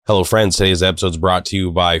Hello, friends. Today's episode is brought to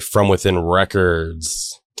you by From Within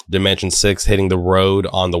Records. Dimension 6 hitting the road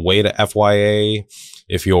on the way to FYA.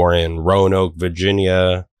 If you're in Roanoke,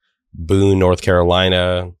 Virginia, Boone, North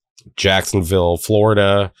Carolina, Jacksonville,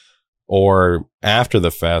 Florida, or after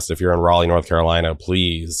the fest, if you're in Raleigh, North Carolina,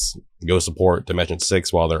 please go support Dimension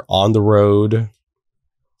 6 while they're on the road.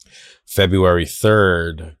 February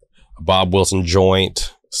 3rd, Bob Wilson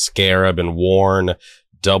joint, Scarab and Warren,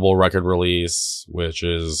 double record release, which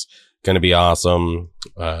is going to be awesome.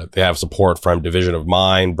 They have support from Division of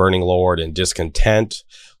Mind, Burning Lord, and Discontent,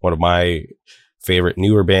 one of my favorite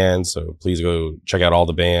newer bands. So please go check out all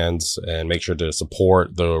the bands and make sure to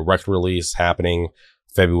support the record release happening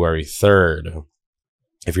February 3rd.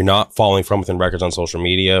 If you're not following From Within Records on social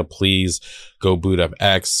media, please go boot up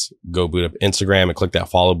X, go boot up Instagram, and click that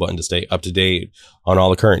follow button to stay up to date on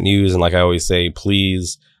all the current news. And like I always say,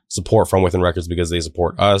 please support From Within Records because they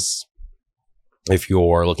support us. If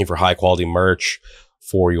you're looking for high quality merch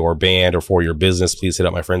for your band or for your business, please hit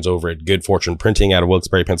up my friends over at Good Fortune Printing out of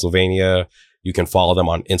Wilkes-Barre, Pennsylvania. You can follow them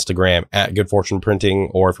on Instagram at Good Fortune Printing,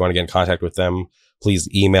 or if you want to get in contact with them, please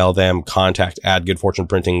email them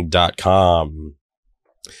contact@goodfortuneprinting.com.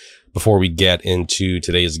 Before we get into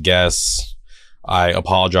today's guests, I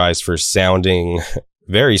apologize for sounding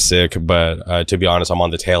very sick, but to be honest, I'm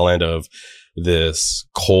on the tail end of this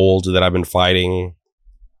cold that I've been fighting.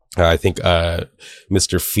 I think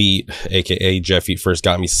Mr. Feet, aka Jeff Feet, first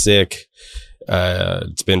got me sick.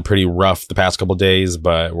 It's been pretty rough the past couple days,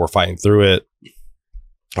 but we're fighting through it.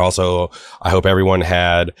 Also, I hope everyone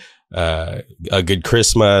had a good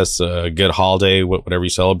Christmas, a good holiday, whatever you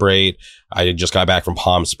celebrate. I just got back from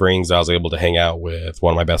Palm Springs. I was able to hang out with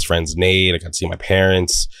one of my best friends, Nate. I got to see my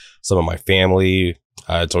parents, some of my family.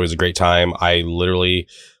 It's always a great time. I literally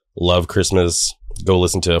love Christmas. Go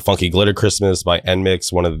listen to Funky Glitter Christmas by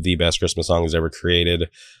NMIX, one of the best Christmas songs ever created.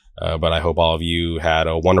 But I hope all of you had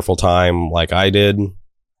a wonderful time like I did.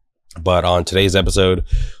 But on today's episode,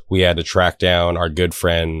 we had to track down our good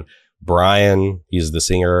friend, Bryan. He's the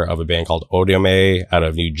singer of a band called Odiome out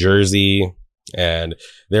of New Jersey. And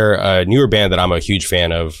they're a newer band that I'm a huge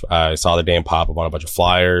fan of. I saw their name pop up on a bunch of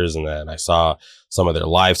flyers, and then I saw some of their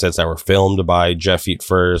live sets that were filmed by Jeff Feet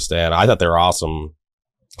first, and I thought they were awesome.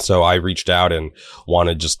 So I reached out and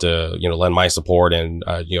wanted just to, lend my support and,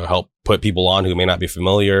 help put people on who may not be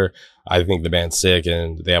familiar. I think the band's sick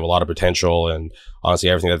and they have a lot of potential. And honestly,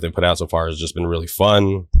 everything that they've put out so far has just been really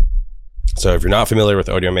fun. So if you're not familiar with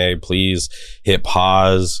Odiome, please hit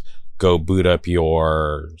pause, go boot up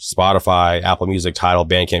your Spotify, Apple Music, Tidal,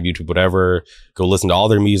 Bandcamp, YouTube, whatever. Go listen to all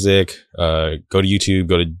their music. Go to YouTube,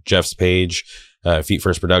 go to Jeff's page. Feet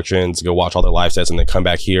First Productions, go watch all their live sets, and then come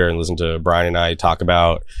back here and listen to Bryan and I talk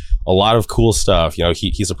about a lot of cool stuff.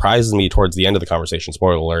 He surprises me towards the end of the conversation,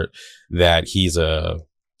 spoiler alert, that he's a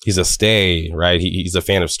stay, right? He's a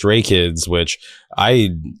fan of Stray Kids, which I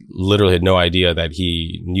literally had no idea that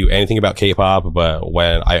he knew anything about K-pop. But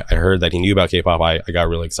when I heard that he knew about K-pop, I got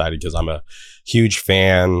really excited because I'm a huge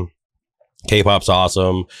fan. K-pop's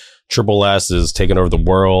awesome. Triple S is taking over the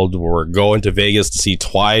world. We're going to Vegas to see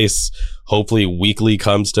Twice. Hopefully Weekly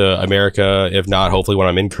comes to America. If not, hopefully when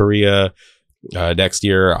I'm in Korea next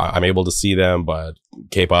year, I'm able to see them. But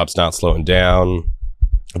K-pop's not slowing down.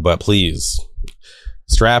 But please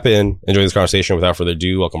strap in, enjoy this conversation. Without further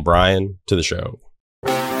ado, welcome Bryan to the show.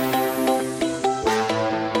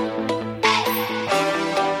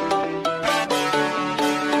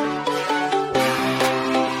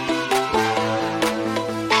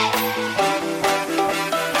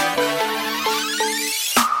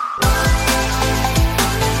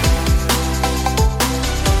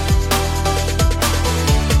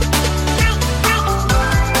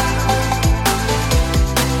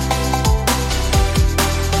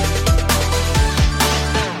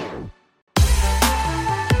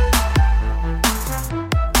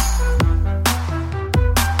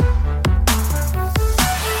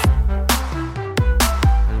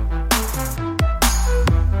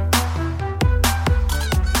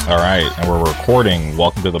 All right, and we're recording.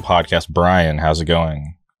 Welcome to the podcast, Bryan. How's it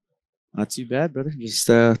going? Not too bad, brother. Just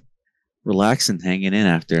relaxing, hanging in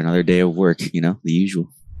after another day of work. The usual.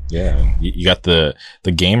 Yeah, you got the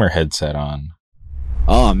gamer headset on.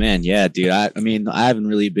 Oh man, yeah, dude. I haven't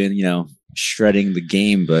really been, shredding the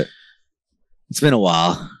game, but it's been a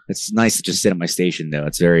while. It's nice to just sit at my station, though.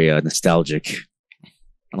 It's very nostalgic. I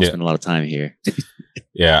don't spend a lot of time here.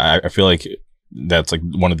 Yeah, I feel like that's like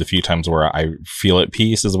one of the few times where I feel at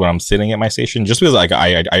peace is when I'm sitting at my station, just because like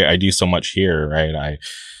I do so much here, right?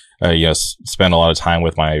 I spend a lot of time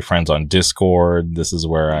with my friends on Discord. This is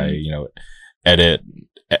where I edit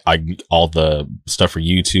all the stuff for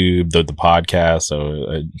YouTube, the podcast.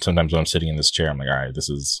 So sometimes when I'm sitting in this chair, I'm like, all right, this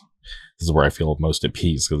is where I feel most at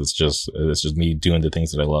peace, because it's just me doing the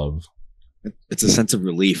things that I love. It's a sense of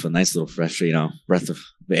relief, a nice little fresh, breath of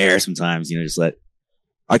the air sometimes, just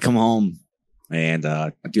I come home and,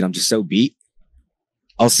 dude, I'm just so beat.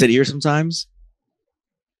 I'll sit here sometimes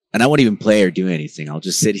and I won't even play or do anything. I'll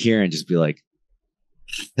just sit here and just be like,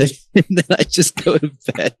 and then I just go to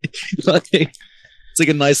bed. It's like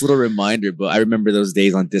a nice little reminder, but I remember those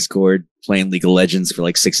days on Discord playing League of Legends for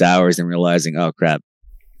like 6 hours and realizing, oh crap,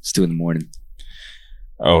 it's 2 a.m.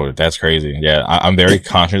 Oh, that's crazy. Yeah, I'm very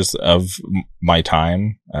conscious of my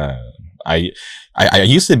time. I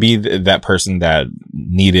used to be that person that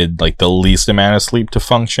needed like the least amount of sleep to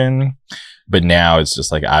function, but now it's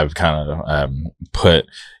just like I've kind of put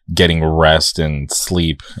getting rest and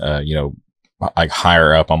sleep, like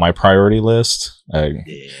higher up on my priority list.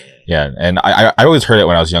 Yeah, and I always heard it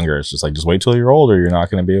when I was younger. It's just like, just wait till you're older. You're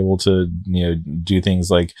not going to be able to do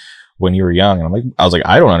things like when you were young. And I was like,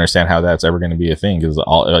 I don't understand how that's ever going to be a thing, because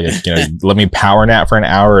let me power nap for an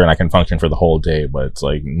hour and I can function for the whole day. But it's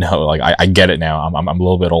like, no, like I get it now. I'm a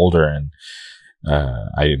little bit older, and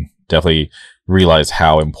I definitely realize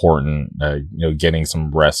how important getting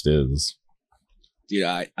some rest is. Dude,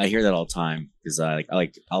 I hear that all the time, because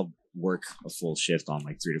I'll work a full shift on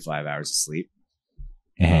like 3 to 5 hours of sleep.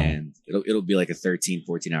 And it'll be like a 13,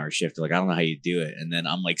 14 hour shift. Like, I don't know how you do it. And then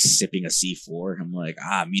I'm like sipping a C4. I'm like,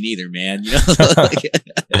 me neither, man.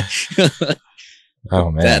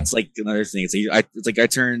 Oh man, that's like another thing. It's like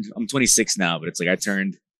I'm 26 now, but it's like I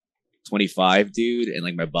turned 25, dude, and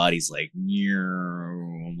like my body's like,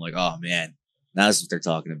 I'm like, oh man, now this is what they're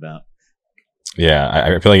talking about.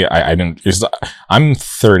 Yeah, I feel like I didn't. I'm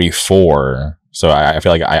 34. So I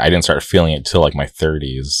feel like I didn't start feeling it till like my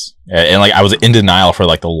 30s, and like I was in denial for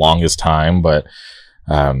like the longest time, but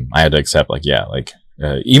I had to accept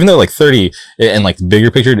even though like 30 and like the bigger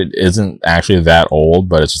picture, it isn't actually that old,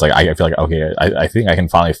 but it's just like I feel like, okay, I think I can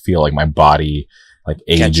finally feel like my body like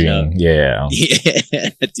aging. Yeah,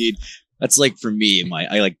 dude, that's like for me,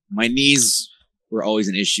 my knees were always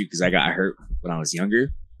an issue because I got hurt when I was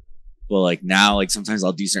younger. But like now, like sometimes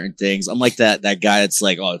I'll do certain things. I'm like that guy that's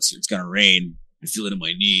like, oh, it's gonna rain. I feel it in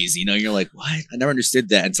my knees. You're like, what? I never understood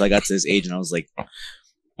that until I got to this age, and I was like, all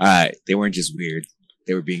right, they weren't just weird;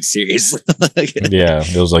 they were being serious. Yeah,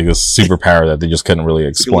 it was like this superpower that they just couldn't really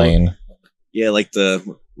explain. Like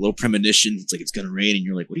the little premonition. It's like it's gonna rain, and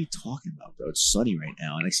you're like, what are you talking about, bro? It's sunny right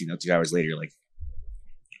now. And I see 2 hours later, you're like,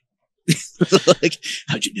 like,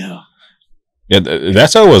 how'd you know? Yeah,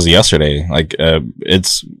 that's how it was yesterday. Like,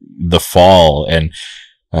 it's the fall, and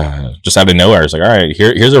just out of nowhere, it's like, all right,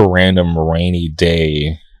 here's a random rainy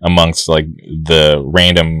day amongst like the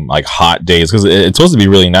random like hot days, because it's supposed to be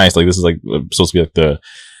really nice. Like, this is like supposed to be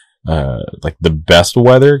like the best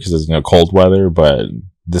weather, because it's cold weather. But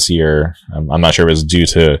this year, I'm not sure if it's due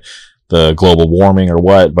to the global warming or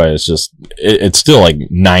what, but it's just it's still like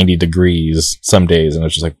 90 degrees some days, and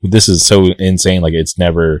it's just like, this is so insane. Like, it's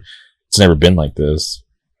never been like this.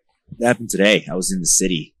 It happened today. I was in the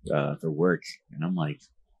city for work, and I'm like,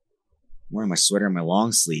 I'm wearing my sweater and my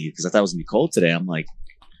long sleeve because I thought it was gonna be cold today. I'm like,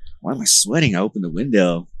 why am I sweating? I opened the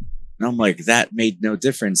window, and I'm like, that made no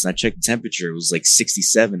difference. And I checked the temperature; it was like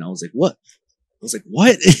 67. I was like, what? I was like,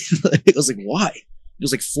 what? I was like, why? It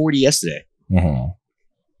was like 40 yesterday. Mm-hmm.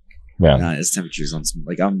 Yeah, his temperature's on some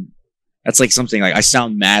that's like something like I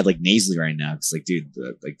sound mad like nasally right now. It's like, dude,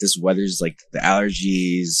 like this weather's like the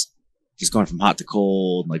allergies. Just going from hot to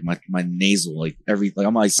cold, like my nasal, like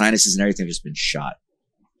all my sinuses and everything have just been shot.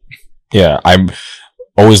 Yeah, I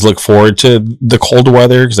always look forward to the cold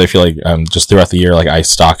weather, because I feel like just throughout the year, like I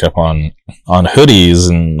stock up on hoodies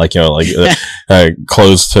and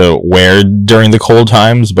clothes to wear during the cold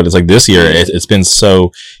times. But it's like this year, it's been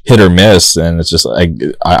so hit or miss, and it's just like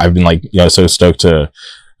I've been like so stoked to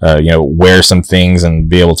wear some things and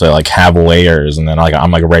be able to like have layers, and then like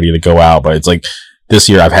I'm like ready to go out. But it's like, this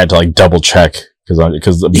year I've had to like double check because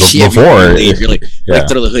before you're like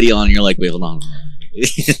throw the hoodie on and you're like, wait, hold on.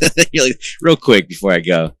 You're like, real quick before I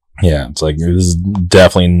go. Yeah, it's like, this is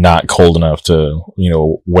definitely not cold enough to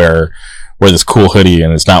wear this cool hoodie,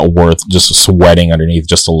 and it's not worth just sweating underneath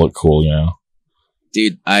just to look cool.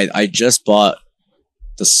 Dude, I just bought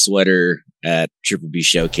the sweater at Triple B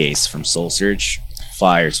Showcase from Soul Search.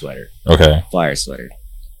 Fire sweater. Okay. Fire sweater.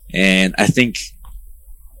 And I think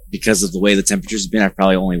because of the way the temperature's been, I've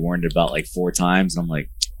probably only worn it about like 4 times. And I'm like,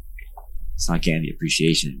 it's not getting the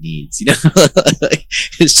appreciation it needs.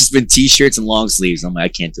 It's just been t-shirts and long sleeves. I'm like, I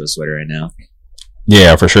can't do a sweater right now.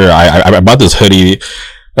 Yeah, for sure. I bought this hoodie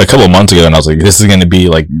a couple of months ago, and I was like, this is going to be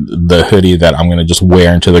like the hoodie that I'm going to just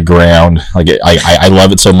wear into the ground. Like, I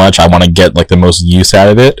love it so much. I want to get like the most use out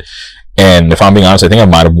of it. And if I'm being honest, I think I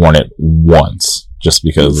might have worn it once just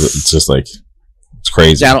because it's just like, it's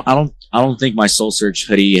crazy. Yeah, I don't think my Soul Search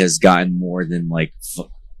hoodie has gotten more than like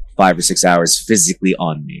 5 or 6 hours physically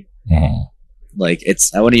on me. Mm-hmm. Like,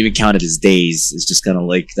 I wouldn't even count it as days. It's just kind of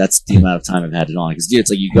like, that's the amount of time I've had it on. Because, dude, it's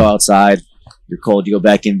like you go outside, you're cold, you go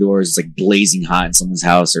back indoors, it's like blazing hot in someone's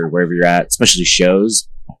house or wherever you're at, especially shows.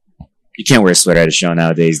 You can't wear a sweater at a show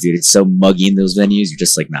nowadays, dude. It's so muggy in those venues. You're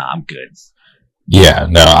just like, nah, I'm good. Yeah,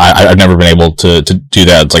 no, I've never been able to do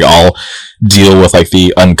that. It's like I'll deal with like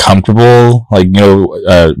the uncomfortable, like, you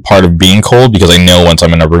know, part of being cold, because I know once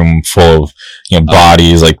I'm in a room full of, you know,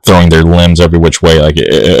 bodies like throwing their limbs every which way, like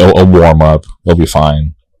it'll warm up. It'll be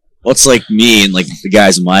fine. Well, it's like me and like the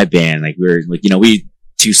guys in my band, like we're like, you know, we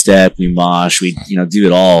two-step, we mosh, we, you know, do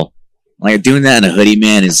it all. Like doing that in a hoodie,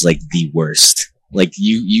 man, is like the worst. Like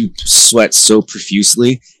you sweat so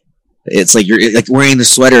profusely. It's like you're like wearing the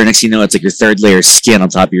sweater, and next thing you know, it's like your third layer of skin on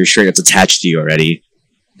top of your shirt that's attached to you already.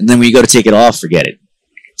 And then when you go to take it off, forget it.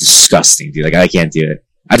 It's disgusting, dude. Like, I can't do it.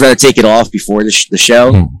 I'd rather take it off before the show,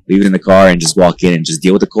 leave it in the car, and just walk in and just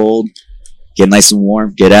deal with the cold, get nice and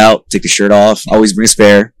warm, get out, take the shirt off. Always bring a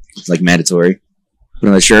spare. It's like mandatory. Put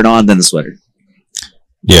another shirt on, then the sweater.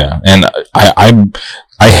 Yeah, and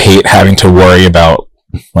I hate having to worry about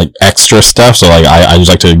like extra stuff, so like I just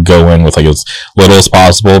like to go in with like as little as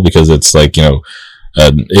possible, because it's like, you know,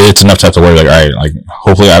 it's enough to have to worry like, all right, like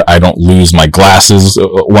hopefully I don't lose my glasses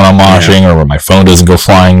when I'm moshing, or when my phone doesn't go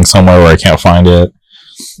flying somewhere where I can't find it.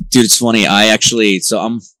 Dude, it's funny.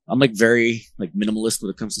 I'm like very like minimalist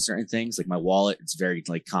when it comes to certain things. Like my wallet, it's very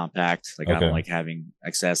like compact. Like I don't like having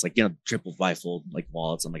excess, like, you know, triple bifold like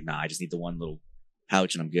wallets. I'm like, nah, I just need the one little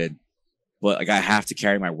pouch and I'm good. But like I have to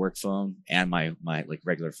carry my work phone and my like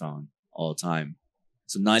regular phone all the time.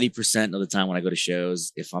 So 90% of the time when I go to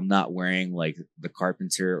shows, if I'm not wearing like the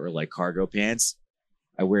carpenter or like cargo pants,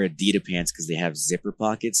 I wear Adidas pants because they have zipper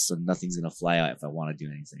pockets, so nothing's gonna fly out if I want to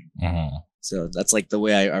do anything. Mm-hmm. So that's like the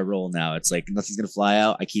way I roll now. It's like nothing's gonna fly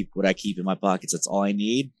out. I keep what I keep in my pockets. That's all I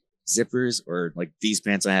need. Zippers, or like these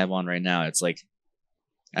pants I have on right now. It's like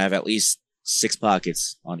I have at least 6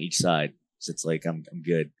 pockets on each side. So it's like I'm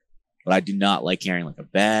good. But I do not like carrying like a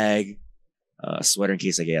bag, a sweater in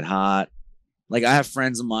case I get hot. Like I have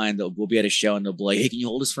friends of mine that will be at a show and they'll be like, "Hey, can you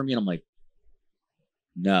hold this for me?" And I'm like,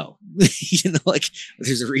 "No." You know, like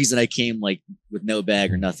there's a reason I came like with no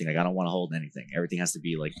bag or nothing. Like I don't want to hold anything. Everything has to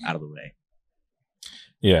be like out of the way.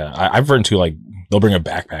 Yeah, I've run to like they'll bring a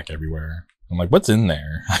backpack everywhere. I'm like, what's in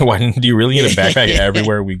there? Why do you really need a backpack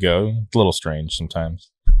everywhere we go? It's a little strange sometimes.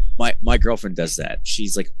 My girlfriend does that.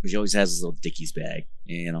 She's like, she always has this little Dickies bag,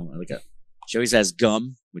 and I'm like, she always has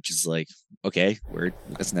gum, which is like, okay, word,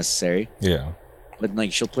 that's necessary. Yeah. But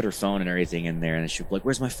like, she'll put her phone and everything in there, and she'll be like,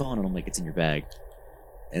 "Where's my phone?" And I'm like, "It's in your bag."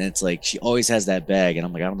 And it's like she always has that bag, and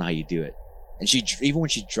I'm like, I don't know how you do it. And she, even when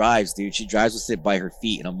she drives, dude, she drives with it by her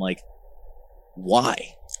feet, and I'm like,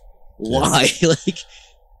 why? Why? Like,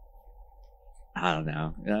 I don't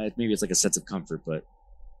know. Maybe it's like a sense of comfort, but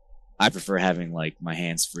I prefer having like my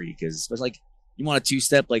hands free, because it's like you want a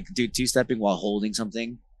two-step, like, dude, two-stepping while holding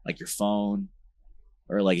something like your phone,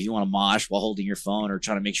 or like if you want to mosh while holding your phone or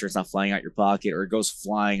trying to make sure it's not flying out your pocket, or it goes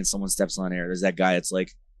flying and someone steps on air. There's that guy that's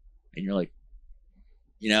like, and you're like,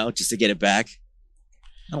 you know, just to get it back.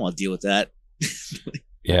 I don't want to deal with that.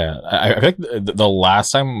 Yeah, I think the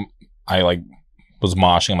last time I like was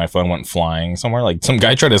moshing and my phone went flying somewhere, like some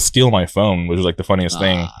guy tried to steal my phone, which was like the funniest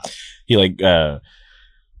thing. He like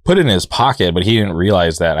put it in his pocket, but he didn't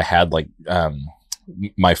realize that I had like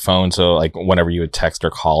my phone, so like whenever you would text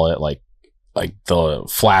or call it, like the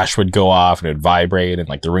flash would go off and it would vibrate, and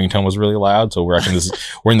like the ringtone was really loud. So we're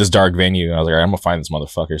in this dark venue, and I was like, all right, I'm gonna find this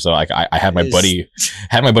motherfucker. So like I had my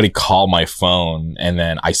buddy call my phone, and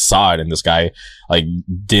then I saw it, and this guy like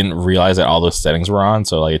didn't realize that all those settings were on,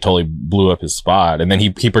 so like it totally blew up his spot. And then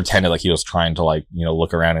he pretended like he was trying to like, you know,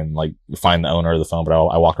 look around and like find the owner of the phone, but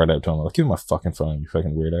I walked right up to him like, give me my fucking phone, you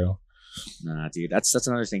fucking weirdo. Nah, dude, that's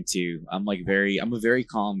another thing too. I'm a very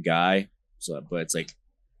calm guy, so but it's like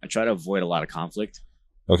I try to avoid a lot of conflict.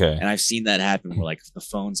 Okay. And I've seen that happen where like the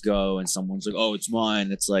phones go and someone's like, "Oh, it's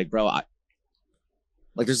mine." It's like, bro,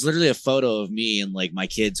 like there's literally a photo of me and like my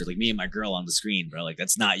kids, or like me and my girl on the screen, bro. Like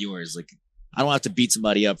that's not yours. Like I don't have to beat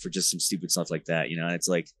somebody up for just some stupid stuff like that, you know? And it's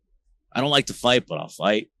like, I don't like to fight, but I'll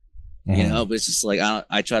fight, you know? But it's just like,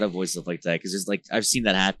 I try to avoid stuff like that, because it's like, I've seen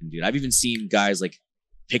that happen, dude. I've even seen guys like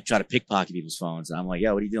try to pickpocket people's phones, and I'm like,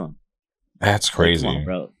 "Yeah, what are you doing?" That's crazy. Like, come on,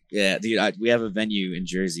 bro. Yeah, dude, we have a venue in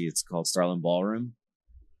Jersey. It's called Starland Ballroom.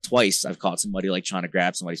 twice I've caught somebody like trying to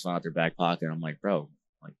grab somebody's phone out their back pocket. I'm like, bro,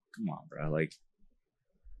 like, come on, bro. Like,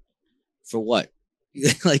 for what?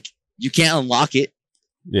 Like, you can't unlock it.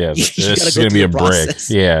 Yeah, it's just going to be a brick.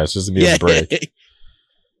 Yeah, it's just going to be a brick.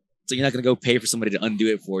 So you're not going to go pay for somebody to undo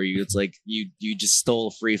it for you. It's like you just stole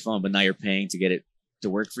a free phone, but now you're paying to get it to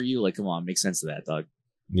work for you. Like, come on, make sense of that, dog.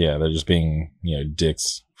 Yeah, they're just being,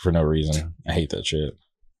 dicks for no reason. I hate that shit.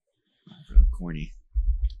 Corny.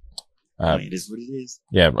 It is what it is.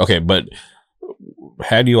 Yeah, okay, but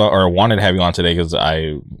had you or wanted to have you on today because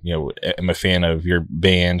I, am a fan of your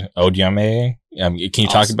band Odiame. Can you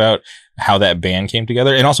talk about how that band came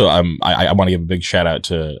together? And also, I want to give a big shout out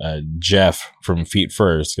to Jeff from Feet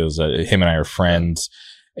First because him and I are friends,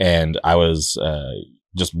 and I was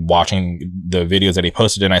just watching the videos that he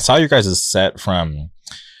posted, and I saw your guys' set from.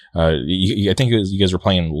 I think you guys were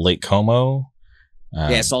playing Lake Como.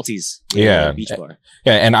 Salty's. Yeah, beach bar.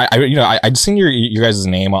 Yeah, and I'd seen your guys'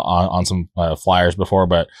 name on some flyers before,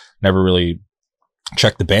 but never really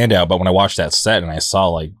checked the band out. But when I watched that set and I saw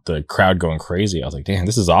like the crowd going crazy, I was like, damn,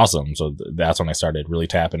 this is awesome. So that's when I started really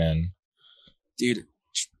tapping in. Dude,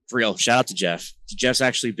 for real, shout out to Jeff. Jeff's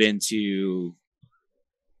actually been to.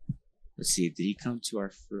 Let's see, did he come to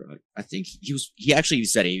our first? I think he actually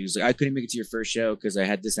said it. He was like, I couldn't make it to your first show because I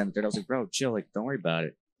had this and the third. I was like, bro, chill, like, don't worry about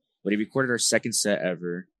it. But he recorded our second set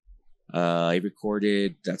ever. He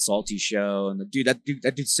recorded that Salty show, and that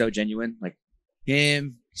dude's so genuine. Like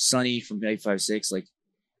him, Sonny from 856, like,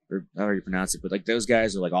 or however you pronounce it, but like those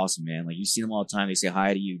guys are like awesome, man. Like you see them all the time. They say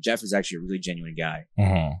hi to you. Jeff is actually a really genuine guy,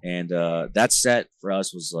 and that set for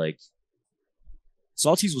us was like,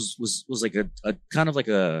 Salty's was like a kind of like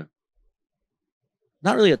a,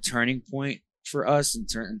 not really a turning point for us in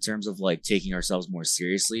terms of like taking ourselves more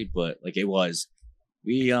seriously, but like it was.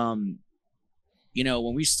 We, when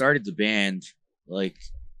we started the band, like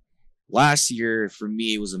last year for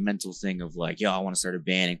me, it was a mental thing of like, I want to start a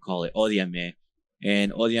band and call it Odiame.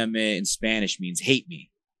 And Odiame in Spanish means hate me.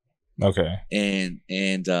 Okay. And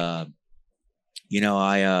I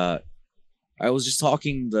was just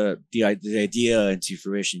talking the idea into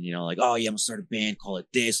fruition, like, I'm going to start a band, call it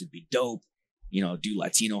this. It'd be dope, do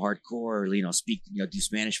Latino hardcore, or, speak, do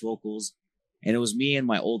Spanish vocals. And it was me and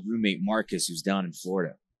my old roommate Marcus, who's down in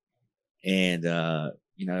Florida, and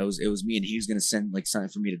it was me, and he was gonna send like something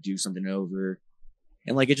for me to do something over,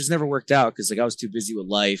 and like it just never worked out because like I was too busy with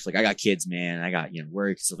life. Like I got kids, man, I got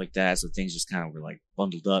work and stuff like that, so things just kind of were like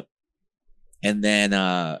bundled up. And then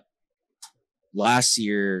last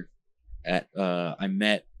year, I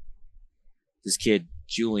met this kid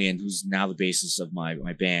Julian, who's now the bassist of my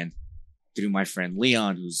band, through my friend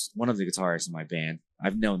Leon, who's one of the guitarists in my band.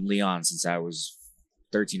 I've known Leon since I was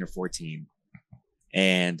 13 or 14.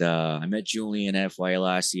 And I met Julian at FYA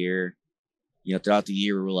last year. Throughout the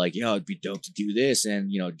year, we were like, it'd be dope to do this.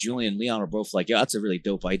 And, Julian and Leon were both like, that's a really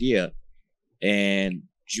dope idea. And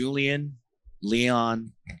Julian,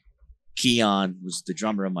 Leon, Keon was the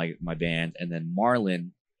drummer of my band. And then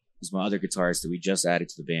Marlon was my other guitarist that we just added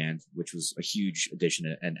to the band, which was a huge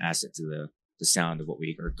addition and asset to the sound of what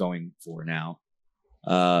we are going for now.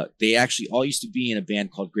 They actually all used to be in a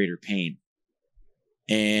band called Greater Pain,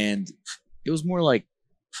 and it was more like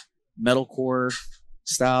metalcore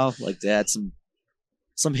style. Like they had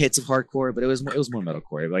some hits of hardcore, but it was more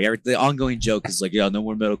metalcore. Like the ongoing joke is like, no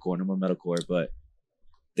more metalcore. But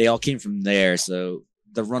they all came from there. So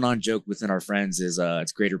the run-on joke within our friends is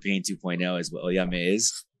it's Greater Pain 2.0 is what Oyame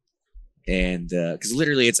is. And because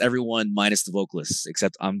literally it's everyone minus the vocalist,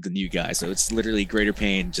 except I'm the new guy, so it's literally Greater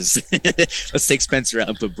Pain. Just let's take Spencer out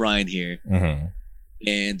and put Brian here. And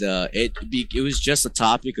it was just a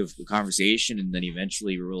topic of conversation, and then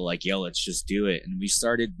eventually we were like, let's just do it. And we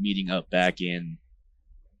started meeting up back in,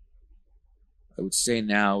 I would say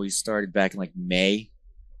now we started back in like May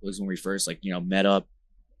was when we first met up.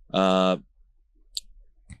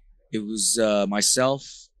 It was myself,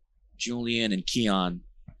 Julian, and Keon.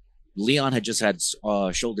 Leon had just had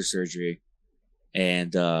shoulder surgery,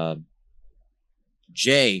 and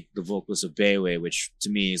Jay, the vocalist of Bayway, which to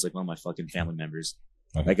me is like one of my fucking family members.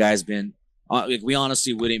 Okay. That guy's been we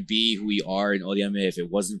honestly wouldn't be who we are in Odiame if it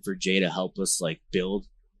wasn't for Jay to help us like build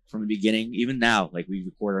from the beginning. Even now, like we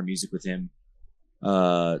record our music with him.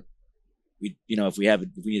 We if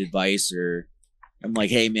we need advice, or I'm like,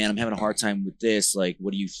 hey man, I'm having a hard time with this. Like,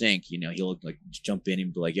 what do you think? He'll like jump in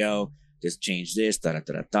and be like, just change this, this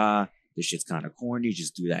shit's kind of corny,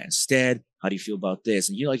 just do that instead. How do you feel about this?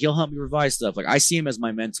 And he'll help me revise stuff. Like I see him as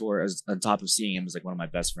my mentor, as on top of seeing him as like one of my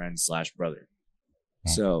best friends / brother.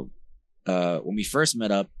 So when we first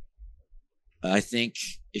met up, I think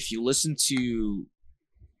if you listen to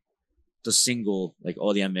the single, like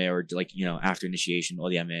ODM or like, you know, after initiation,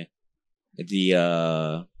 ODM,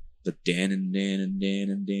 the dan and dan and dan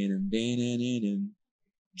and dan and dan and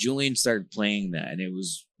Julian started playing that, and it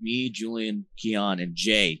was me, Julian, Keon, and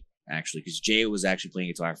Jay, actually, because Jay was actually playing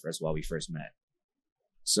guitar for us while we first met.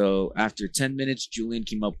 So after 10 minutes, Julian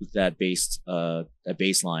came up with that bass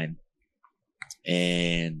line,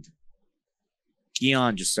 and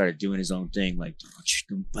Keon just started doing his own thing, like,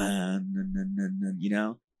 you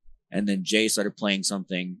know, and then Jay started playing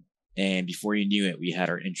something, and before you knew it, we had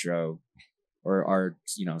our intro or our,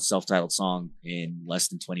 you know, self-titled song in less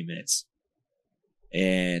than 20 minutes.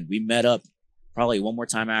 And we met up probably one more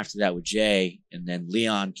time after that with Jay, and then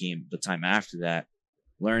Leon came the time after that,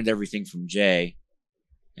 learned everything from Jay,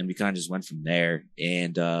 and we kind of just went from there.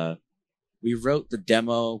 And we wrote the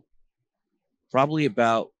demo probably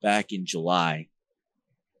about back in July,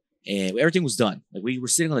 and everything was done. Like, we were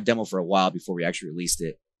sitting on the demo for a while before we actually released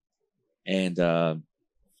it. And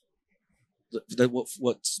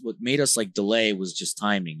what made us like delay was just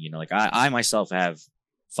timing. You know, like I myself have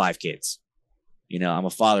 5 kids. You know, I'm a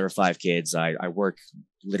father of 5 kids. I work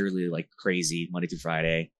literally like crazy Monday through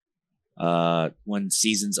Friday. When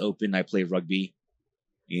seasons open, I play rugby.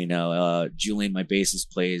 You know, Julian, my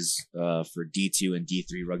bassist, plays for D2 and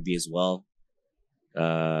D3 rugby as well.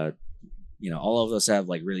 You know, all of us have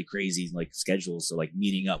like really crazy like schedules. So like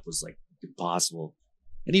meeting up was like impossible.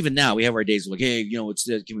 And even now we have our days like, hey, you know, what's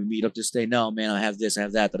this? Can we meet up this day? No, man, I have this, I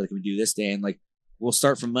have that. Can we do this day? And like, we'll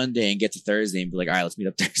start from Monday and get to Thursday and be like, all right, let's meet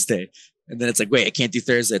up Thursday. And then it's like, wait, I can't do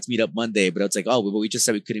Thursday. Let's meet up Monday. But it's like, oh, but we just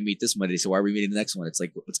said we couldn't meet this Monday. So why are we meeting the next one? It's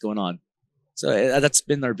like, what's going on? So that's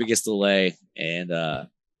been our biggest delay. And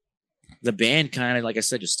the band kind of, like I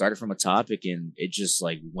said, just started from a topic and it just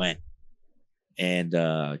like went. And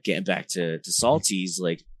getting back to Salties,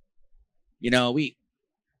 like, you know, we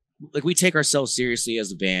take ourselves seriously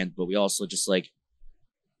as a band, but we also just like,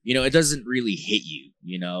 you know, it doesn't really hit you,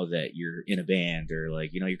 you know, that you're in a band or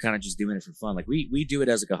like, you know, you're kind of just doing it for fun. Like we do it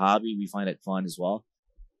as like a hobby. We find it fun as well.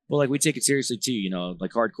 But like we take it seriously too, you know,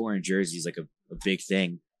 like hardcore in Jersey is like a big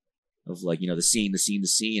thing of like, you know, the scene.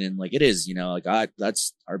 And like it is, you know, like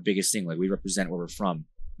that's our biggest thing. Like we represent where we're from.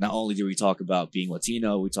 Not only do we talk about being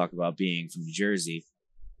Latino, we talk about being from New Jersey.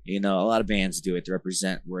 You know, a lot of bands do it to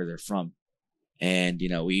represent where they're from. And, you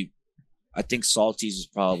know, I think Salties is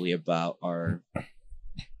probably about I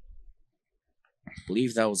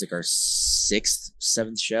believe that was like our 6th,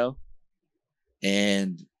 7th show.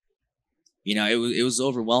 And, you know, it was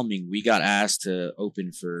overwhelming. We got asked to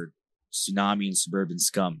open for Tsunami and Suburban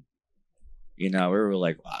Scum. You know, we were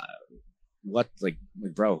like, what, like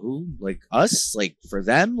bro, who, like us, like for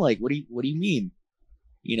them, like what do you mean,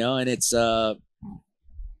 you know? And it's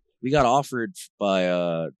we got offered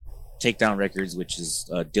by Takedown Records, which is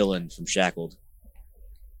Dylan from Shackled,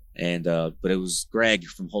 and but it was Greg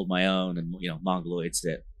from Hold My Own and, you know, Mongoloids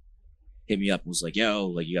that hit me up and was like, yo,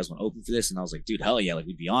 like, you guys want to open for this? And I was like, dude, hell yeah, like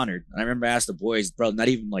we'd be honored. And I remember I asked the boys, bro, not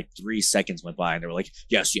even like 3 seconds went by and they were like,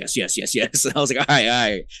 yes. And I was like, all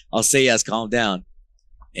right, I'll say yes, calm down.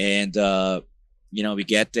 And, you know, we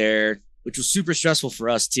get there, which was super stressful for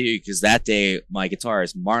us too, because that day my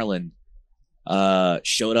guitarist, Marlon,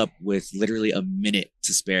 showed up with literally a minute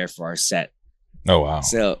to spare for our set. Oh, wow.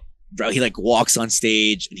 So, bro, he like walks on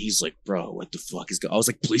stage and he's like, bro, what the fuck is going on? I was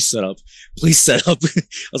like, please set up. I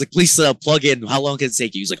was like, please set up, plug in. How long can it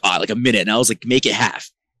take you? He was like, like a minute. And I was like, make it half.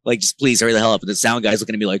 Like, just please hurry the hell up. And the sound guy's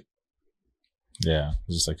looking at me like, yeah,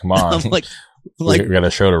 just like, come on. I'm like, we got a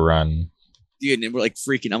show to run. Dude, and we're like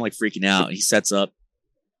freaking, I'm like freaking out. And he sets up.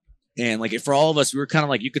 And like, for all of us, we were kind of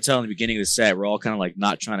like, you could tell in the beginning of the set, we're all kind of like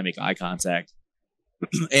not trying to make eye contact.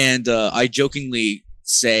 And I jokingly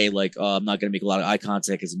say like, I'm not going to make a lot of eye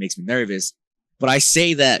contact because it makes me nervous. But I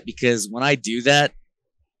say that because when I do that,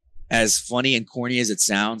 as funny and corny as it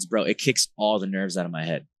sounds, bro, it kicks all the nerves out of my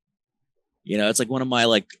head. You know, it's like one of my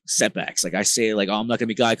like setbacks. Like I say like, I'm not going to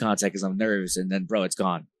make eye contact because I'm nervous. And then, bro, it's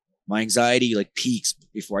gone. My anxiety like peaks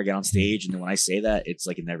before I get on stage. And then when I say that, it's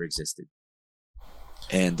like it never existed.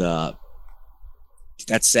 And that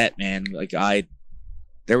set, man, like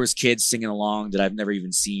there was kids singing along that I've never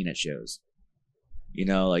even seen at shows. You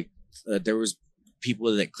know, like there was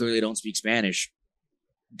people that clearly don't speak Spanish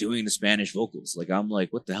doing the Spanish vocals. Like I'm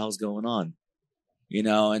like, what the hell's going on? You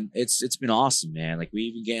know, and it's been awesome, man. Like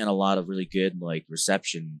we've been getting a lot of really good like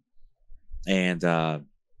reception, and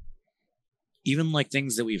even like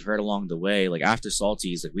things that we've heard along the way. Like after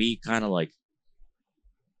Salties, like we kind of like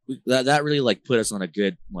that really like put us on a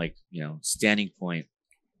good like, you know, standing point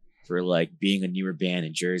for like being a newer band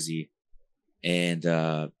in Jersey. And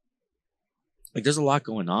like there's a lot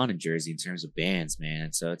going on in Jersey in terms of bands,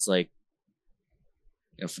 man. So it's like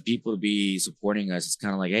for people to be supporting us, it's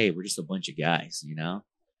kind of like, hey, we're just a bunch of guys, you know?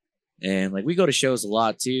 And like we go to shows a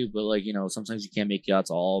lot too, but like, you know, sometimes you can't make it out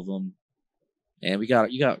to all of them. And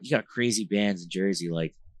you got crazy bands in Jersey,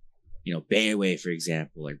 like, you know, Bay Away, for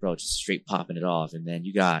example, like, bro, just straight popping it off. And then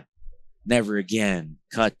you got Never Again,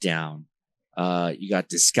 Cut Down. You got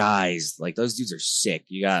Disguised. Like, those dudes are sick.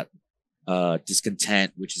 You got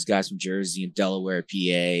Discontent, which is guys from Jersey and Delaware, PA.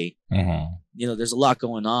 Mm-hmm. You know, there's a lot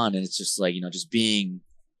going on, and it's just like, you know, just being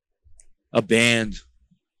a band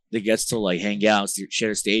that gets to like hang out,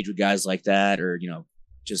 share a stage with guys like that, or, you know,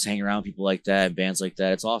 just hang around people like that and bands like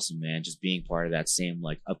that. It's awesome, man. Just being part of that same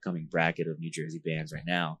like upcoming bracket of New Jersey bands right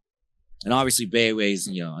now. And obviously Bay Way's,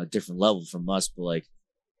 you know, a different level from us, but like,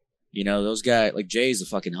 you know, those guys, like Jay's a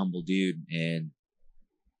fucking humble dude. And,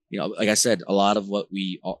 you know, like I said, a lot of who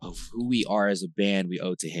we are as a band, we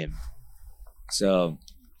owe to him. So,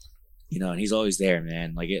 you know, and he's always there,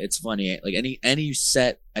 man. Like, it's funny. Like any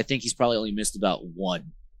set, I think he's probably only missed about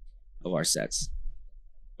one of our sets.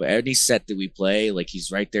 But any set that we play, like,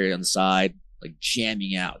 he's right there on the side, like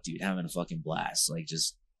jamming out, dude, having a fucking blast. Like,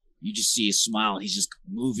 just, you just see his smile and he's just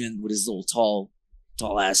moving with his little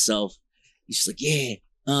tall ass self. He's just like, yeah.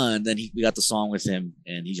 And then we got the song with him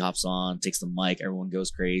and he hops on, takes the mic, everyone goes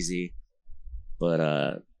crazy.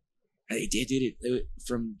 But it did it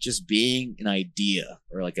from just being an idea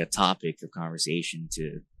or like a topic of conversation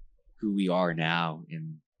to who we are now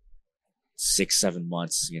in 6-7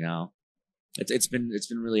 months, you know. It's been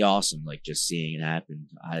really awesome, like, just seeing it happen.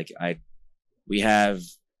 We have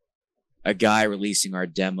a guy releasing our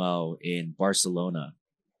demo in Barcelona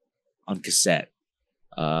on cassette.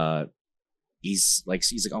 He's like,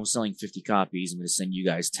 I'm selling 50 copies. I'm going to send you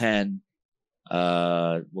guys 10.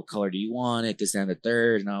 What color do you want it? This and the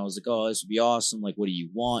third. And I was like, oh, this would be awesome. Like, what do you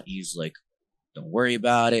want? He's like, don't worry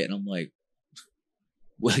about it. And I'm like,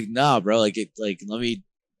 well, like, nah, bro. Like, let me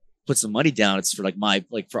put some money down. It's for like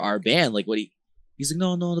for our band. Like, he's like,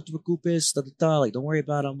 no, no te preocupes, like, don't worry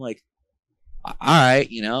about it. I'm like, all right,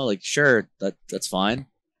 you know, like, sure, that's fine.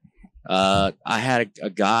 I had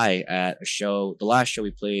a guy at a show. The last show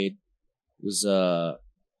we played was a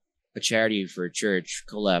charity for a church,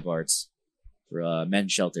 Collab Arts, for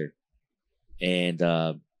men's shelter. And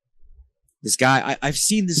this guy, I've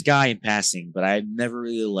seen this guy in passing, but I never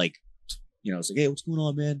really, like, you know, it's like, hey, what's going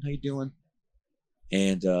on, man? How you doing?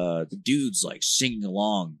 And the dude's like singing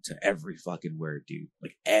along to every fucking word, dude,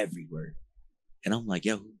 like every word. And I'm like,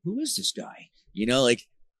 yo, who is this guy? You know, like,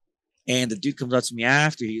 and the dude comes up to me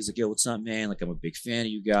after. He's like, yo, what's up, man? Like, I'm a big fan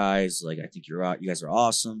of you guys. Like, I think you guys are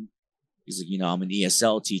awesome. He's like, you know, I'm an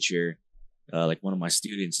ESL teacher. Like, one of my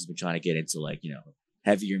students has been trying to get into, like, you know,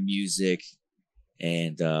 heavier music.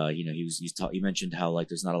 And, you know, he mentioned how, like,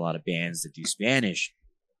 there's not a lot of bands that do Spanish.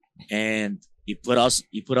 And he put us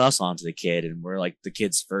onto the kid, and we're like the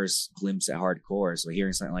kid's first glimpse at hardcore. So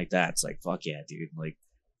hearing something like that, it's like, fuck yeah, dude. Like,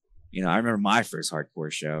 you know, I remember my first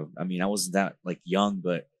hardcore show. I mean, I wasn't that like young,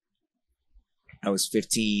 but I was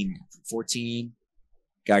 15, 14,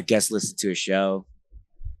 got guest listed to a show,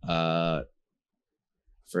 for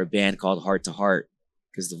a band called Heart to Heart,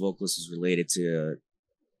 because the vocalist was related to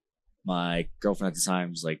my girlfriend at the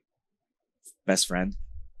time's like best friend.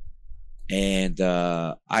 And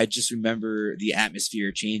I just remember the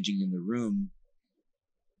atmosphere changing in the room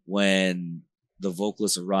when the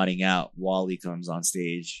vocalist of Rotting Out, Wally, comes on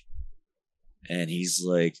stage. And he's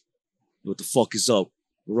like, what the fuck is up?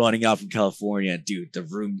 We're running out from California. Dude, the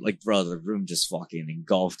room, like, bro, the room just fucking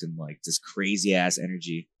engulfed in, like, this crazy ass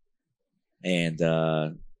energy. And,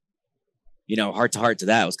 you know, Heart to Heart to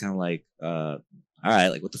that was kind of like, all right,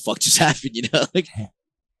 like, what the fuck just happened, you know? Like,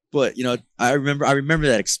 but, you know, I remember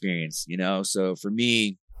that experience, you know? So for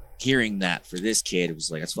me, hearing that for this kid, it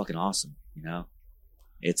was like, that's fucking awesome, you know?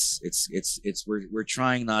 We're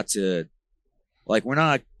trying not to, like, we're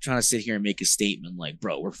not trying to sit here and make a statement like,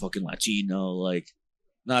 bro, we're fucking Latino. Like,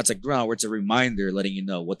 no, it's like, bro, it's a reminder letting you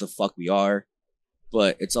know what the fuck we are.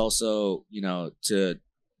 But it's also, you know, to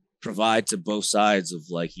provide to both sides of,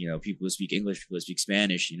 like, you know, people who speak English, people who speak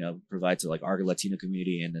Spanish, you know, provide to, like, our Latino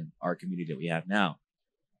community and then our community that we have now.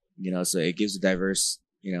 You know, so it gives a diverse,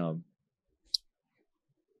 you know,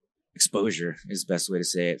 exposure is the best way to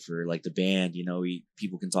say it for, like, the band. You know,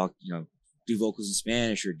 people can talk, you know, do vocals in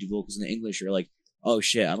Spanish or do vocals in English, or like, oh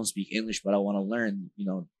shit, I don't speak English, but I want to learn, you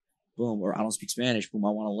know, boom, or I don't speak Spanish, boom, I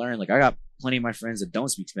want to learn. Like, I got plenty of my friends that don't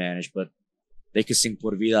speak Spanish, but they could sing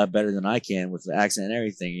Por Vida better than I can with the accent and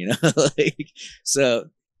everything, you know? Like, so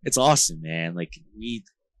it's awesome, man. Like,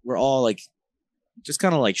 we're all, like, just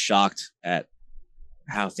kind of, like, shocked at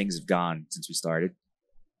how things have gone since we started,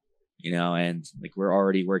 you know, and, like, we're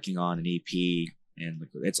already working on an EP, and, like,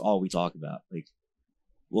 it's all we talk about. Like,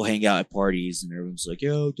 we'll hang out at parties and everyone's like,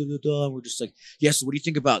 yo, da, da, da. And we're just like, yeah, so what do you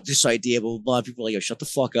think about this idea? Blah, blah, blah. People are like, yo, shut the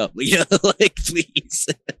fuck up. Like, like, please.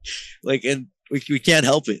 Like, and we can't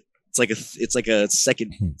help it. It's like a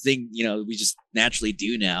second thing, we just naturally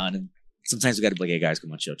do now. And then sometimes we got to be like, hey guys,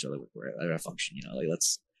 come on, chill. Like, we're at a function, like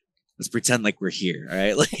let's pretend like we're here. All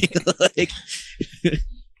right. Like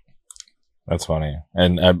That's funny.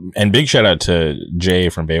 And big shout out to Jay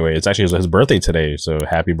from Bayway. It's actually his birthday today. So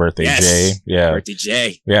happy birthday, yes. Jay. Yeah. Birthday,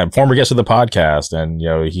 Jay. Yeah. Former guest of the podcast. And,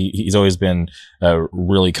 he's always been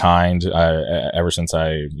really kind ever since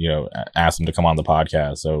I, asked him to come on the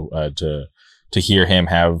podcast. So to hear him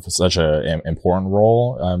have such an important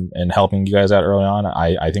role in helping you guys out early on,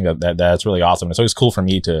 I think that's really awesome. It's always cool for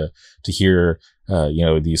me to hear,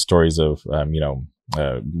 these stories of,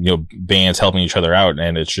 bands helping each other out,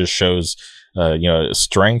 and it just shows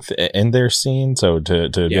strength in their scene. So to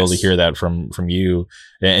be able to hear that from you,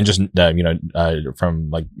 and just from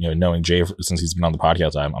like knowing Jay since he's been on the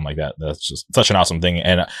podcast, I'm like that's just such an awesome thing,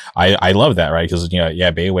 and I love that, right? Because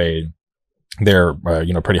Bayway, they're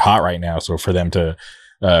pretty hot right now, so for him to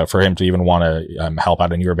even want to help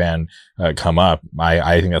out a newer band come up,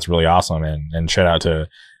 I think that's really awesome, and shout out to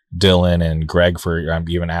Dylan and Greg for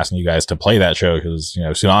even asking you guys to play that show, because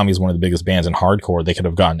Tsunami is one of the biggest bands in hardcore. They could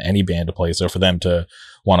have gotten any band to play, so for them to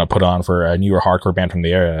want to put on for a newer hardcore band from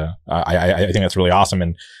the area, I think that's really awesome.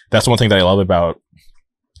 And that's one thing that I love about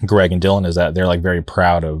Greg and Dylan, is that they're like very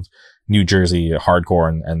proud of New Jersey hardcore,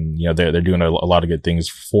 and they're doing a lot of good things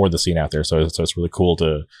for the scene out there. So it's really cool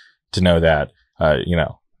to know that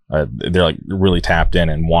they're like really tapped in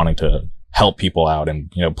and wanting to help people out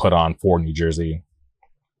and put on for New Jersey.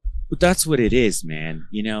 But that's what it is, man.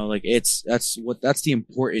 Like that's the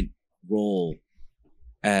important role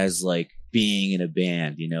as like being in a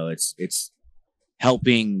band. It's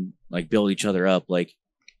helping like build each other up. Like,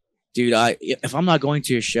 dude, if I'm not going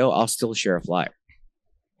to a show, I'll still share a flyer.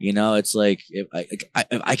 It's like if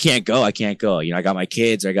I can't go, I can't go. I got my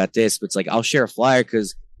kids, or I got this, but it's like I'll share a flyer,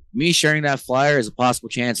 because me sharing that flyer is a possible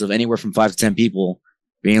chance of anywhere from 5 to 10 people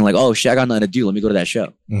being like, oh shit, I got nothing to do. Let me go to that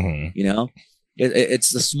show. Mm-hmm.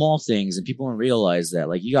 It's the small things, and people don't realize that.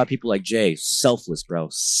 Like, you got people like Jay, selfless, bro,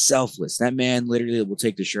 selfless. That man literally will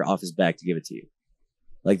take the shirt off his back to give it to you.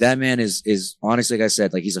 Like, that man is honestly, like I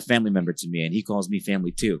said, like, he's a family member to me, and he calls me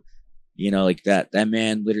family too. Like that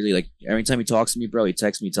man literally, like, every time he talks to me, bro, he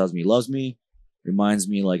texts me, tells me he loves me, reminds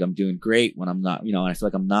me like I'm doing great when I'm not, and I feel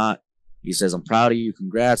like I'm not. He says, I'm proud of you,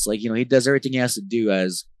 congrats. Like, he does everything he has to do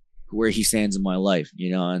as where he stands in my life,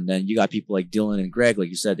 and then you got people like Dylan and Greg, like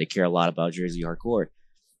you said, they care a lot about Jersey hardcore,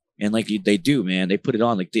 and like they do, man, they put it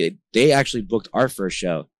on. Like they actually booked our first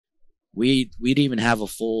show. We didn't even have a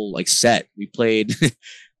full like set. We played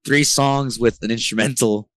 3 songs with an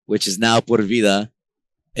instrumental, which is now Pura Vida,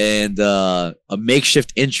 and a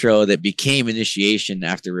makeshift intro that became Initiation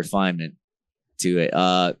after refinement to it.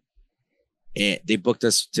 And they booked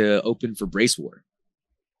us to open for Brace War.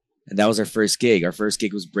 And that was our first gig. Our first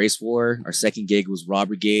gig was Brace War. Our second gig was Raw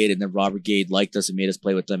Brigade. And then Raw Brigade liked us and made us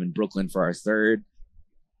play with them in Brooklyn for our third.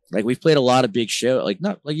 Like, we've played a lot of big shows.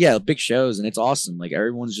 Big shows. And it's awesome. Like,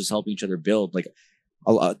 everyone's just helping each other build. Like,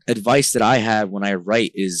 advice that I have when I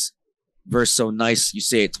write is, verse so nice, you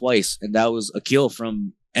say it twice. And that was Akil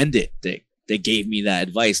from End It. They gave me that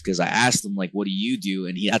advice, because I asked him, like, what do you do?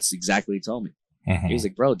 And that's exactly what he told me. Mm-hmm. He was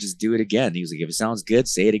like, bro, just do it again. He was like, if it sounds good,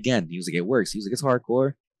 say it again. He was like, it works. He was like, it's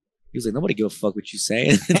hardcore. He was like, nobody give a fuck what you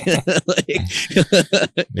saying.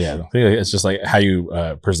 Yeah, it's just like how you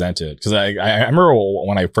present it. Because I remember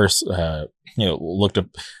when I first looked up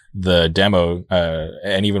the demo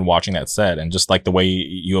and even watching that set, and just like the way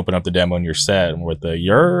you open up the demo in your set with the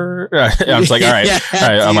I was like, all right, all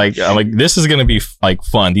right. I'm like, this is gonna be like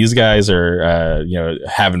fun. These guys are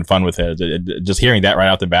having fun with it. Just hearing that right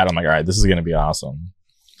out the bat, I'm like, all right, this is gonna be awesome.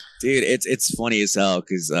 Dude, it's funny as hell,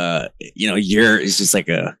 because You're is just like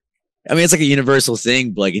it's like a universal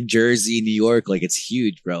thing, but like in Jersey, New York, like it's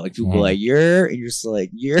huge, bro. Like people are like, you're, and you're just like,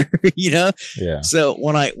 you're, Yeah. So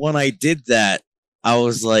when I did that, I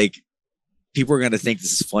was like, people are going to think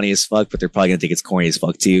this is funny as fuck, but they're probably going to think it's corny as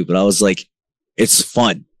fuck too. But I was like, it's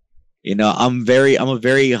fun. I'm a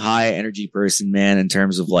very high energy person, man, in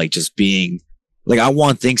terms of like just being like, I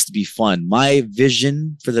want things to be fun. My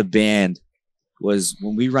vision for the band was,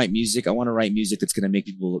 when we write music, I want to write music that's going to make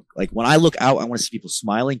people like, when I look out, I want to see people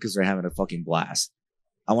smiling because they're having a fucking blast.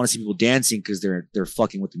 I want to see people dancing because they're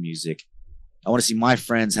fucking with the music. I want to see my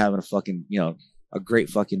friends having a fucking, a great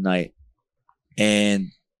fucking night. And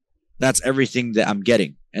that's everything that I'm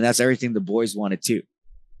getting. And that's everything the boys wanted too.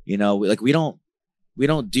 Like we don't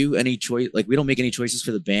do any choice. Like we don't make any choices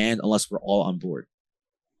for the band unless we're all on board.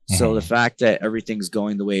 So the fact that everything's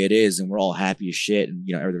going the way it is and we're all happy as shit and,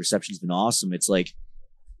 you know, the reception's been awesome. It's like,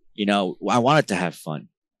 you know, I wanted to have fun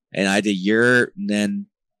and I did and then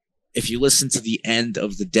if you listen to the end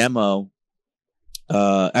of the demo,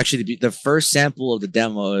 actually the first sample of the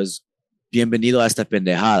demo is Bienvenido a esta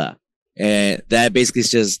pendejada. And that basically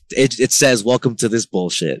says, it says, welcome to this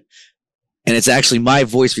bullshit. And it's actually my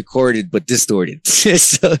voice recorded, but distorted.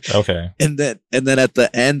 So, Okay. And then at the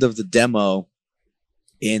end of the demo,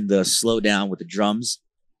 in the slowdown with the drums,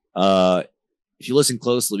 if you listen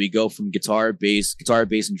closely, we go from guitar, bass,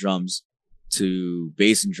 and drums to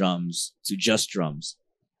bass and drums to just drums.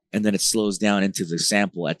 And then it slows down into the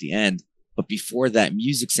sample at the end. But before that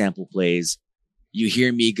music sample plays, you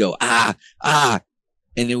hear me go, ah.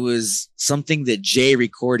 And it was something that Jay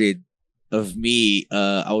recorded of me.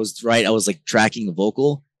 I was like tracking the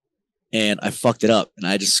vocal and I fucked it up and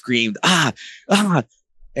I just screamed, ah.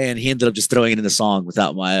 And he ended up just throwing it in the song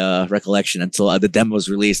without my recollection until the demo was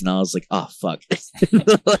released. And I was like, oh, fuck.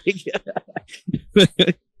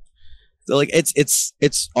 So like,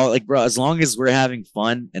 it's all like, bro, as long as we're having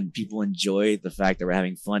fun and people enjoy the fact that we're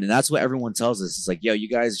having fun. And that's what everyone tells us. It's like, yo, you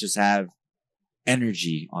guys just have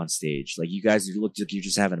energy on stage. Like you guys look like you're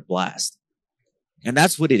just having a blast. And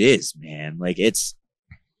that's what it is, man. Like it's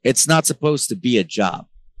not supposed to be a job.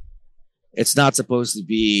 It's not supposed to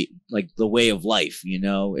be like the way of life, you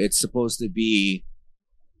know? It's supposed to be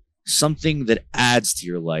something that adds to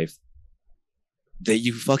your life that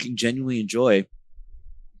you fucking genuinely enjoy,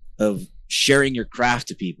 of sharing your craft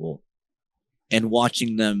to people and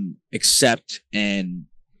watching them accept and,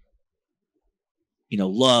 you know,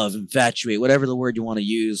 love, infatuate, whatever the word you want to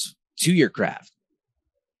use to your craft.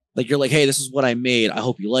 Like you're like, hey, this is what I made. I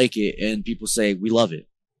hope you like it. And people say, we love it.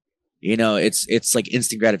 You know, it's like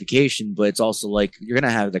instant gratification, but it's also like you're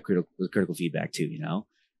gonna have that critical feedback too, you know.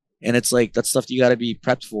 And it's like that's stuff you got to be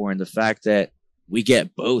prepped for. And the fact that we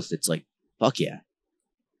get both, it's like fuck yeah.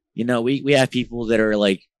 You know, we have people that are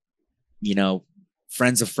like, you know,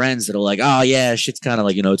 friends of friends that are like, oh yeah, shit's kind of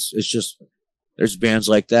like, you know, it's just there's bands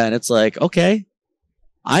like that, and it's like, okay,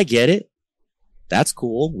 I get it. That's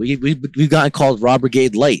cool. We've gotten called Raw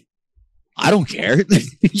Brigade Light. I don't care.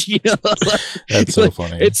 You know, that's so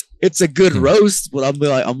funny. It's a good roast, but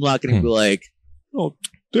I'm not gonna be like, oh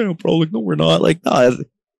damn, bro, like no, we're not. Like, no,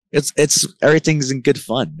 it's everything's in good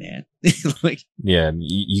fun, man. Like, yeah,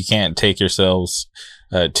 you can't take yourselves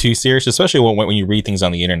too serious, especially when you read things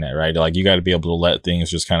on the internet, right? Like you got to be able to let things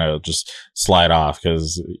just kind of just slide off,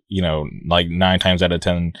 because you know, like 9 times out of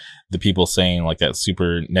 10, the people saying like that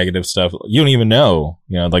super negative stuff, you don't even know,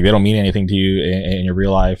 you know, like they don't mean anything to you in your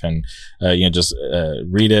real life, and you know, just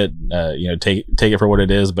read it, you know, take it for what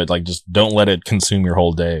it is, but like just don't let it consume your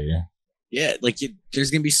whole day. Yeah, like there's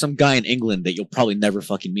gonna be some guy in England that you'll probably never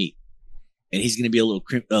fucking meet, and he's gonna be a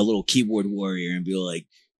little keyboard warrior and be like,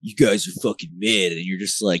 "You guys are fucking mid," and you're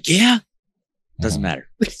just like, "Yeah, doesn't matter."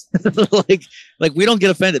 like we don't get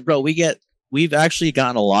offended, bro. We've actually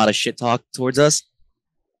gotten a lot of shit talk towards us,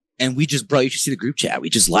 and we just, bro, you should see the group chat. We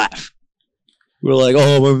just laugh. We're like,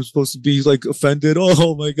 "Oh, I'm supposed to be like offended."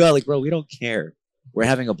 Oh my god, like, bro, we don't care. We're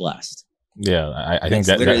having a blast. Yeah, I think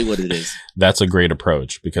that's literally what it is. That's a great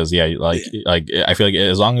approach, because like I feel like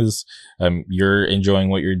as long as you're enjoying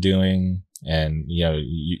what you're doing and you know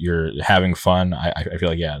you're having fun, I feel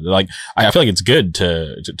like I feel like it's good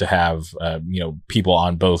to have you know, people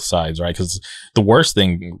on both sides, right? Because the worst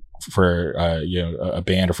thing for you know, a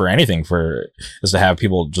band or for anything is to have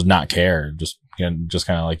people just not care, just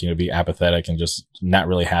kind of like, you know, be apathetic and just not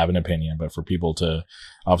really have an opinion. But for people to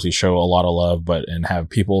obviously show a lot of love, and have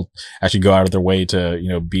people actually go out of their way to, you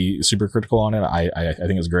know, be super critical on it, I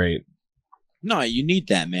think it's great. No, you need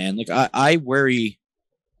that, man. Like I worry.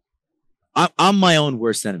 I'm my own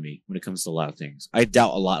worst enemy when it comes to a lot of things. I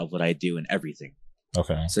doubt a lot of what I do and everything.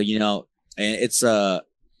 Okay. So, you know, and it's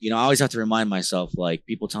you know, I always have to remind myself, like,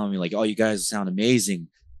 people telling me like, "Oh, you guys sound amazing."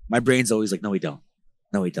 My brain's always like, "No, we don't.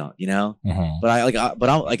 No, we don't." You know. Mm-hmm. But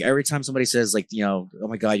I'm like, every time somebody says like, you know, "Oh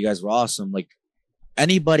my god, you guys were awesome," like,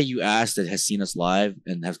 anybody you ask that has seen us live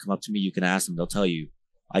and have come up to me, you can ask them. They'll tell you.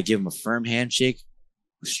 I give them a firm handshake,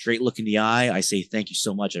 a straight look in the eye. I say, "Thank you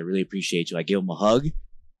so much. I really appreciate you." I give them a hug,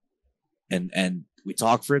 and we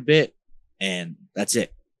talk for a bit, and that's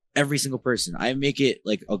it. Every single person. I make it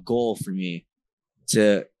like a goal for me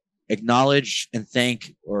to acknowledge and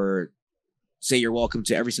thank or say you're welcome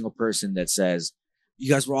to every single person that says, "You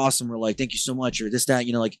guys were awesome," or like, "Thank you so much," or this, that,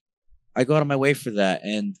 you know, like, I go out of my way for that.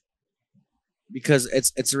 And because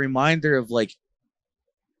it's a reminder of like,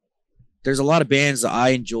 there's a lot of bands that I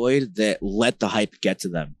enjoyed that let the hype get to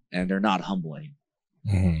them and they're not humbling,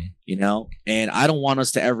 you know? And I don't want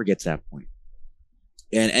us to ever get to that point.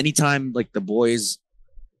 And anytime like the boys,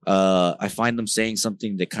 I find them saying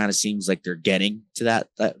something that kind of seems like they're getting to that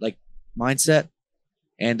like mindset,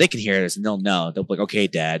 and they can hear this and they'll know. They'll be like, okay,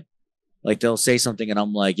 dad. Like they'll say something and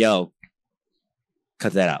I'm like, yo,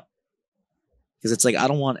 cut that out. Because it's like, I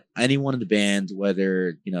don't want anyone in the band,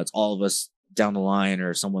 whether, you know, it's all of us down the line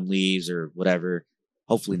or someone leaves or whatever.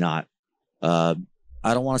 Hopefully not. I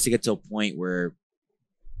don't want us to get to a point where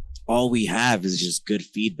all we have is just good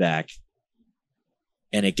feedback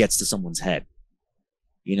and it gets to someone's head,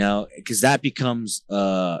 you know, because that becomes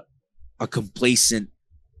a complacent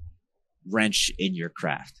wrench in your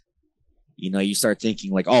craft. You know, you start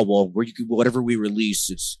thinking like, oh, well, whatever we release,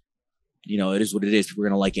 it's, you know, it is what it is. People are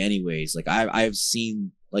going to like it anyways. Like I've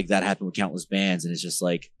seen like that happen with countless bands, and it's just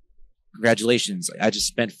like, congratulations. I just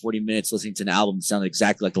spent 40 minutes listening to an album that sounded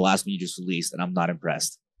exactly like the last one you just released, and I'm not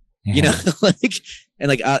impressed. Mm-hmm. You know,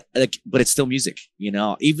 but it's still music, you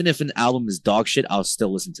know, even if an album is dog shit, I'll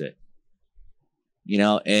still listen to it, you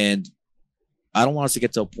know, and I don't want us to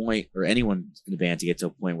get to a point, or anyone in the band to get to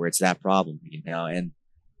a point where it's that problem, you know, and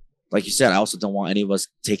like you said, I also don't want any of us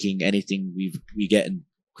taking anything we get in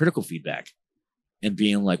critical feedback and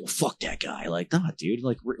being like, well, fuck that guy. Like, nah, dude,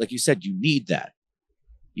 like you said, you need that.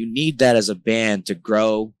 You need that as a band to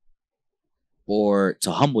grow or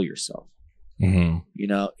to humble yourself. Mm-hmm. You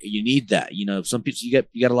know, you need that. You know, some people,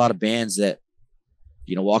 you got a lot of bands that,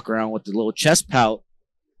 you know, walk around with the little chest pout,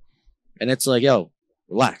 and it's like, yo,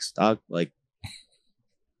 relax, dog. Like,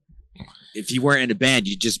 if you weren't in a band,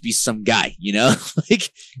 you'd just be some guy, you know?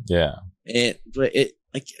 Like, yeah. But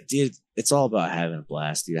dude, it's all about having a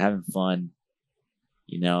blast, dude, having fun,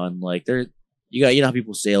 you know, and like you know how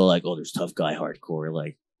people say like, oh, there's tough guy hardcore,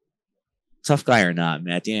 like tough guy or not,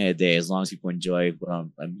 man, at the end of the day, as long as people enjoy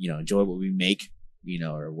you know, enjoy what we make, you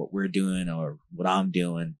know, or what we're doing or what I'm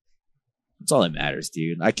doing, that's all that matters,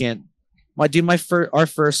 dude. Our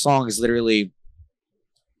first song is literally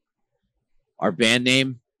our band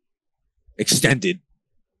name extended,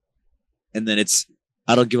 and then it's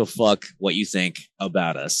I don't give a fuck what you think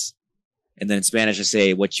about us, and then in Spanish I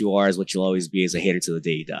say what you are is what you'll always be, as a hater till the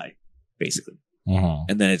day you die, basically. Uh-huh.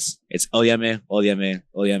 And then it's odiame, odiame,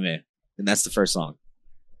 odiame, and that's the first song.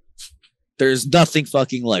 There's nothing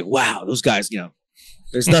fucking like, wow, those guys, you know,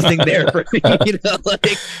 there's nothing there for me, you know, like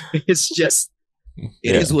it's just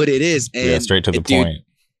it is what it is, and straight to the point.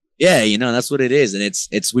 Yeah, you know, that's what it is, and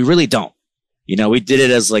it's we really don't, you know, we did it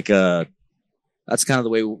as like that's kind of the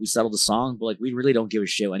way we settled the song, but like we really don't give a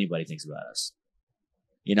shit what anybody thinks about us.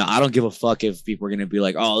 You know, I don't give a fuck if people are going to be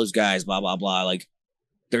like, oh, those guys, blah, blah, blah. Like,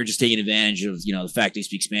 they're just taking advantage of, you know, the fact they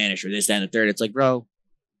speak Spanish or this, that, and the third. It's like, bro,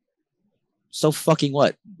 so fucking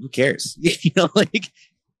what? Who cares? You know, like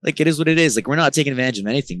it is what it is. Like, we're not taking advantage of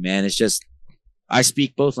anything, man. It's just, I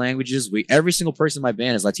speak both languages. Every single person in my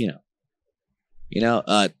band is Latino. You know,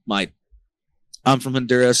 I'm from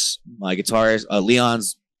Honduras. My guitarist,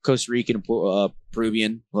 Leon's Costa Rican and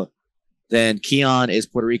Peruvian. Then Keon is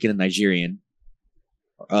Puerto Rican and Nigerian.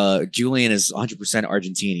 Julian is 100%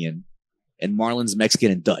 Argentinian, and Marlon's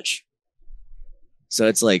Mexican and Dutch. So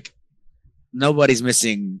it's like nobody's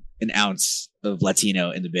missing an ounce of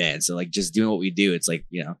Latino in the band. So like just doing what we do, it's like,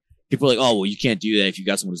 you know, people are like, oh, well, you can't do that if you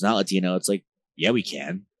got someone who's not Latino. It's like, yeah, we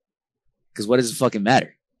can. Because what does it fucking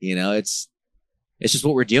matter? You know, it's just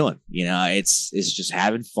what we're doing. You know, it's just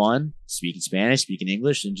having fun, speaking Spanish, speaking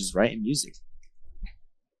English, and just writing music.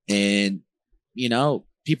 And, you know,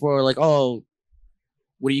 people are like, oh,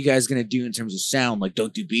 what are you guys going to do in terms of sound? Like,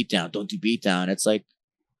 don't do beatdown. Don't do beatdown. It's like,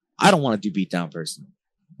 I don't want to do beatdown personally.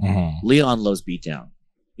 Mm-hmm. Leon loves beatdown,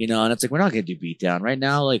 you know, and it's like, we're not going to do beatdown right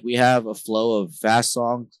now. Like, we have a flow of fast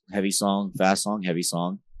song, heavy song, fast song, heavy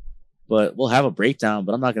song, but we'll have a breakdown,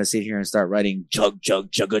 but I'm not going to sit here and start writing chug,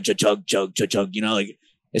 chug, chug, chug, chug, chug, chug, chug, you know, like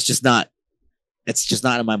it's just not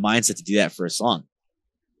in my mindset to do that for a song,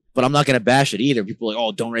 but I'm not going to bash it either. People are like,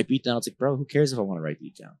 oh, don't write beatdown. It's like, bro, who cares if I want to write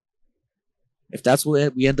beatdown? If that's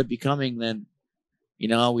what we end up becoming, then, you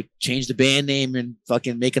know, we change the band name and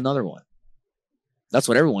fucking make another one. That's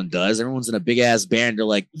what everyone does. Everyone's in a big ass band. They're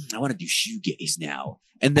like, I want to do shoegaze now,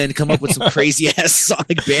 and then come up with some crazy ass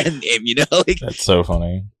Sonic band name. You know, like that's so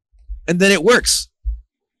funny. And then it works.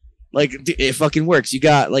 Like it fucking works. You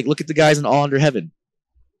got like, look at the guys in All Under Heaven.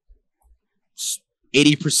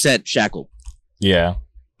 80% shackled. Yeah,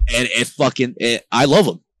 and I love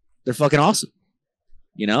them. They're fucking awesome.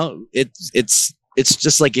 You know, it's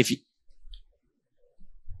just like if you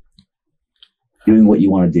doing what you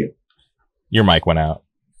want to do. Your mic went out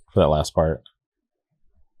for that last part.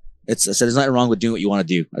 I said there's nothing wrong with doing what you want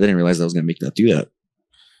to do. I didn't realize I was going to make that do that.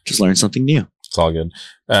 Just learn something new. It's all good.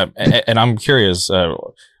 And I'm curious,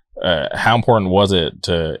 how important was it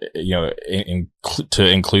to, to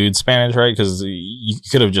include Spanish, right? Because you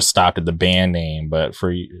could have just stopped at the band name, but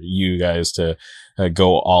for you guys to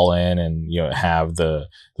go all in and, have the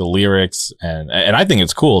lyrics and I think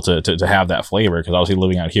it's cool to have that flavor, because obviously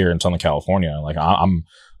living out here in Southern California, like I'm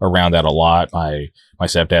around that a lot. My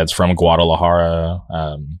stepdad's from Guadalajara.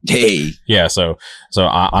 Hey, yeah, so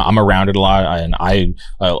I'm around it a lot, and I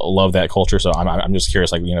love that culture. So I'm just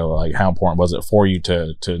curious, like, like how important was it for you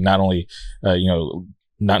to not only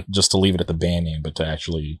not just to leave it at the band name, but to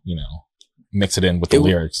actually mix it in with the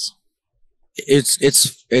lyrics. It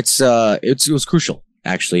was crucial,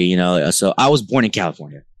 actually. So I was born in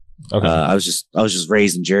California. Okay. I was just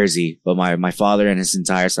raised in Jersey, but my father and his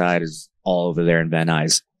entire side is all over there in Van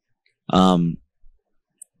Nuys. I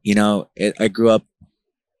grew up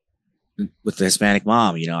with the Hispanic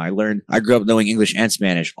mom. I grew up knowing English and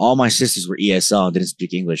Spanish. All my sisters were ESL and didn't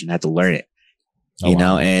speak English and had to learn it.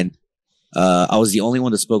 Wow. And I was the only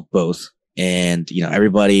one that spoke both. And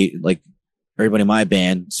everybody in my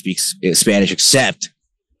band speaks Spanish except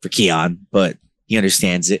for Keon, but he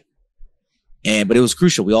understands it. But it was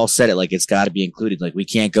crucial. We all said it, like, it's got to be included. Like, we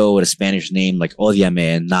can't go with a Spanish name like Odiame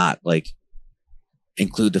and not like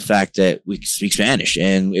include the fact that we speak Spanish.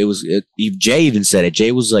 And Jay even said it.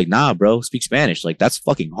 Jay was like, nah, bro, speak Spanish. Like, that's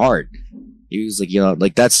fucking hard. He was like, he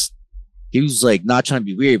was like, not trying to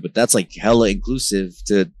be weird, but that's like hella inclusive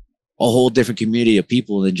to a whole different community of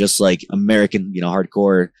people than just like American,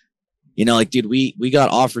 hardcore. Dude, we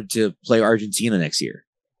got offered to play Argentina next year.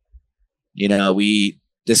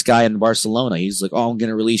 This guy in Barcelona, he's like, oh, I'm going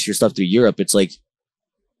to release your stuff through Europe. It's like,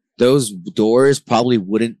 those doors probably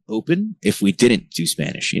wouldn't open if we didn't do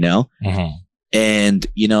Spanish, Mm-hmm. And,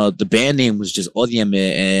 the band name was just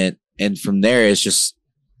Odiame. And from there, it's just,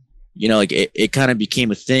 it kind of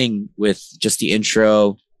became a thing with just the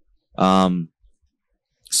intro.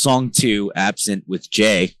 Song 2, Absent with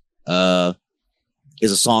Jay,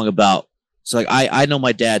 is a song about, so like, I know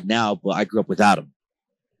my dad now, but I grew up without him,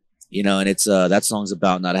 and it's, that song's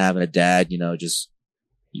about not having a dad, just,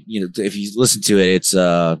 if you listen to it,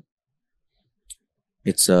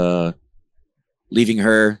 it's leaving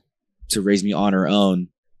her to raise me on her own.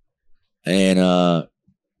 And,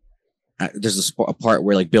 there's a part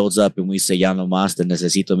where like builds up and we say, ya no más te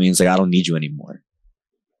necesito, means like, I don't need you anymore.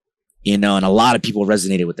 And a lot of people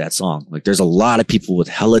resonated with that song. Like, there's a lot of people with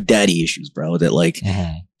hella daddy issues, bro, that like,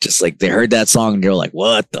 mm-hmm. just like they heard that song and they're like,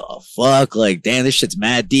 what the fuck? Like, damn, this shit's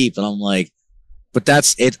mad deep. And I'm like, but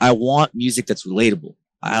that's it. I want music that's relatable.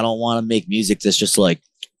 I don't want to make music that's just like,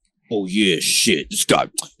 oh yeah, shit, this guy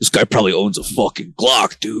probably owns a fucking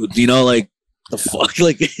Glock, dude. Like, the fuck?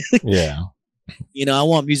 Like, yeah. I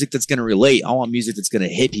want music that's going to relate. I want music that's going to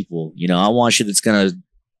hit people. I want shit that's going to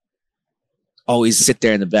always sit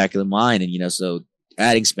there in the back of the mind. And, so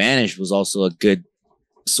adding Spanish was also a good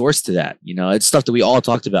source to that. It's stuff that we all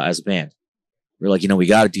talked about as a band. We're like, we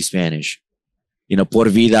got to do Spanish. Por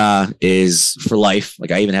vida is for life.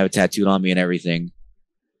 Like, I even have it tattooed on me and everything.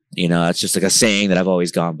 It's just like a saying that I've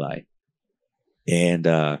always gone by. And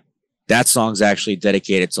that song's actually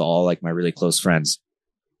dedicated to all like my really close friends.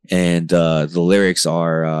 And the lyrics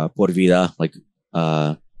are Por vida, like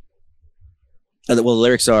the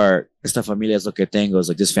lyrics are Esta familia es lo que tengo, is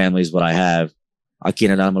like, this family is what I have. Aquí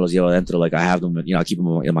en el alma los llevo adentro, like I have them, I keep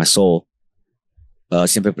them in my soul.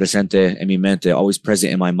 Siempre presente en mi mente, always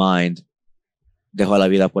present in my mind. Dejo la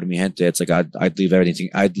vida por mi gente. It's like I'd leave everything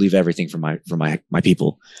for my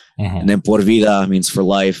people. Mm-hmm. And then por vida means for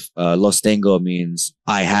life. Los tengo means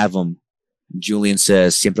I have them. Julian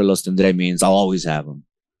says siempre los tendré means I'll always have them.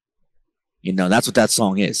 That's what that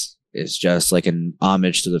song is. It's just like an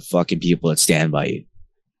homage to the fucking people that stand by you.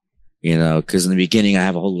 Because in the beginning I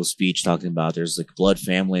have a whole little speech talking about there's like blood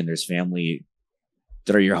family and there's family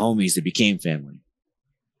that are your homies that became family.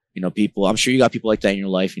 People, I'm sure you got people like that in your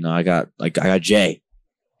life. I got Jay,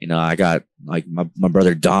 I got like my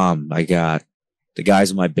brother Dom. I got the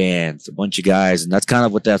guys in my band, a bunch of guys. And that's kind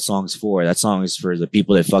of what that song's for. That song is for the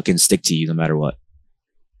people that fucking stick to you no matter what.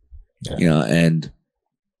 Yeah. And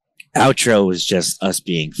outro is just us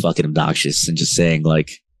being fucking obnoxious and just saying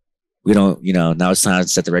like, we don't, now it's time to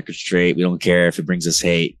set the record straight. We don't care if it brings us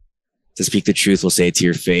hate. To speak the truth, we'll say it to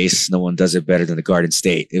your face. No one does it better than the Garden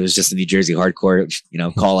State. It was just a New Jersey hardcore,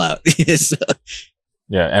 call out. So.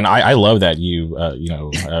 Yeah, and I love that you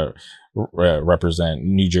represent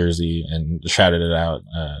New Jersey and shouted it out.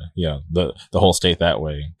 The whole state that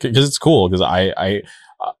way, because it's cool. Because I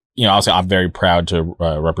obviously I'm very proud to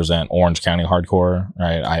represent Orange County hardcore.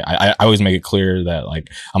 Right, I always make it clear that like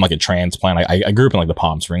I'm like a transplant. I grew up in like the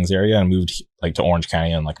Palm Springs area and moved like to Orange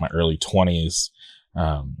County in like my early 20s.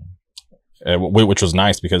 which was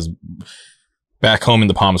nice because back home in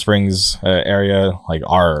the Palm Springs area, like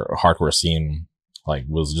our hardcore scene like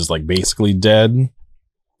was just like basically dead.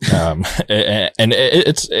 And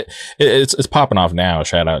it's popping off now.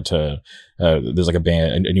 Shout out to there's like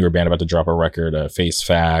a newer band about to drop a record, Face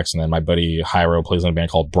Facts, and then my buddy Hyro plays in a band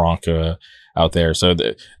called Bronca out there. So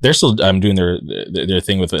they're still doing their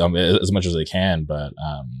thing with it as much as they can, but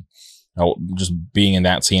just being in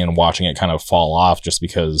that scene and watching it kind of fall off just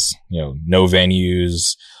because no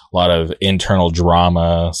venues, a lot of internal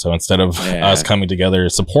drama. So instead of us coming together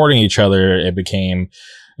supporting each other, it became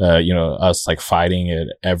us like fighting at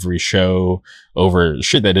every show over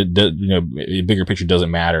shit that bigger picture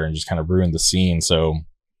doesn't matter, and just kind of ruined the scene. So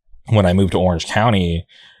when I moved to Orange County,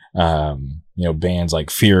 bands like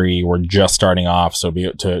Fury were just starting off. So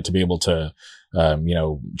to be able to,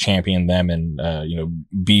 champion them and,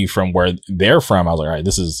 be from where they're from, I was like, all right,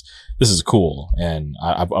 this is cool. And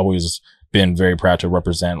I've always been very proud to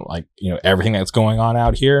represent like, everything that's going on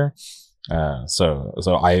out here. So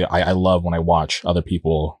I love when I watch other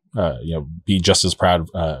people, be just as proud,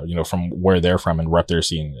 from where they're from and rep their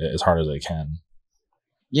scene as hard as they can.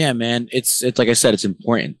 Yeah, man. It's like I said, it's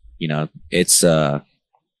important. It's,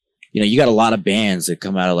 you got a lot of bands that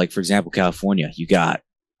come out of, like, for example, California. You got,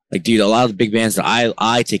 like, dude, a lot of the big bands that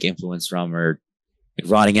I take influence from are like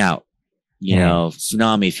Rotting Out,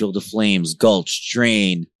 Tsunami, Fuel the Flames, Gulch,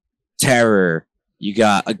 Drain, Terror. You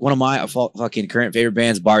got like one of my fucking current favorite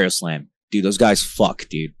bands, Barrio Slam. Dude, those guys fuck,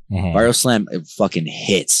 dude. Mm-hmm. Barrio Slam, it fucking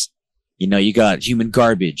hits. You got Human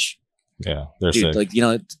Garbage. Yeah, they're dude, sick.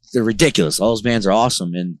 Like, they're ridiculous. All those bands are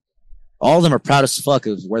awesome, and all of them are proud as fuck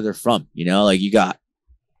of where they're from. Like, you got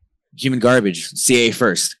Human Garbage, CA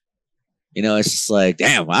first. It's just like,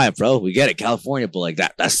 damn, all right, bro, we get it, California, but like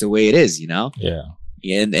that's the way it is, Yeah.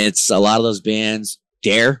 And it's a lot of those bands.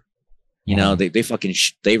 Dare, they fucking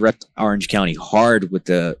they repped Orange County hard when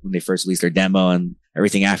they first released their demo and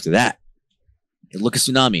everything after that. And look at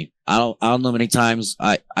Tsunami. I don't know how many times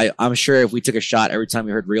I'm sure if we took a shot every time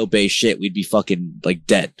we heard real bass shit, we'd be fucking like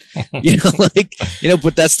dead.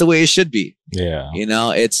 But that's the way it should be. Yeah.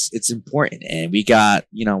 It's important. And we got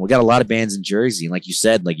a lot of bands in Jersey. And like you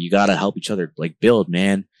said, like, you got to help each other, like, build,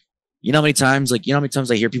 man. How many times I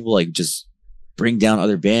hear people like just bring down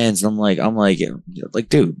other bands, and I'm like,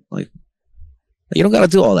 dude, like, you don't got to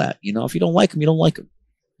do all that. If you don't like them, you don't like them.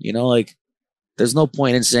 Like, there's no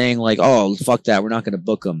point in saying like, oh, fuck that, we're not going to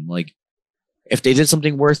book them. Like, if they did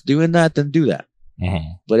something worth doing that, then do that.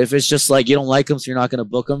 Mm-hmm. But if it's just like you don't like them, so you're not going to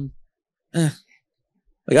book them, like,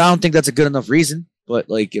 I don't think that's a good enough reason. But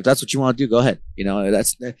like, if that's what you want to do, go ahead.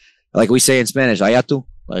 That's like we say in Spanish, "Ayatu,"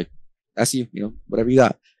 like, that's you. Whatever you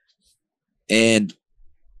got. And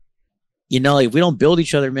like, if we don't build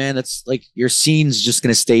each other, man, it's like your scene's just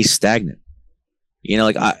going to stay stagnant.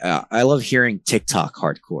 Like, I love hearing TikTok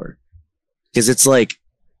hardcore. Because it's like,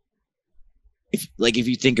 if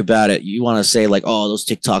you think about it, you want to say like, oh, those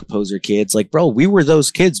TikTok poser kids. Like, bro, we were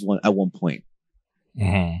those kids at one point.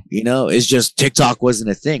 Mm-hmm. It's just TikTok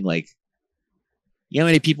wasn't a thing. Like, how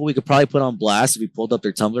many people we could probably put on blast if we pulled up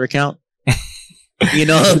their Tumblr account? You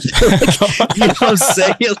know what I'm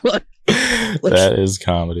saying? Like, that is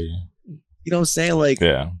comedy. You know what I'm saying? Like,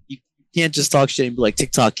 yeah. You can't just talk shit and be like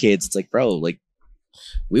TikTok kids. It's like, bro, like,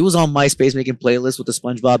 we was on MySpace making playlists with the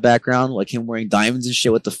SpongeBob background, like him wearing diamonds and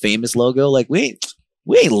shit with the famous logo. Like, we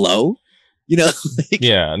ain't low, Like,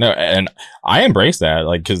 yeah, no, and I embrace that.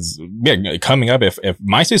 Like, because coming up, if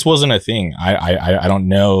MySpace wasn't a thing, I don't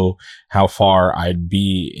know how far I'd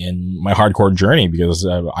be in my hardcore journey, because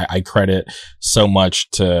I credit so much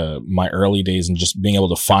to my early days and just being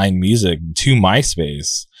able to find music to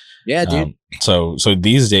MySpace. Yeah, dude. So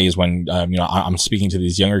these days when, I'm speaking to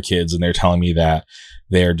these younger kids and they're telling me that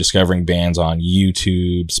they're discovering bands on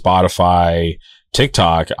YouTube, Spotify,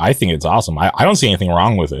 TikTok, I think it's awesome. I don't see anything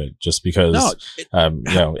wrong with it, just because,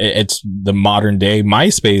 it's the modern day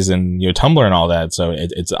MySpace and, Tumblr and all that. So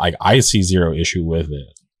it's like, I see zero issue with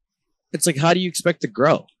it. It's like, how do you expect to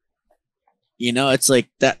grow? It's like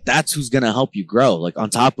that's who's going to help you grow. Like, on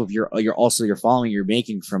top of your following you're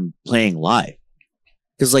making from playing live.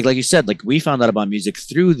 Because like you said, like, we found out about music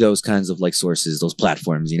through those kinds of like sources, those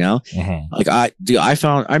platforms, Mm-hmm. Like, I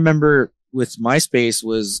remember with MySpace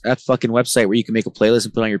was that fucking website where you can make a playlist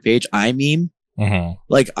and put on your page. Mm-hmm.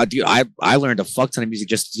 Like, I learned a fuck ton of music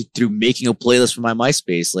just through making a playlist for my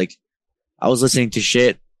MySpace. Like, I was listening to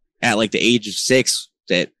shit at like the age of 6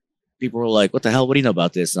 that people were like, what the hell? What do you know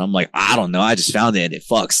about this? And I'm like, I don't know. I just found it and it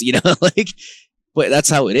fucks, like. But that's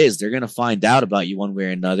how it is. They're going to find out about you one way or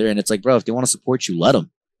another. And it's like, bro, if they want to support you, let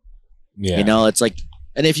them. Yeah. It's like,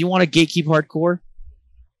 and if you want to gatekeep hardcore,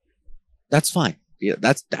 that's fine. Yeah,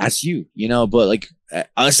 that's you, you know. But like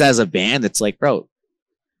us as a band, it's like, bro,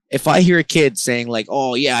 if I hear a kid saying like,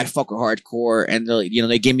 "Oh yeah, I fuck with hardcore," and you know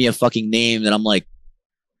they give me a fucking name, that I'm like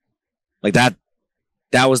that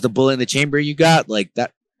was the bullet in the chamber you got, like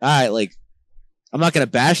that. All right, like I'm not gonna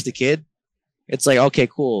bash the kid. It's like, okay,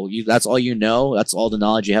 cool. That's all you know. That's all the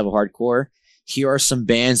knowledge you have of hardcore. Here are some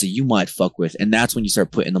bands that you might fuck with, and that's when you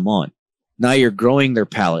start putting them on. Now you're growing their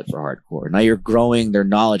palate for hardcore. Now you're growing their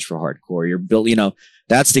knowledge for hardcore. You're building, you know,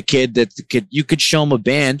 that's the kid you could show them a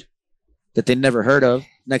band that they never heard of.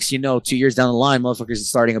 Next, you know, 2 years down the line, motherfuckers is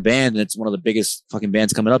starting a band, and it's one of the biggest fucking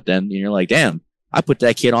bands coming up. Then and you're like, damn, I put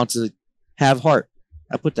that kid onto Have Heart.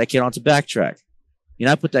 I put that kid onto Backtrack. You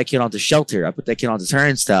know, I put that kid onto Shelter. I put that kid onto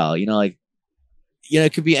Turnstile. You know, like, you know,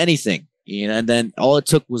 it could be anything. You know, and then all it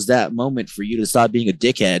took was that moment for you to stop being a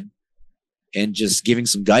dickhead and just giving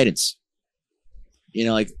some guidance. You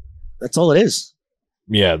know, like, that's all it is.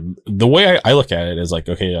 Yeah, the way I look at it is like,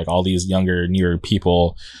 okay, like all these younger, newer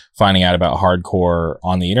people finding out about hardcore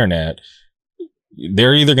on the internet,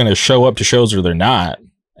 they're either going to show up to shows or they're not.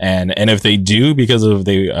 And if they do because of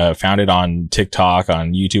they found it on TikTok,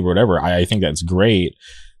 on YouTube or whatever, I think that's great.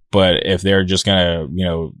 But if they're just going to, you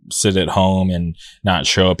know, sit at home and not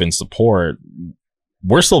show up and support,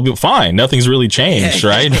 we're still fine. Nothing's really changed,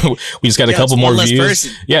 right? We just got a couple more views.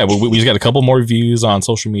 Person. Yeah, we just got a couple more views on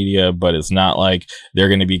social media, but it's not like they're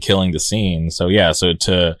going to be killing the scene. So yeah, so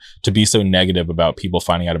to be so negative about people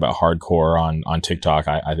finding out about hardcore on TikTok,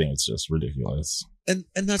 I think it's just ridiculous. And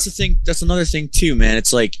that's the thing. That's another thing too, man.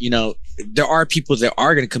 It's like, you know, there are people that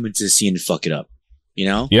are going to come into the scene and fuck it up, you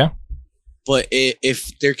know? Yeah. But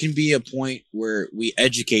if there can be a point where we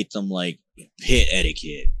educate them, like pit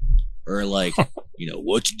etiquette, or like, you know,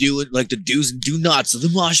 what to do with like the do's and do nots of the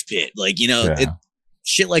mosh pit, like, you know,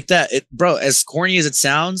 shit like that. Bro, as corny as it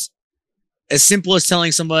sounds, as simple as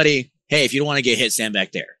telling somebody, hey, if you don't want to get hit, stand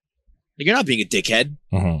back there. Like, you're not being a dickhead.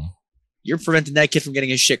 Mm-hmm. You're preventing that kid from getting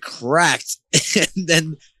his shit cracked. And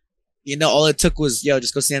then, you know, all it took was, yo,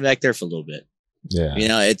 just go stand back there for a little bit. Yeah. You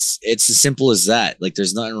know, it's as simple as that. Like,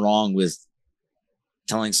 there's nothing wrong with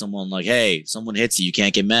telling someone like, hey, someone hits you, you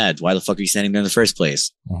can't get mad. Why the fuck are you standing there in the first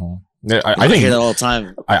place? Mm-hmm. I think I hear that all the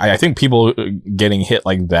time. I think people getting hit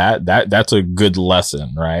like that's a good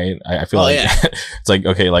lesson, right? I feel it's like,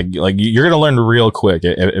 okay, like you're gonna learn real quick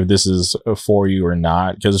if this is for you or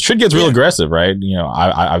not, because shit gets real aggressive, right? You know,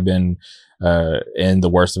 I've been in the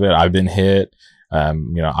worst of it. I've been hit.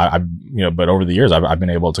 You know, but over the years, I've been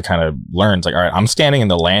able to kind of learn. It's like, all right, I'm standing in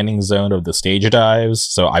the landing zone of the stage dives,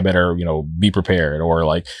 so I better, you know, be prepared. Or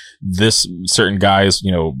like this certain guys,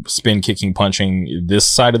 you know, spin kicking, punching this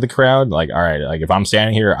side of the crowd. Like, all right, like if I'm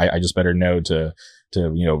standing here, I just better know to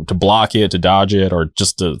you know, to block it, to dodge it, or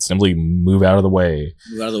just to simply move out of the way.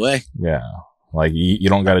 Move out of the way. Yeah. Like you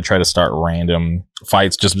don't got to try to start random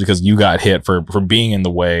fights just because you got hit for being in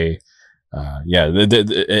the way.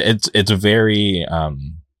 It's very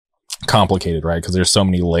complicated, right? Because there's so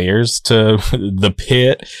many layers to the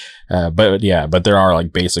pit, but there are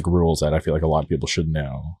like basic rules that I feel like a lot of people should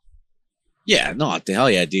know. Yeah, no, what the hell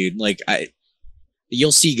yeah, dude. Like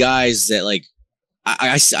you'll see guys that like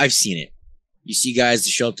I've seen it. You see guys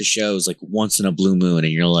that show up to shows like once in a blue moon,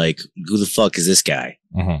 and you're like, who the fuck is this guy?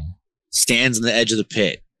 Mm-hmm. Stands on the edge of the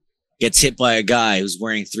pit, gets hit by a guy who's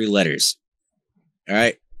wearing 3 letters. All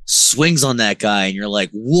right. Swings on that guy, and you're like,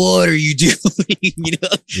 what are you doing? You know,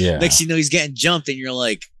 next you know, he's getting jumped, and you're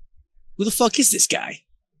like, who the fuck is this guy?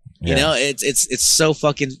 You know, it's so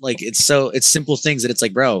fucking like, it's simple things that it's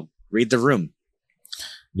like, bro, read the room.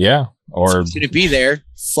 Yeah. Or it's gonna be there,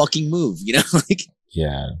 fucking move, you know? Like,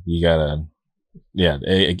 yeah, you gotta,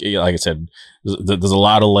 like I said, there's a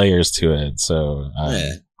lot of layers to it. So,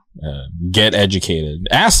 get educated.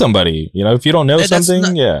 Ask somebody, you know, if you don't know something.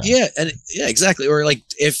 Exactly. Or like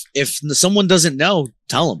if someone doesn't know,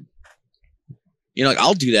 tell them. You know, like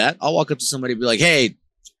I'll do that. I'll walk up to somebody and be like, hey,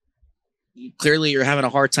 clearly you're having a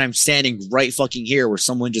hard time standing right fucking here where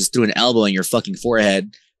someone just threw an elbow in your fucking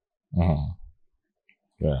forehead. Uh-huh.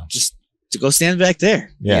 Yeah. Just to go stand back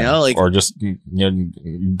there. Yeah. You know, like, or just, you know,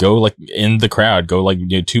 go like in the crowd, go like, you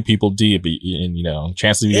know, 2 people deep, and, you know,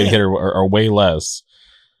 chances of you getting hit are way less.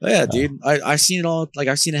 Oh, yeah, dude. I've seen it all. Like,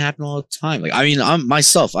 I've seen it happen all the time. Like, I mean,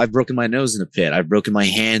 I've broken my nose in a pit. I've broken my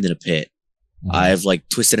hand in a pit. Mm-hmm. I've like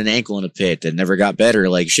twisted an ankle in a pit that never got better.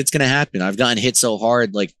 Like, shit's going to happen. I've gotten hit so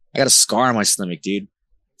hard. Like, I got a scar on my stomach, dude,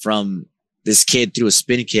 from this kid threw a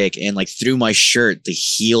spin kick and like through my shirt, the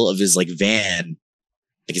heel of his like van,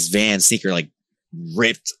 like his van sneaker, like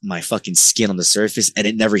ripped my fucking skin on the surface, and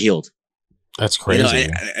it never healed. That's crazy.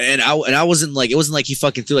 And I wasn't like, it wasn't like he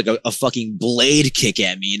fucking threw like a fucking blade kick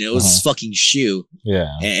at me, and it was his fucking shoe. Yeah.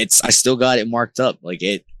 And I still got it marked up. Like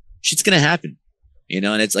shit's gonna happen, and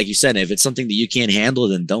it's like you said, if it's something that you can't handle,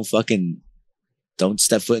 then don't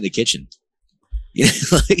step foot in the kitchen.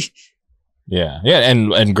 Like, yeah.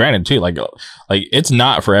 And granted too, like it's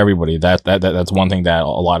not for everybody. That's one thing that a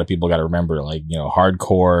lot of people got to remember. Like,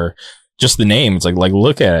 hardcore, just the name. It's like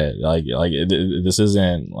look at it. Like this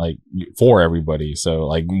isn't like for everybody. So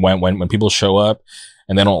like when people show up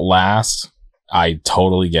and they don't last, I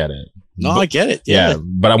totally get it. No, I get it. Yeah.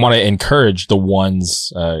 But I want to encourage the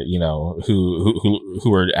ones,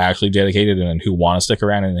 who are actually dedicated and who want to stick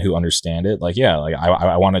around and who understand it. Like, yeah, like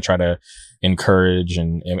I want to try to encourage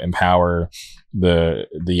and empower the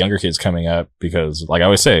younger kids coming up, because like I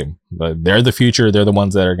always say, they're the future. They're the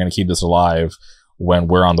ones that are going to keep this alive when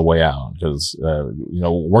we're on the way out, because,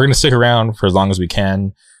 we're going to stick around for as long as we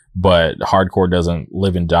can, but hardcore doesn't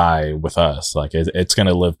live and die with us. Like it's going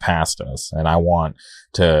to live past us. And I want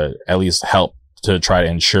to at least help to try to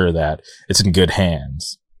ensure that it's in good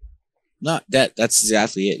hands. No, that's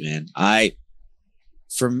exactly it, man.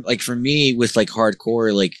 For me with like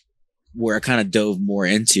hardcore, like where I kind of dove more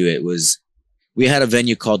into it was, we had a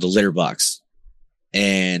venue called the Litter Box,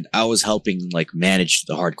 and I was helping like manage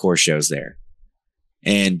the hardcore shows there.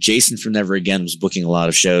 And Jason from Never Again was booking a lot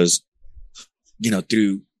of shows,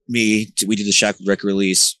 through me. We did the Shackled record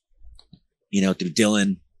release, through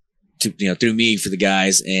Dylan, through me for the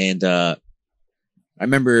guys. And I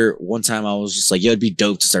remember one time I was just like, it'd be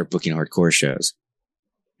dope to start booking hardcore shows.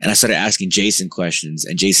 And I started asking Jason questions,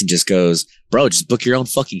 and Jason just goes, bro, just book your own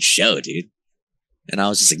fucking show, dude. And I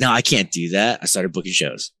was just like, no, I can't do that. I started booking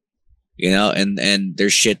shows, and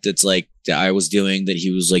there's shit that's like that I was doing that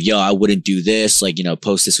he was like, yo, I wouldn't do this. Like,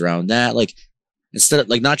 post this around that. Like, instead of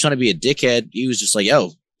like not trying to be a dickhead, he was just like,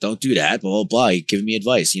 yo, don't do that, blah, blah, blah. Giving me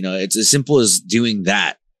advice. It's as simple as doing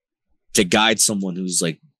that to guide someone who's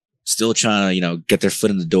like still trying to, get their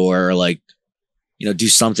foot in the door, or like, do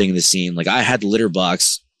something in the scene. Like, I had the Litter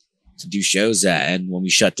Box to do shows at, and when we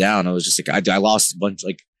shut down, I was just like, I lost a bunch,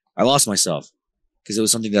 like I lost myself, because it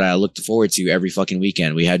was something that I looked forward to every fucking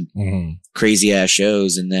weekend. We had crazy ass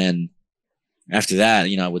shows. And then after that,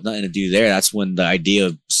 with nothing to do there, that's when the idea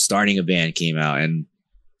of starting a band came out. And,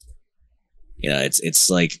 it's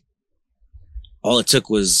like, all it took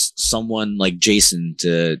was someone like Jason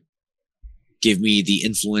to give me the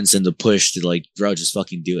influence and the push to like, bro, just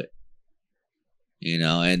fucking do it.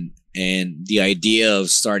 And the idea of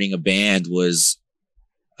starting a band was,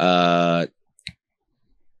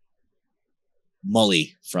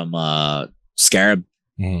 Mully from Scarab.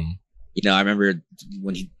 I remember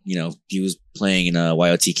when he was playing in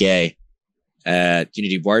YOTK at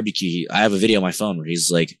Unity Barbecue. I have a video on my phone where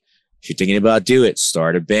he's like, if you're thinking about do it,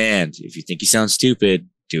 start a band. If you think you sound stupid,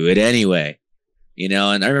 do it anyway. And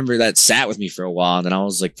I remember that sat with me for a while, and then I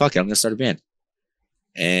was like, fuck it, I'm gonna start a band.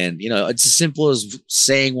 And it's as simple as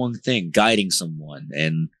saying one thing, guiding someone,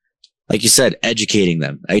 and like you said, educating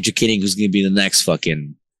who's gonna be the next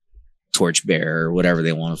fucking torchbearer or whatever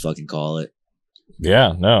they want to fucking call it.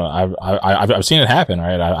 Yeah, no, I've seen it happen,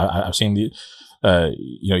 right? I've seen the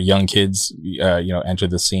young kids enter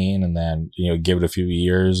the scene, and then give it a few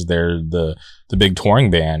years, they're the big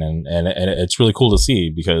touring band, and it's really cool to see,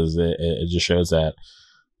 because it just shows that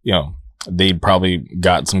they probably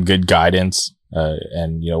got some good guidance,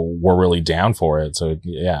 and we're really down for it. So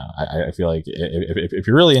yeah, I feel like if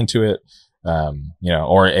you're really into it,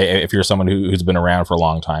 or if you're someone who's been around for a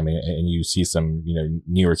long time, and you see some,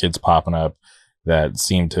 newer kids popping up that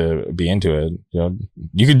seem to be into it,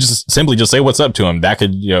 you could just simply just say what's up to them. That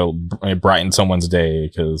could, brighten someone's day,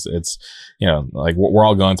 because it's, like we're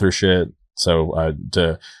all going through shit. So,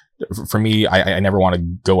 for me, I never want to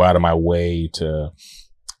go out of my way to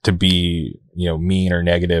be, mean or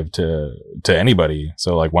negative to anybody.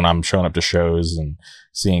 So like when I'm showing up to shows and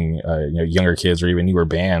seeing, younger kids or even newer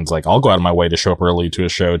bands, like I'll go out of my way to show up early to a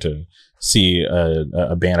show to see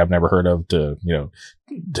a band I've never heard of, to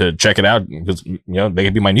check it out, because, they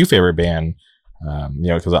could be my new favorite band.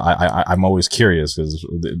 Cause I'm always curious, because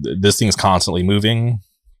this thing's constantly moving.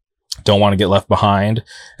 Don't want to get left behind.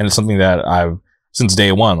 And it's something that I've, since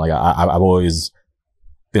day one, like I've always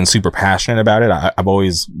been super passionate about it. I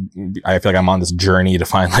feel like I'm on this journey to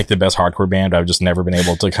find like the best hardcore band. I've just never been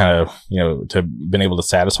able to kind of, to been able to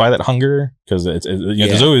satisfy that hunger, because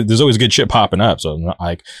there's always good shit popping up. So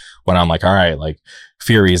like when I'm like, all right, like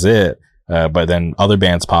Fury's it. But then other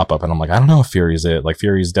bands pop up, and I'm like, I don't know if Fury's it. Like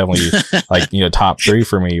Fury's definitely like, top 3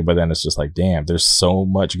 for me. But then it's just like, damn, there's so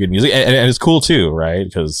much good music, and it's cool too, right?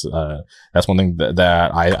 Because that's one thing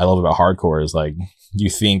that I love about hardcore is like, you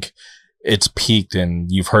think it's peaked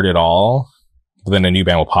and you've heard it all, but then a new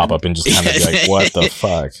band will pop up and just kind of be like, what the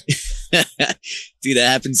fuck? Dude, that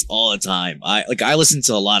happens all the time. I listen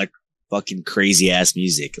to a lot of fucking crazy ass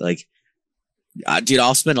music. Like, dude,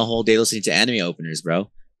 I'll spend a whole day listening to anime openers, bro.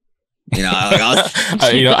 You know, I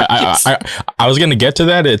was gonna get to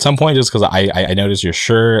that at some point just because I noticed your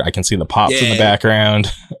shirt. I can see the pops in the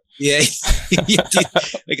background. Yeah, yeah, dude.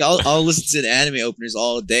 Like I'll listen to the anime openers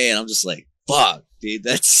all day, and I'm just like, fuck, dude,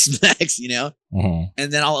 that smacks, you know. Mm-hmm.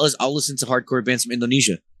 And then I'll listen to hardcore bands from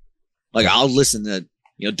Indonesia. Like I'll listen to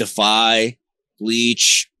Defy,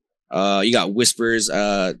 Bleach. You got Whispers.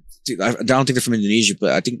 Dude, I don't think they're from Indonesia,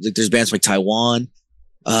 but I think like, there's bands like Taiwan.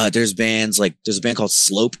 There's bands like there's a band called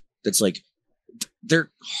Slope that's like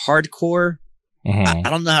they're hardcore. Mm-hmm. I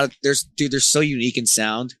don't know how they're so unique in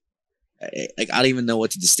sound. Like I don't even know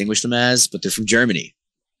what to distinguish them as, but they're from Germany.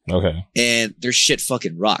 Okay. And their shit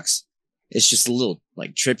fucking rocks. It's just a little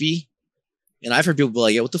like trippy. And I've heard people be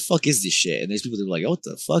like, "Yo, what the fuck is this shit?" And there's people that are like, "Oh, what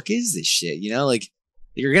the fuck is this shit?" You know, like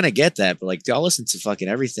you're gonna get that, but like y'all listen to fucking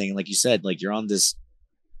everything. And like you said, like you're on this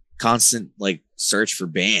constant like search for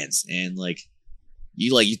bands, and like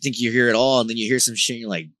you think you hear it all, and then you hear some shit, and you're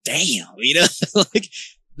like, "Damn," you know, like.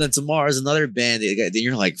 Then tomorrow's another band. Then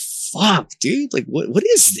you're like, "Fuck, dude! Like, what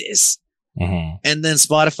is this?" Mm-hmm. And then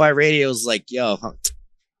Spotify Radio is like, "Yo, let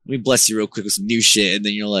me bless you real quick with some new shit." And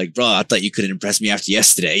then you're like, "Bro, I thought you couldn't impress me after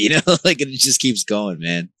yesterday," you know? Like, and it just keeps going,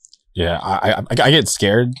 man. Yeah, I get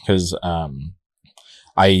scared because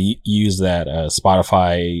I use that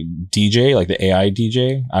Spotify DJ, like the AI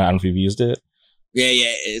DJ. I don't know if you've used it.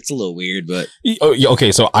 Yeah, it's a little weird, but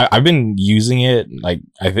okay. So I've been using it like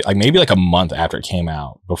maybe like a month after it came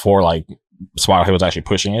out, before like Spotify was actually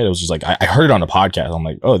pushing it. It was just like I heard it on a podcast. I'm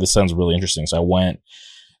like, oh, this sounds really interesting. So I went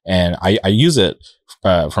and I use it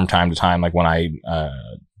from time to time, like when I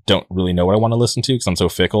don't really know what I want to listen to because I'm so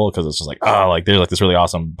fickle. Because it's just like, oh, like there's like this really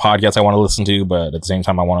awesome podcast I want to listen to, but at the same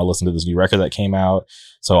time I want to listen to this new record that came out.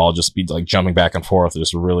 So I'll just be like jumping back and forth,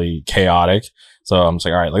 just really chaotic. So I'm just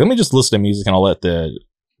like, all right, like let me just listen to music and I'll let the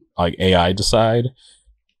like AI decide.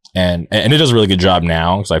 And it does a really good job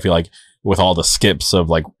now because I feel like with all the skips of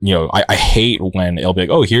like, you know, I hate when it'll be like,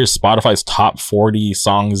 oh, here's Spotify's top 40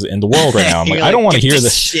 songs in the world right now. I'm like, I don't want to hear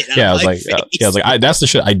this. Yeah, I was like, that's the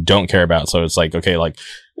shit I don't care about. So it's like, okay, like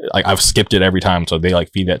I've skipped it every time. So they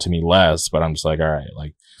like feed that to me less, but I'm just like, all right,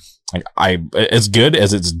 like as good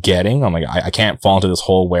as it's getting, I'm like, I can't fall into this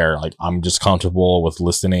hole where like I'm just comfortable with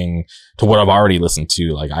listening to what I've already listened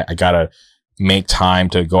to. Like I gotta make time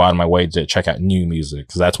to go out of my way to check out new music,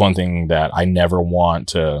 because that's one thing that I never want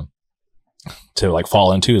to like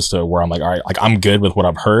fall into, is to where I'm like, all right, like I'm good with what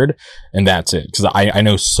I've heard and that's it. Because I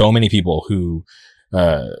know so many people who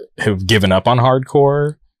have given up on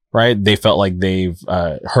hardcore, right? They felt like they've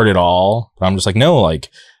heard it all, but I'm just like, no, like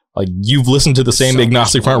you've listened to the same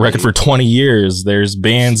Agnostic Front record for 20 years. There's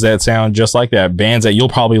bands that sound just like that, bands that you'll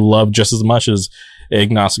probably love just as much as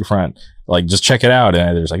Agnostic Front. Like, just check it out.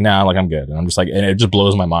 And there's like, nah, like I'm good. And I'm just like, and it just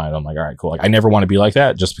blows my mind. I'm like, all right, cool. Like I never want to be like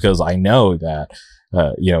that, just because I know that,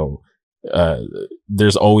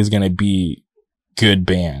 there's always going to be good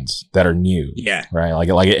bands that are new. Yeah. Right.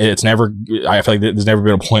 Like it's never, I feel like there's never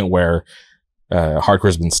been a point where hardcore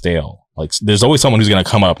has been stale. Like there's always someone who's going to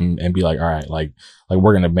come up and be like, all right, like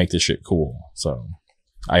we're going to make this shit cool. So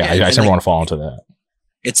I just never want to fall into that.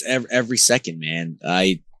 It's every second, man.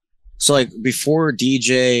 So like before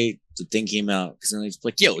DJ, the thing came out, because then it's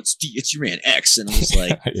like, yo, it's your man X. And I was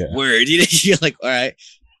like, yeah. Word. You're like, all right.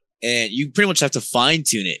 And you pretty much have to fine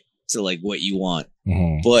tune it to like what you want.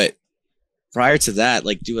 Mm-hmm. But prior to that,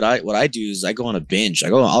 like, dude, what I do is I go on a binge.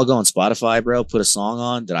 I'll go on Spotify, bro, put a song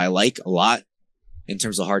on that I like a lot in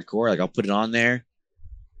terms of hardcore. Like I'll put it on there,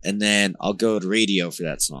 and then I'll go to radio for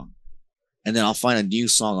that song. And then I'll find a new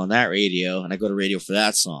song on that radio, and I go to radio for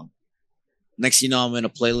that song. Next thing you know, I'm in a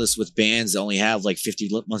playlist with bands that only have like 50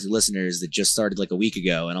 monthly listeners that just started like a week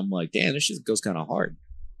ago. And I'm like, damn, this shit goes kind of hard.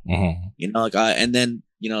 Mm-hmm. You know, like and then,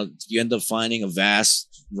 you know, you end up finding a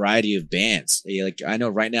vast variety of bands. Like I know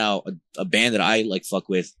right now a band that I like fuck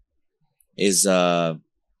with is they're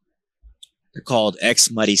called Ex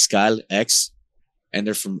Mariscal X, and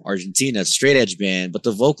they're from Argentina. It's a straight edge band, but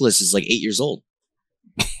the vocalist is like 8 years old.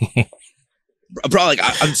 Bro, like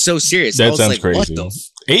I'm so serious. That I was sounds like, crazy. What the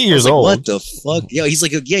 8 years old. What the fuck? Yo, he's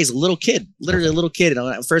like, he's a little kid, literally a little kid. And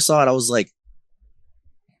when I first saw it, I was like,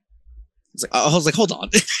 hold on.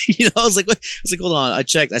 You know, I was like, hold on. I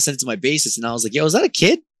checked. I sent it to my bassist, and I was like, yo, is that a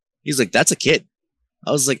kid? He's like, that's a kid.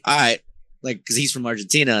 I was like, all right, like, because he's from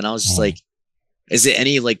Argentina, and I was just like, is it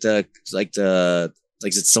any like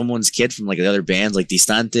is it someone's kid from like the other bands, like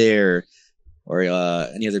Distante or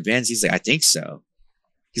any other bands? He's like, I think so.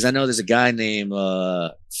 because I know there's a guy named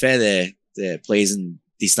Fede that plays in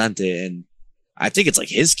Distante, and I think it's like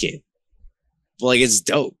his kid. But like it's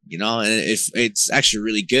dope, you know, and it's actually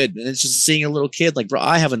really good. And it's just seeing a little kid, like, bro,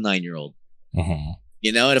 I have a 9-year-old. Mm-hmm.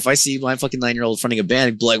 You know, and if I see my fucking 9-year-old fronting a band,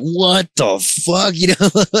 I'd be like, what the fuck? You know,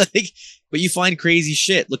 like, but you find crazy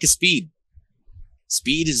shit. Look at Speed.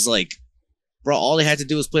 Speed is like, bro, all they had to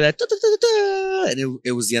do was play that, and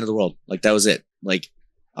it was the end of the world. Like, that was it. Like,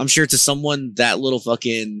 I'm sure to someone, that little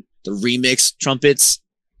fucking, the remix trumpets,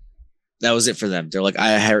 that was it for them. They're like,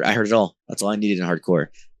 I heard it all. That's all I needed in hardcore.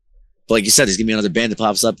 But like you said, there's gonna be another band that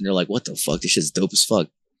pops up, and they're like, what the fuck? This shit's dope as fuck.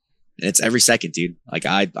 And it's every second, dude. Like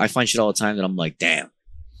I find shit all the time that I'm like, damn.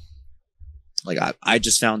 Like I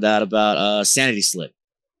just found out about Sanity Slip.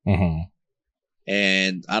 Mm-hmm.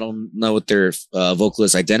 And I don't know what their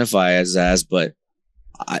vocalists identify as, but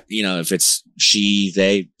you know, if it's she,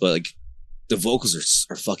 they, but like the vocals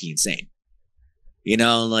are fucking insane. You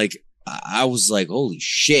know, like I was like, holy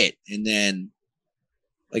shit. And then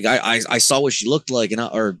like I saw what she looked like,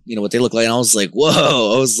 or you know what they look like, and I was like,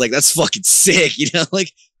 whoa. I was like, that's fucking sick, you know,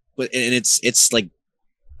 like. But and it's like,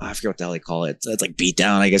 I forget what the hell they call it. It's like beat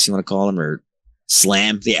down, I guess you want to call them, or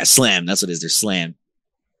slam. Yeah, slam. That's what it is. They're slam.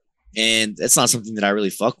 And it's not something that I really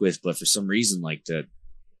fuck with, but for some reason, like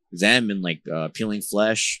them and like Peeling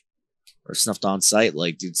Flesh or Snuffed on Sight,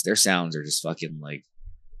 like dudes, their sounds are just fucking like,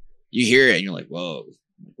 you hear it and you're like, whoa,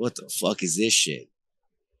 what the fuck is this shit?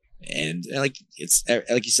 And like it's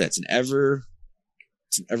like you said, it's an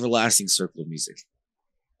everlasting circle of music.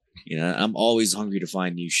 You know, I'm always hungry to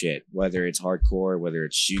find new shit, whether it's hardcore, whether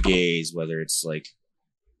it's shoegaze, whether it's like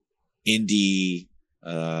indie,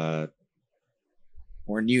 or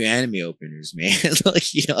new anime openers, man.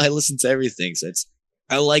 Like, you know, I listen to everything. So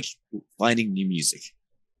I like finding new music.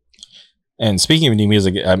 And speaking of new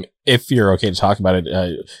music, if you're okay to talk about it,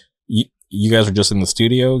 you guys are just in the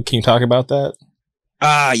studio. Can you talk about that?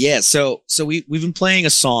 Yeah. So we've been playing a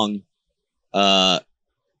song,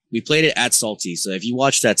 we played it at Salty. So if you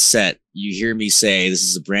watch that set, you hear me say, this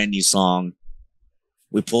is a brand new song.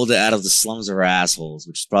 We pulled it out of the slums of our assholes,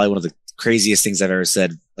 which is probably one of the craziest things I've ever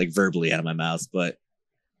said, like verbally out of my mouth. But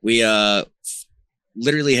we,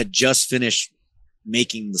 literally had just finished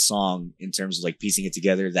making the song in terms of like piecing it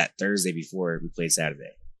together that Thursday before we played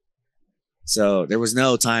Saturday. So there was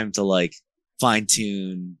no time to like fine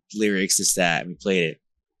tune lyrics, this, that, and we played it.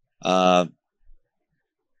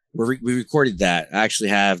 We recorded that. I actually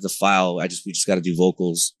have the file. We just got to do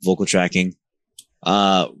vocal tracking.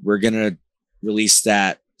 We're going to release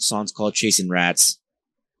that. Song's called Chasing Rats.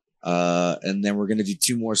 And then we're going to do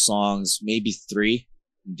 2 more songs, maybe 3.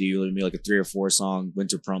 Do maybe like a 3 or 4 song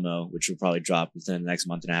winter promo, which will probably drop within the next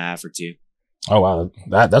month and a half or 2. Oh, wow.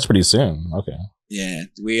 That's pretty soon. Okay. Yeah.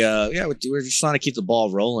 We're just trying to keep the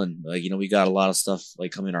ball rolling. Like, you know, we got a lot of stuff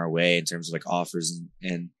like coming our way in terms of like offers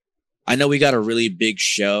and I know we got a really big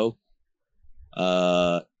show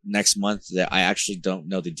next month that I actually don't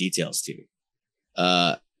know the details to.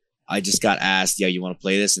 I just got asked, yeah, you want to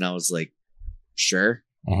play this? And I was like, sure.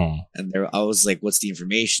 Uh-huh. And I was like, what's the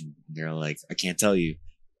information? And they're like, I can't tell you.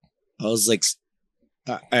 I was like,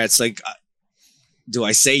 it's like, do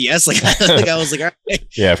I say yes? Like, I was like, all right.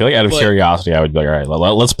 Yeah, I feel like out of curiosity, I would be like, all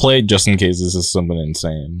right, let's play it just in case this is something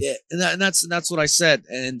insane. Yeah, and that's what I said.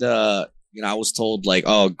 And you know, I was told like,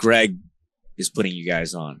 oh, Greg is putting you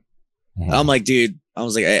guys on. Uh-huh. I'm like, dude, I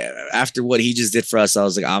was like, after what he just did for us, I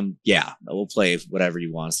was like, we'll play whatever he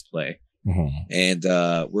wants to play. Uh-huh. And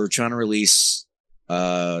we're trying to release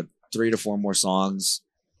 3 to 4 more songs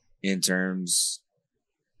in terms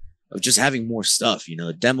of just having more stuff. You know,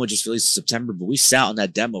 the demo just released in September, but we sat on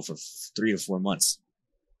that demo for 3 to 4 months.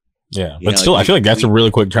 Yeah, but still, I feel like that's a really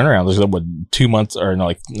quick turnaround. There's what 2 months or no,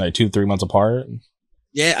 like 2 to 3 months apart.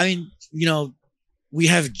 Yeah, I mean, you know, we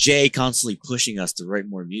have Jay constantly pushing us to write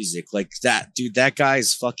more music. Like that, dude, that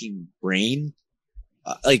guy's fucking brain.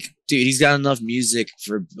 Like, dude, he's got enough music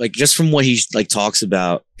for like, just from what he like talks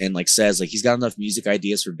about and like says, like he's got enough music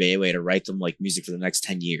ideas for Bayway to write them like music for the next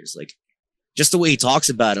 10 years. Like just the way he talks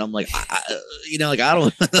about it, I'm like, you know, like I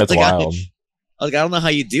don't, that's like, wild. I don't know how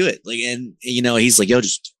you do it. Like, and you know, he's like, yo,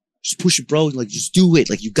 just push it, bro. Like, just do it.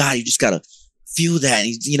 Like you just gotta feel that. And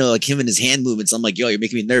he's, you know, like him and his hand movements. I'm like, yo, you're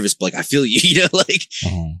making me nervous, but like I feel you, you know, like,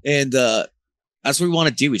 uh-huh. And that's what we want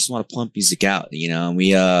to do. We just want to pump music out, you know, and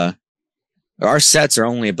we our sets are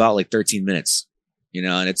only about like 13 minutes, you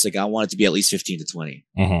know, and it's like I want it to be at least 15 to 20.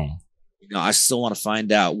 Uh-huh. You know, I still want to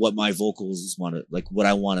find out what my vocals want to, like what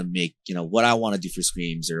I want to make, you know, what I want to do for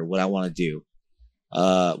screams or what I want to do,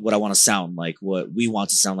 what I want to sound like, what we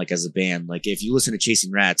want to sound like as a band. Like if you listen to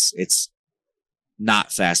Chasing Rats, it's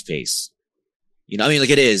not fast paced. You know, I mean, like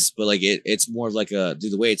it is, but like it's more of like dude,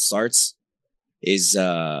 the way it starts is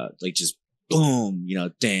like just boom, you know,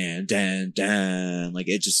 dan dan dan, like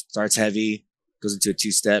it just starts heavy, goes into a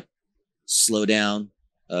 2-step, slow down,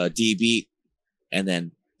 D beat, and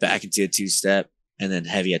then back into a 2-step, and then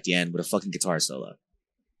heavy at the end with a fucking guitar solo.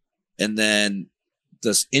 And then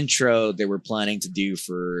this intro they were planning to do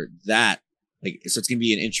for that, like, so it's gonna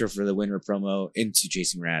be an intro for the winter promo into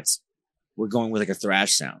Chasing Rats. We're going with like a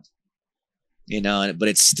thrash sound, you know, but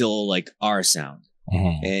it's still like our sound.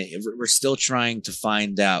 Mm-hmm. And we're still trying to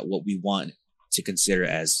find out what we want to consider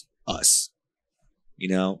as us, you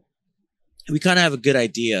know. And we kind of have a good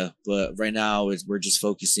idea, but right now we're just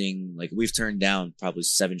focusing. Like we've turned down probably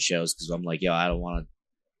 7 shows because I'm like, yo,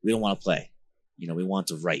 we don't want to play, you know, we want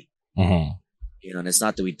to write, Mm-hmm. you know. And it's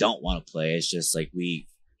not that we don't want to play, it's just like we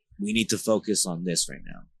need to focus on this right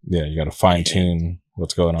now. Yeah, you got to fine tune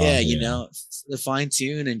what's going on. Yeah, you know, the fine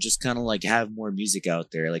tune and just kind of like have more music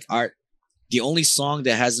out there. Like the only song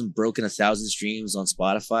that hasn't broken 1,000 streams on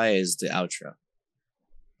Spotify is the outro,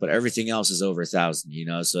 but everything else is over 1,000, you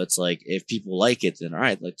know? So it's like, if people like it, then all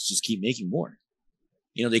right, let's just keep making more.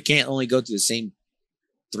 You know, they can't only go through the same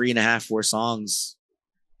 3.5, 4 songs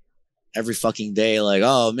every fucking day. Like,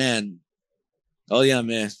 oh man. Oh yeah,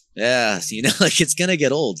 man. Yeah. You know, like it's going to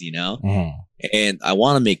get old, you know? Mm-hmm. And I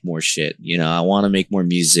want to make more shit. You know, I want to make more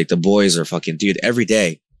music. The boys are fucking, dude, every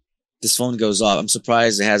day this phone goes off. I'm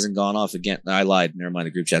surprised it hasn't gone off again. I lied. Never mind.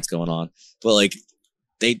 The group chat's going on. But like,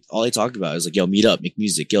 all they talked about is like, yo, meet up, make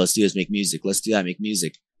music. Yo, let's do this, make music. Let's do that, make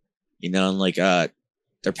music. You know, and like, they're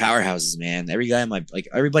powerhouses, man.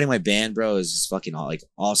 Everybody in my band, bro, is just fucking like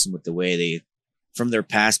awesome with the way they, from their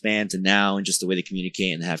past band to now, and just the way they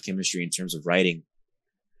communicate and have chemistry in terms of writing.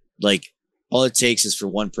 Like, all it takes is for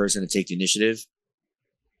one person to take the initiative,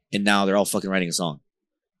 and now they're all fucking writing a song.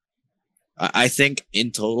 I think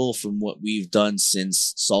in total, from what we've done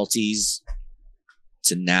since Salties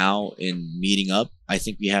to now in meeting up, I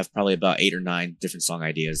think we have probably about 8 or 9 different song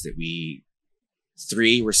ideas that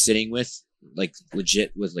 3 we're sitting with, like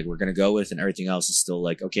legit with, like we're going to go with, and everything else is still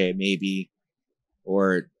like, okay, maybe,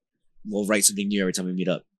 or we'll write something new every time we meet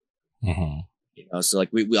up. Mm-hmm. You know, so like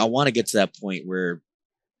I want to get to that point where,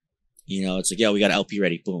 you know, it's like, yeah, we got an LP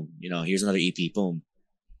ready. Boom. You know, here's another EP. Boom.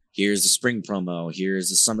 Here's the spring promo. Here's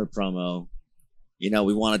the summer promo. You know,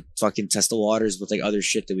 we want to fucking test the waters with like other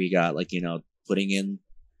shit that we got, like, you know, putting in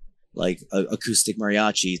like acoustic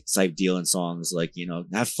mariachi type deal in songs, like, you know,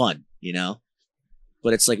 have fun, you know.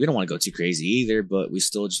 But it's like, we don't want to go too crazy either, but we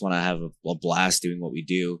still just want to have a blast doing what we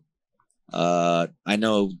do. I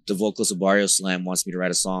know the vocalist of Barrio Slam wants me to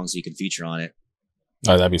write a song so he can feature on it.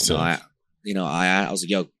 Oh, that'd be sick. I was like,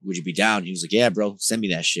 yo, would you be down? He was like, yeah, bro, send me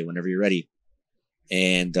that shit whenever you're ready.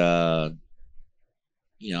 And,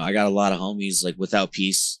 you know, I got a lot of homies like Without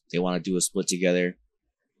Peace. They want to do a split together.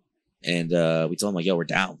 And, we told them like, yo, we're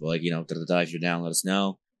down. But like, you know, if you're down, let us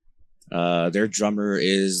know. Their drummer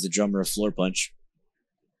is the drummer of Floor Punch,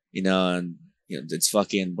 you know, and, you know, it's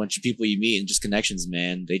fucking bunch of people you meet and just connections,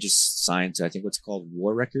 man. They just signed to, I think what's called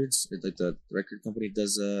War Records. It's like the record company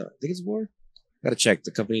does, I think it's War. Gotta check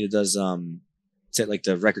the company that does, like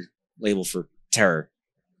the record label for Terror.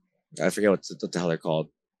 I forget what the hell they're called,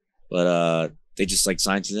 but they just like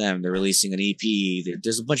signed to them. They're releasing an EP.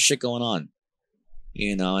 There's a bunch of shit going on,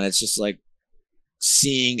 you know, and it's just like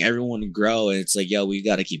seeing everyone grow. And it's like, yo, we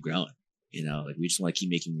got to keep growing, you know, like we just want to keep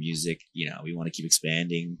making music. You know, we want to keep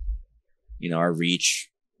expanding, you know, our reach.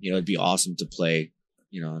 You know, it'd be awesome to play,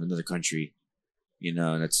 you know, in another country, you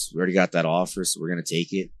know, and we already got that offer, so we're gonna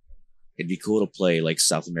take it. It'd be cool to play like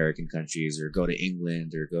South American countries, or go to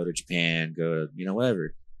England, or go to Japan, go to, you know,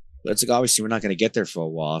 whatever. But it's like, obviously we're not going to get there for a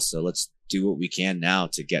while. So let's do what we can now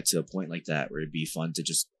to get to a point like that, where it'd be fun to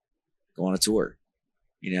just go on a tour,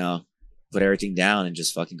 you know, put everything down and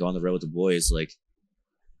just fucking go on the road with the boys. Like,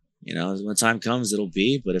 you know, when the time comes, it'll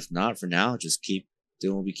be, but if not, for now, just keep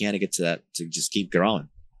doing what we can to get to that, to just keep growing,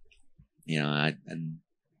 you know. And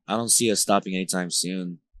I don't see us stopping anytime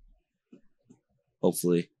soon,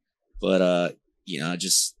 hopefully. But, you know,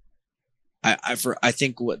 just, I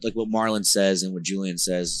think what Marlon says and what Julian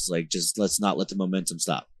says is like, just let's not let the momentum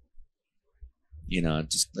stop. You know,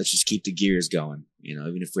 let's just keep the gears going. You know,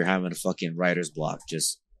 even if we're having a fucking writer's block,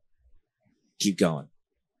 just keep going.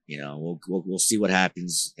 You know, we'll see what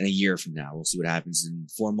happens in a year from now. We'll see what happens in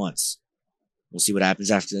 4 months. We'll see what happens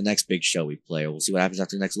after the next big show we play, or we'll see what happens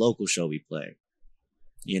after the next local show we play.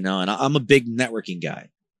 You know, and I'm a big networking guy.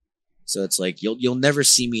 So it's like, you'll never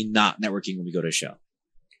see me not networking when we go to a show.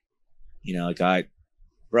 You know, like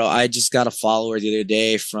I just got a follower the other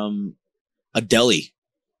day from a deli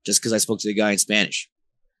just because I spoke to the guy in Spanish.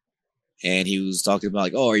 and he was talking about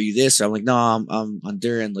like, oh, are you this? I'm like, no, I'm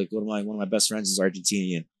Honduran. Like one of my best friends is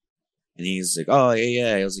Argentinian. And he's like, oh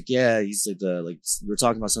yeah. I was like, yeah. He's like we were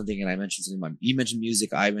talking about something, and I mentioned something. He mentioned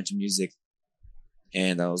music. I mentioned music,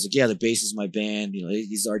 and I was like, yeah, the bass is my band. You know,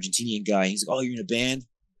 he's the Argentinian guy. He's like, oh, you're in a band?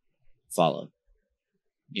 Follow.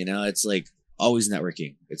 You know, it's like always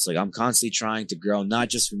networking. It's like I'm constantly trying to grow, not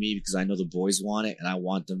just for me because I know the boys want it, and I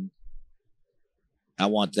want them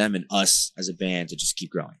and us as a band to just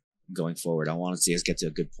keep growing, going forward. I want to see us get to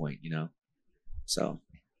a good point. You know, so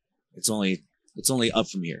it's only up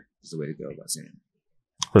from here. Is the way to go about saying it.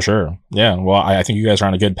 For sure. Yeah. Well, I think you guys are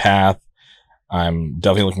on a good path. I'm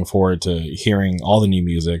definitely looking forward to hearing all the new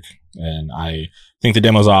music, and I think the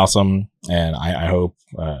demo's awesome. And I hope,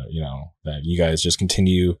 that you guys just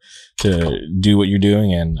continue to do what you're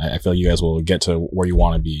doing. And I feel you guys will get to where you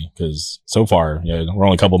want to be, because so far, we're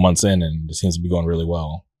only a couple months in and it seems to be going really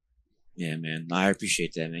well. Yeah, man. I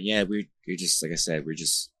appreciate that, man. Yeah. We're just, like I said, we're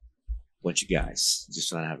just a bunch of guys just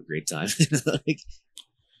trying to have a great time.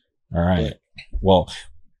 All right. Well,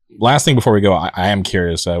 last thing before we go, I am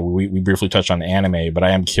curious. We briefly touched on anime, but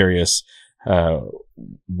I am curious.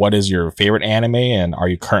 What is your favorite anime, and are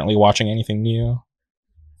you currently watching anything new?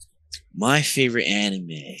 My favorite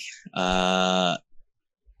anime.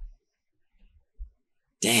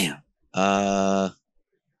 Damn.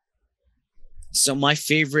 So my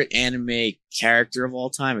favorite anime character of all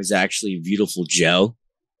time is actually Beautiful Joe.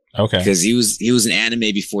 Okay. Because he was an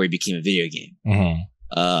anime before he became a video game. Mm-hmm.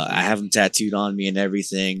 I have him tattooed on me and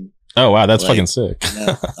everything. Oh wow, that's fucking sick.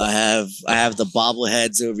 I have the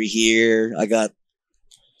bobbleheads over here. I got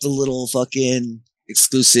the little fucking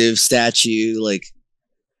exclusive statue. Like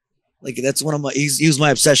that's one of my. He was my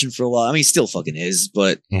obsession for a while. I mean, he still fucking is.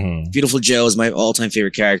 But Beautiful Joe is my all-time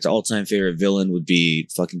favorite character. All-time favorite villain would be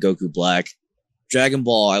fucking Goku Black. Dragon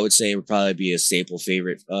Ball, I would say, would probably be a staple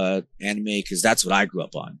favorite anime because that's what I grew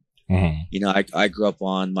up on. Mm-hmm. You know, I grew up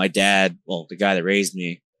on my dad. Well, the guy that raised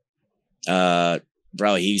me.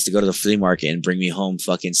 Bro, he used to go to the flea market and bring me home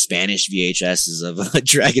fucking Spanish VHSs of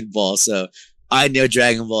Dragon Ball. So I know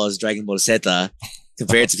Dragon Ball is Dragon Ball Z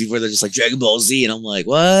compared to people that are just like Dragon Ball Z. And I'm like,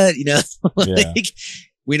 what? You know,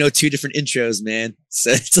 we know two different intros, man.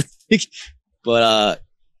 So it's like, but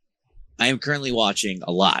I am currently watching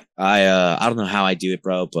a lot. I don't know how I do it,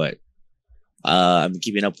 bro, but I'm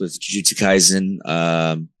keeping up with Jujutsu Kaisen.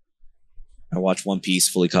 I watched One Piece,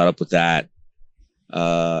 fully caught up with that.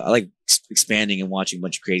 I like expanding and watching a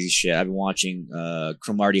bunch of crazy shit. I've been watching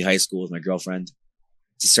Cromartie High School with my girlfriend.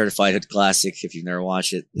 It's a certified hood classic. If you've never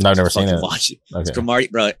watched it, no, I've never seen it. Watch it. Okay. It's Cromartie,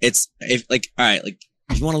 bro. It's all right. Like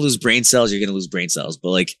if you want to lose brain cells, you're gonna lose brain cells. But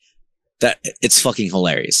like that, it's fucking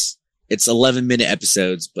hilarious. It's 11-minute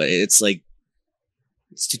episodes, but it's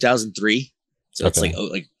 2003, so it's like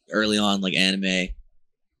early on like anime.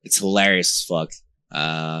 It's hilarious as fuck.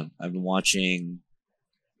 I've been watching.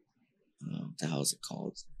 What the hell is it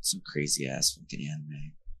called? Some crazy ass fucking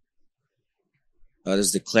anime.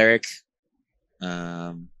 There's The Cleric.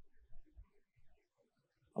 I'm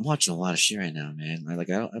watching a lot of shit right now, man.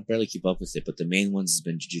 I barely keep up with it, but the main ones has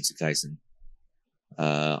been Jujutsu Kaisen.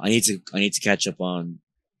 I need to catch up on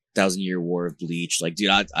 1,000-Year War of Bleach. Like, dude,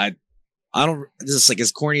 I don't. This is like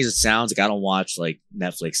as corny as it sounds. Like, I don't watch like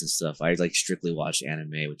Netflix and stuff. I like strictly watch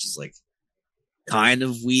anime, which is like kind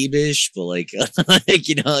of weebish, but like,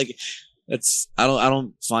 that's I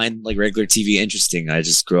don't find like regular TV interesting. I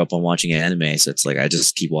just grew up on watching anime, so it's like I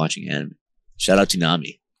just keep watching anime. Shout out to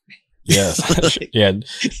Nami. Yes, yeah.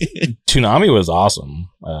 Toonami was awesome.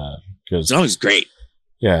 Because Toonami's great.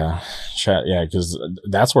 Yeah, because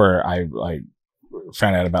that's where I like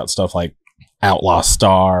found out about stuff like Outlaw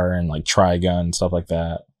Star and like Trigun and stuff like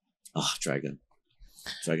that. Oh,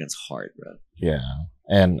 Trigun's hard, bro. Yeah,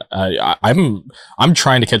 and I'm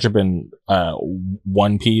trying to catch up in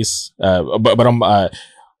One Piece, but I'm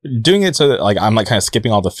doing it so that like I'm like kind of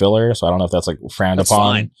skipping all the filler, so I don't know if that's like frowned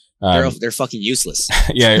upon. Fine. They're fucking useless.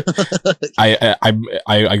 Yeah,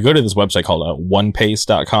 I go to this website called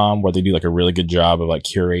onepace.com where they do like a really good job of like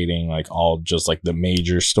curating like all just like the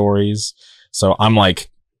major stories. So I'm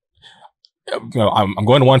like, I'm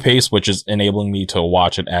going to One Pace, which is enabling me to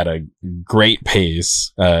watch it at a great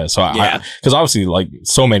pace. Because obviously like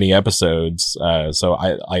so many episodes. So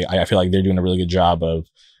I feel like they're doing a really good job of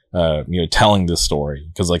telling this story.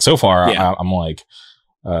 Because like so far I'm like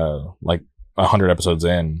 100 episodes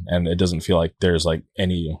in, and it doesn't feel like there's like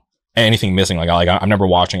anything missing. Like I'm never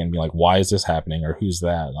watching and being like, why is this happening or who's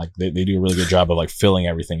that? Like they do a really good job of like filling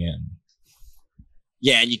everything in.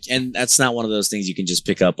 Yeah, and that's not one of those things you can just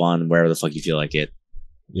pick up on wherever the fuck you feel like it.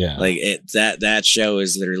 Yeah, like that show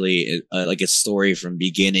is literally like a story from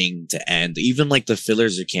beginning to end. Even like the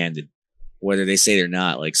fillers are candid. whether they say they're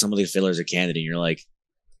not. Like some of the fillers are canon, and you're like,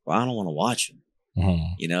 well, I don't want to watch them.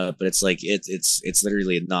 You know, but it's like it's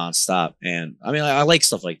literally a nonstop. And I mean, I like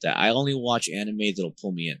stuff like that. I only watch anime that'll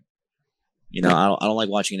pull me in. You know, I don't like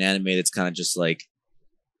watching an anime that's kind of just like,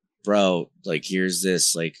 bro, like here's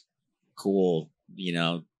this like cool, you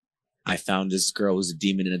know, I found this girl who's a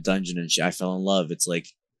demon in a dungeon and I fell in love. It's like,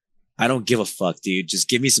 I don't give a fuck, dude. Just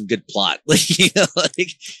give me some good plot. Like, you know, like,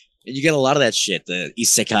 and you get a lot of that shit, the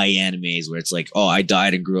isekai animes where it's like, oh, I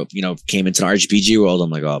died and grew up, you know, came into an RPG world. I'm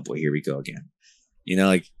like, oh boy, here we go again. You know,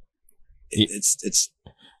 like it's.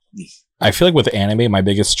 I feel like with anime, my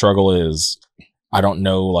biggest struggle is I don't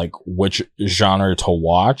know like which genre to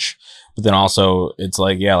watch, but then also it's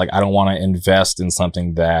like, yeah, like I don't want to invest in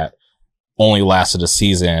something that only lasted a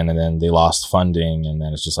season and then they lost funding and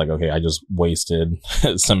then it's just like, okay, I just wasted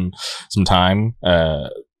some time.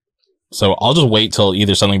 So I'll just wait till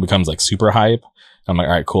either something becomes like super hype. I'm like,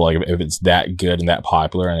 all right, cool. Like if it's that good and that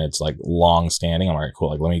popular and it's like long standing, I'm like, all right, cool.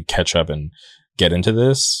 Like let me catch up and get into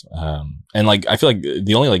this. And like I feel like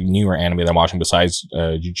the only like newer anime that I'm watching besides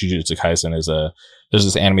Jujutsu Kaisen is there's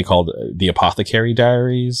this anime called The Apothecary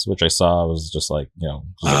Diaries, which I saw was just like, you know,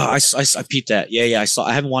 I peeped that. Yeah,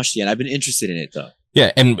 I haven't watched it yet. I've been interested in it though.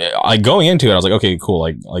 Yeah, and like going into it, I was like, okay, cool.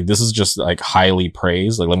 Like this is just like highly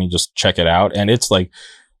praised. Like let me just check it out. And it's like,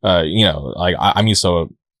 you know, like I'm used to.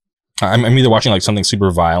 I'm either watching like something super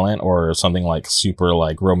violent or something like super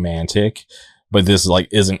like romantic, but this like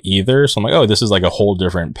isn't either. So I'm like, oh, this is like a whole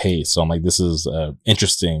different pace. So I'm like, this is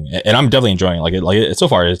interesting, and I'm definitely enjoying it. Like it so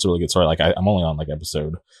far, it's a really good story. Like I'm only on like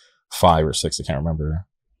episode 5 or 6. I can't remember.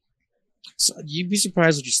 So you'd be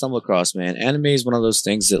surprised what you stumble across, man. Anime is one of those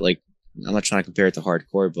things that like I'm not trying to compare it to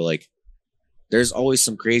hardcore, but like there's always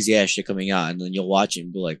some crazy ass shit coming out, and then you'll watch it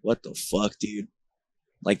and be like, what the fuck, dude?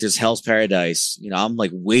 Like there's Hell's Paradise. You know, I'm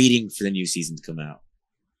like waiting for the new season to come out.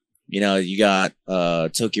 You know, you got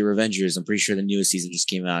Tokyo Revengers. I'm pretty sure the newest season just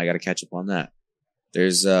came out. I got to catch up on that.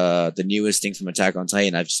 There's the newest thing from Attack on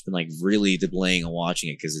Titan. I've just been like really delaying on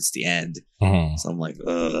watching it because it's the end. So I'm like,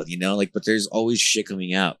 you know, like, but there's always shit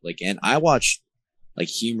coming out. Like, and I watch like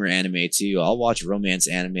humor anime too. I'll watch romance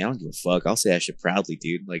anime. I don't give a fuck. I'll say that shit proudly,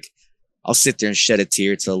 dude. Like, I'll sit there and shed a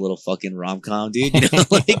tear to a little fucking rom-com, dude. You know,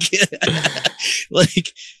 like,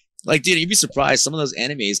 dude, you'd be surprised. Some of those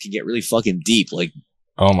animes can get really fucking deep. Like,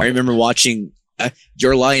 I remember watching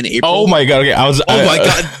Your Lie in April. Oh my god! Okay, my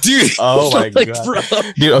god, dude. Oh my like, god, bro.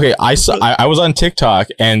 dude. Okay, I was on TikTok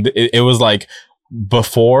and it was like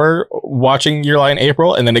before watching Your Lie in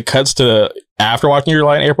April, and then it cuts to after watching Your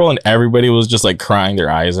Lie in April, and everybody was just like crying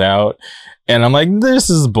their eyes out. And I'm like, this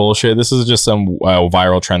is bullshit. This is just some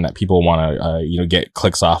viral trend that people want to, you know, get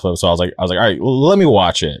clicks off of. So I was like, all right, let me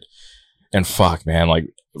watch it. And fuck, man, like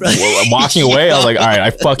walking away, I was like, all right, I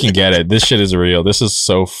fucking get it. This shit is real. This is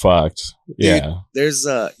so fucked. Yeah. Dude, there's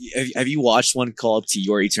have you watched one called To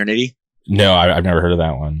Your Eternity? No, I've never heard of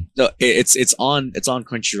that one. No, it's on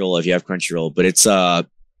Crunchyroll if you have Crunchyroll, but it's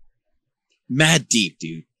mad deep,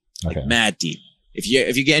 dude. Like Okay. mad deep. If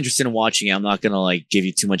you get interested in watching it, I'm not gonna like give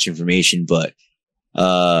you too much information, but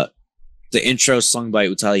the intro sung by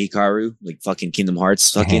Utada Hikaru, like fucking Kingdom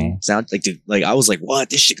Hearts fucking sound like, dude, like I was like, what?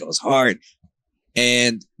 This shit goes hard.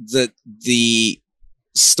 And the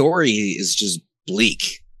story is just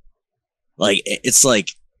bleak. Like it's like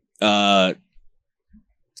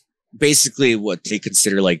basically what they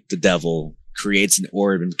consider like the devil creates an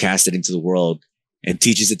orb and casts it into the world and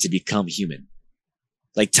teaches it to become human.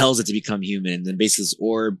 Like tells it to become human, and then basically this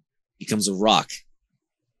orb becomes a rock.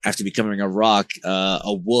 After becoming a rock,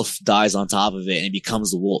 a wolf dies on top of it and it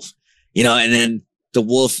becomes the wolf. You know, and then the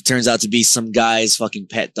wolf turns out to be some guy's fucking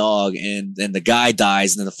pet dog, and then the guy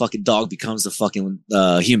dies, and then the fucking dog becomes the fucking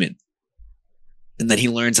human. And then he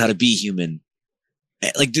learns how to be human.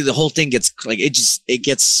 Like, dude, the whole thing gets like it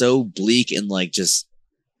gets so bleak, and like just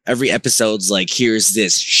every episode's like, here's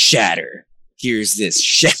this shatter. Here's this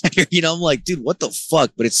shatter. You know, I'm like, dude, what the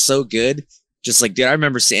fuck? But it's so good. Just like, dude, I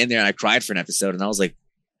remember sitting there and I cried for an episode, and I was like,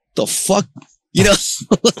 the fuck? You know,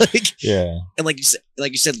 like, yeah. And like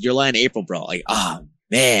you said, Your Lie in April, bro. Like, oh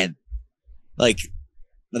man, like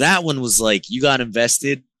that one was like you got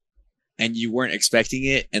invested and you weren't expecting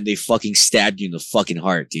it, and they fucking stabbed you in the fucking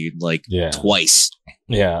heart, dude. Like, twice.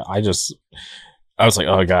 Yeah, I was like,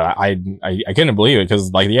 oh god, I couldn't believe it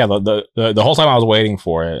because like the whole time I was waiting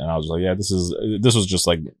for it, and I was like, yeah, this was just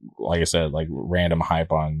like I said, like random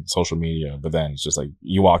hype on social media. But then it's just like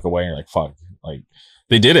you walk away and you're like, fuck, like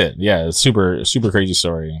they did it. Yeah, it's super crazy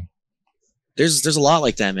story. There's a lot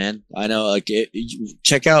like that, man. I know. Like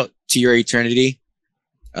check out To Your Eternity.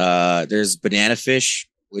 There's Banana Fish.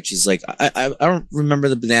 which is like I don't remember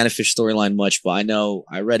the banana fish storyline much, but I know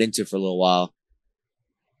I read into it for a little while.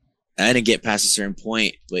 And I didn't get past a certain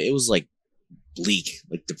point, but it was like bleak,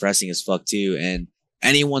 like depressing as fuck too. And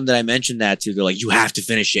anyone that I mentioned that to, they're like, "You have to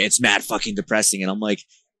finish it. It's mad fucking depressing." And I'm like,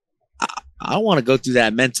 I don't want to go through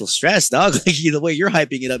that mental stress, dog. Like the way you're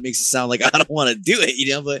hyping it up makes it sound like I don't want to do it, you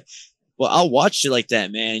know. But well, I'll watch it like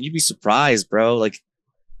that, man. And you'd be surprised, bro. Like,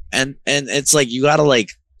 and it's like you gotta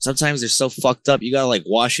like sometimes they're so fucked up. You gotta like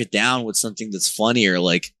wash it down with something that's funny or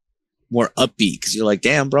like more upbeat because you're like,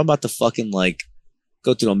 damn, bro, I'm about to fucking like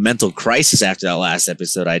go through a mental crisis after that last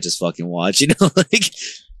episode I just fucking watched, you know? Like,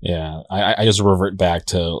 yeah, I just revert back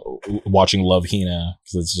to watching Love Hina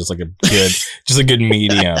because it's just like a good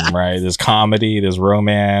medium, right? There's comedy, there's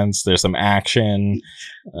romance, there's some action.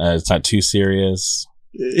 It's not too serious.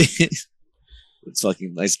 It's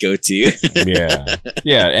fucking nice go-to.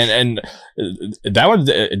 yeah, and that one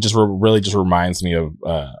it just really just reminds me of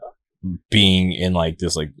being in like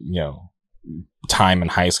this like time in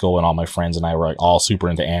high school when all my friends and I were like all super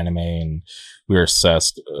into anime and we were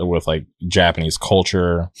obsessed with like Japanese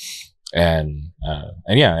culture and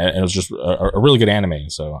it was just a really good anime.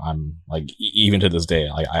 So I'm like even to this day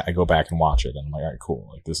I go back and watch it and I'm like, all right, cool,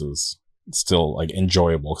 like this is still like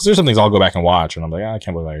enjoyable because there's some things I'll go back and watch and I'm like, I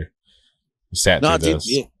can't believe I sat through this.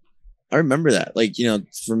 Dude, yeah. I remember that. Like,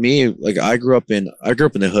 for me, like I grew up in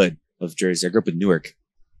the hood of Jersey. I grew up in Newark.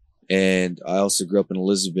 And I also grew up in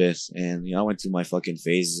Elizabeth, and I went through my fucking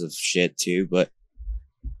phases of shit too. But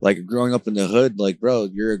like growing up in the hood, like bro,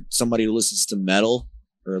 you're somebody who listens to metal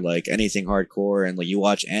or like anything hardcore, and like you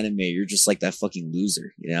watch anime, you're just like that fucking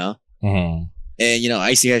loser, you know. Mm-hmm. And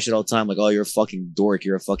I see that shit all the time, like, oh, you're a fucking dork,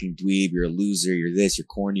 you're a fucking dweeb, you're a loser, you're this, you're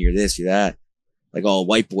corny, you're this, you're that. Like, oh,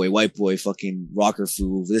 white boy, fucking rocker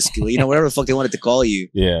fool, this, whatever the fuck they wanted to call you.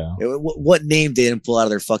 Yeah. What name they didn't pull out of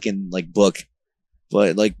their fucking like book.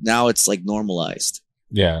 But like now it's like normalized.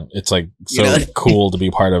 Yeah, it's like so cool to be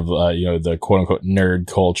part of the quote unquote nerd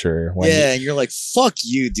culture. And you're like, fuck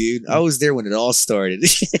you, dude. I was there when it all started.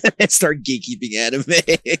 Start gatekeeping anime.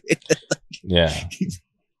 Yeah.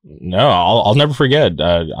 No, I'll never forget.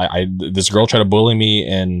 I this girl tried to bully me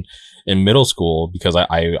in middle school because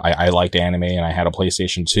I liked anime and I had a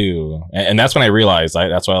PlayStation 2, and that's when I realized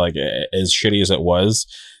that's why like as shitty as it was,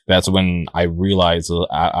 that's when I realized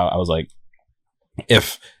I was like,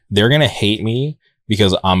 if they're going to hate me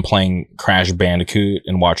because I'm playing Crash Bandicoot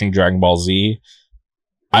and watching Dragon Ball Z,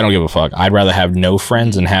 I don't give a fuck. I'd rather have no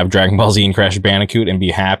friends and have Dragon Ball Z and Crash Bandicoot and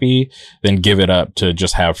be happy than give it up to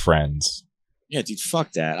just have friends. Yeah, dude,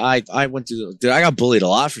 fuck that. I went through, dude, I got bullied a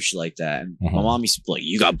lot for shit like that. And my mom used to be like,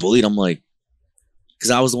 you got bullied? I'm like,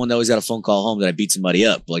 because I was the one that always got a phone call home that I beat somebody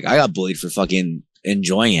up. Like, I got bullied for fucking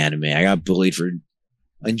enjoying anime. I got bullied for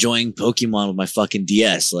enjoying Pokemon with my fucking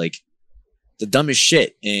DS. Like, the dumbest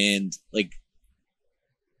shit. And like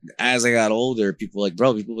as I got older, people were like,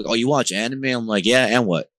 oh, you watch anime? I'm like, yeah, and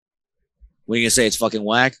what are you gonna say? It's fucking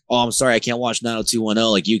whack? Oh, I'm sorry, I can't watch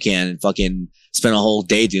 90210 like you can and fucking spend a whole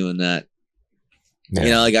day doing that.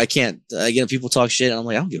 Yeah. Like I can't. People talk shit and I'm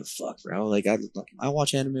like, I don't give a fuck, bro. Like I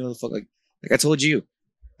watch anime. What the fuck? Like I told you,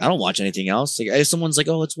 I don't watch anything else. Like if someone's like,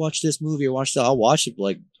 oh, let's watch this movie or watch that, I'll watch it. But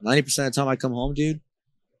like 90% of the time I come home, dude,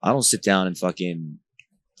 I don't sit down and fucking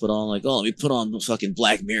put on like, oh, let me put on fucking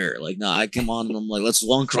Black Mirror. Like, nah, I come on and I'm like, let's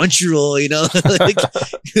long Crunchyroll, like,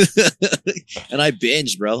 and I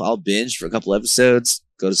binge, bro. I'll binge for a couple episodes,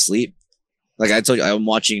 go to sleep. Like I told you, I'm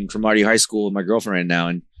watching Cromartie High School with my girlfriend right now,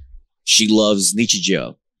 and she loves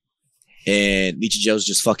Nichijou. And Nichijo's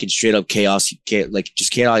just fucking straight up chaos, like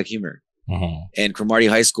just chaotic humor. And Cromartie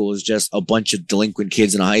High School is just a bunch of delinquent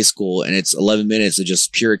kids in a high school, and it's 11 minutes of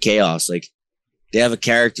just pure chaos. Like they have a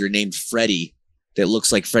character named Freddy that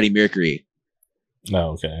looks like Freddie Mercury.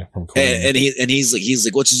 Oh, okay. From and he's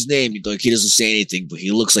like, what's his name? Like, he doesn't say anything, but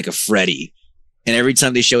he looks like a Freddie. And every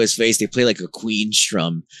time they show his face, they play like a Queen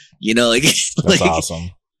strum. Like that's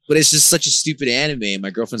awesome. But it's just such a stupid anime. And my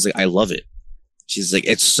girlfriend's like, I love it. She's like,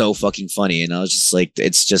 it's so fucking funny. And I was just like,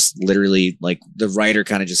 it's just literally like the writer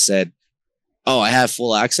kind of just said, oh, I have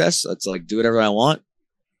full access. It's like, do whatever I want.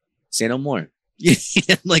 Say no more.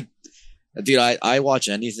 I'm like, dude, I watch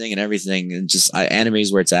anything and everything, and just anime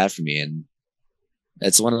is where it's at for me. And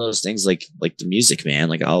it's one of those things like the music, man.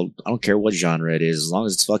 Like I don't care what genre it is, as long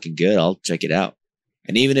as it's fucking good, I'll check it out.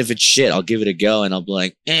 And even if it's shit, I'll give it a go, and I'll be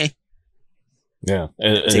like, eh. Yeah,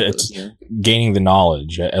 it's gaining the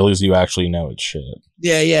knowledge. At least you actually know it's shit.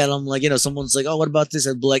 Yeah, and I'm like, someone's like, oh, what about this?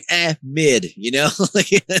 I'd be like, mid,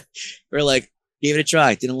 or like, gave it a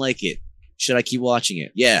try, didn't like it. Should I keep watching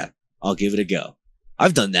it? Yeah, I'll give it a go.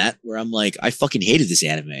 I've done that where I'm like, I fucking hated this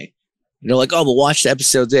anime. They're like, oh, but watch the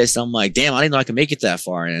episode this. And I'm like, damn, I didn't know I could make it that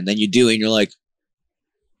far. And then you do, and you're like,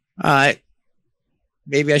 all right,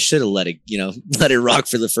 maybe I should have let it rock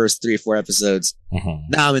for the first 3 or 4 episodes. Mm-hmm.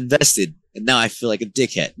 Now I'm invested, and now I feel like a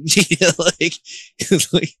dickhead.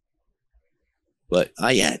 But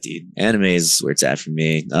yeah, dude, anime is where it's at for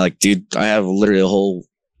me. Dude, I have literally a whole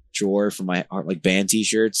drawer for my like band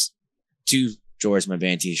t-shirts, 2 drawers for my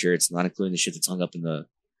band t-shirts, not including the shit that's hung up in the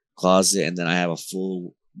closet, and then I have a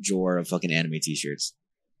full drawer of fucking anime t-shirts.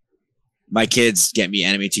 My kids get me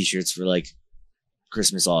anime t-shirts for like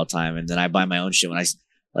Christmas all the time, and then I buy my own shit when I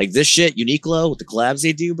like this shit. Uniqlo with the collabs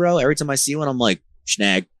they do, bro. Every time I see one, I'm like,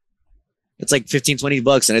 snag. It's like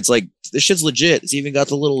 $15-$20, and it's like this shit's legit. It's even got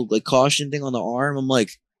the little like caution thing on the arm. I'm like,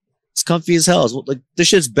 it's comfy as hell. It's, like this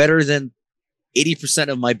shit's better than 80%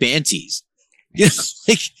 of my band tees. You know,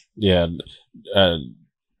 like yeah. Do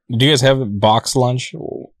you guys have box lunch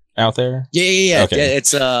out there? Yeah. Okay.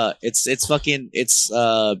 Yeah, it's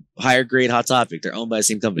higher grade Hot Topic. They're owned by the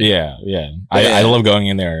same company. Yeah. I love going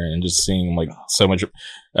in there and just seeing like so much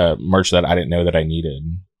merch that I didn't know that I needed.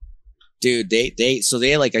 Dude, they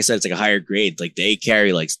like I said, it's like a higher grade. Like they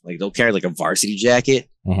carry like they'll carry like a varsity jacket,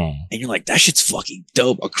 and you're like, that shit's fucking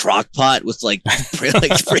dope. A crock pot with like print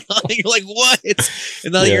on it. You're like, what?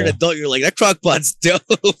 And now that you're an adult, you're like, that crock pot's dope.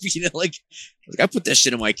 You know, like I put that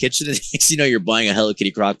shit in my kitchen, and you know, you're buying a Hello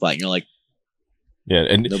Kitty crock pot, and you're like, yeah,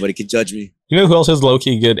 and nobody can judge me. You know who else has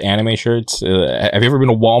low-key good anime shirts? Have you ever been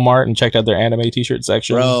to Walmart and checked out their anime t-shirt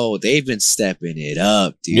section? Bro, they've been stepping it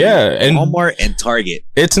up, dude. Yeah, and Walmart and Target.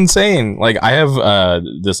 It's insane. Like I have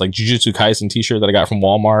this like Jujutsu Kaisen t-shirt that I got from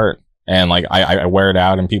Walmart, and like I wear it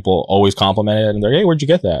out, and people always compliment it, and they're, hey, where'd you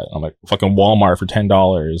get that? I'm like, fucking Walmart for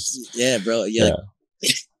 $10. Yeah, bro. Yeah.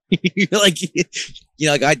 You're like, you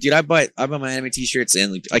know, like I buy my anime t-shirts,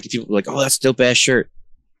 and like people are like, oh, that's a dope ass shirt.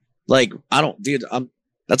 Like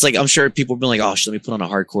I'm sure people have been like, oh, let me put on a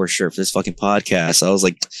hardcore shirt for this fucking podcast. I was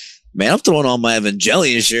like, man, I'm throwing on my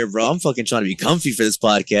Evangelion shirt, bro. I'm fucking trying to be comfy for this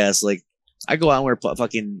podcast. Like, I go out and wear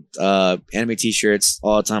fucking anime t-shirts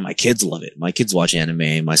all the time. My kids love it. My kids watch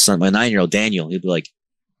anime. My 9-year-old Daniel, he'll be like,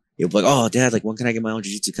 oh, Dad, like, when can I get my own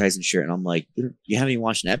Jujutsu Kaisen shirt? And I'm like, you haven't even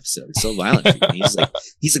watched an episode. It's so violent. He's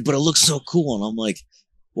like, but it looks so cool. And I'm like,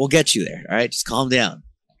 we'll get you there. All right, just calm down.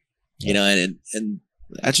 You know, and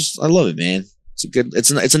I love it, man.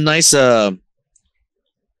 It's a nice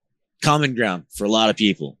common ground for a lot of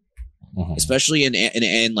people, especially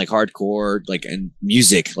in like hardcore, like in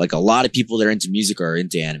music. Like a lot of people that are into music are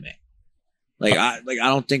into anime. Like I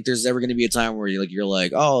don't think there's ever going to be a time where you're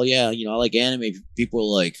like, oh yeah, you know, I like anime. People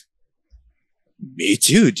are like, me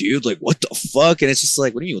too, dude. Like, what the fuck? And it's just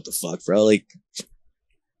like, what do you mean, what the fuck, bro? Like.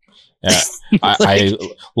 Yeah, I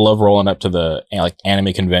love rolling up to the like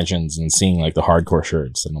anime conventions and seeing like the hardcore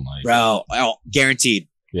shirts, and I'm like, bro, guaranteed,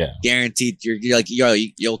 yeah, guaranteed. You're like,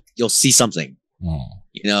 you'll see something,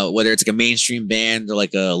 you know, whether it's like a mainstream band or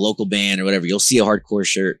like a local band or whatever. You'll see a hardcore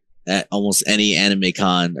shirt at almost any anime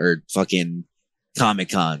con or fucking Comic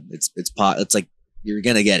Con. It's like you're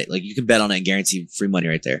gonna get it. Like you can bet on it and guarantee free money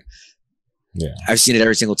right there. Yeah, I've seen it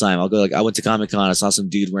every single time. I'll go like I went to Comic Con. I saw some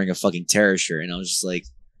dude wearing a fucking Terror shirt, and I was just like.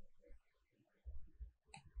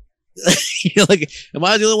 You know, like, am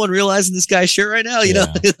I the only one realizing this guy's shirt right now? You know,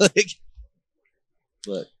 like,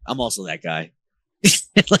 but I'm also that guy.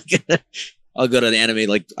 Like, I'll go to the anime.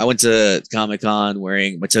 Like, I went to Comic Con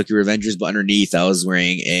wearing my Tokyo Revengers, but underneath I was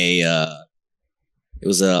wearing it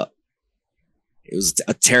was a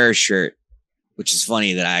Terror shirt, which is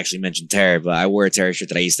funny that I actually mentioned Terror, but I wore a Terror shirt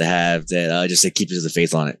that I used to have that just said "Keepers of the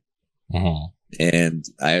Faith" on it, and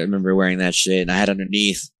I remember wearing that shit, and I had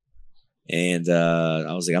underneath. And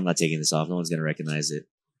I was like, I'm not taking this off. No one's gonna recognize it.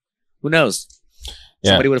 Who knows?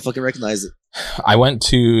 Yeah. Somebody would have fucking recognized it. I went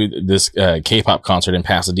to this K-pop concert in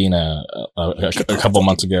Pasadena a couple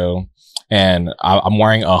months ago, and I'm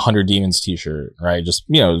wearing a 100 Demons t-shirt, right? Just,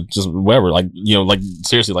 you know, just whatever. Like, you know, like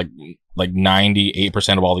seriously, like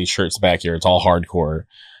 98% of all these shirts back here, it's all hardcore.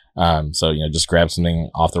 So, you know, just grab something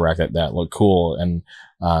off the rack that looked cool. And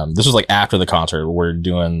this was like after the concert. We're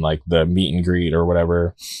doing like the meet and greet or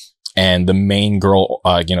whatever. And the main girl,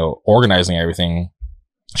 you know, organizing everything,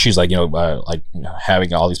 she's like, you know, like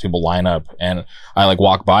having all these people line up, and I like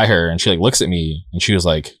walk by her, and she like looks at me, and she was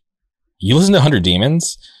like, "You listen to 100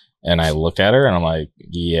 Demons?" And I looked at her, and I'm like,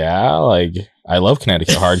 "Yeah, like I love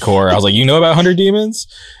Connecticut hardcore." I was like, "You know about 100 Demons?"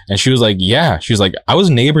 And she was like, "Yeah." She was like, "I was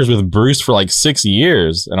neighbors with Bruce for like 6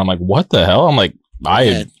 years," and I'm like, "What the hell?" I'm like,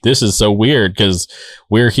 "This is so weird because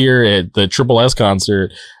we're here at the Triple S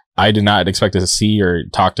concert." I did not expect to see or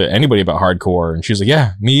talk to anybody about hardcore. And she's like,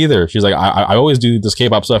 yeah, me either. She's like, I always do this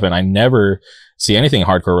K-pop stuff, and I never see anything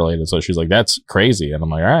hardcore related. So she's like, that's crazy. And I'm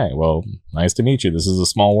like, all right, well, nice to meet you. This is a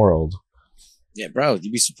small world. Yeah, bro,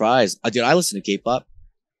 you'd be surprised. Dude, I listen to K-pop.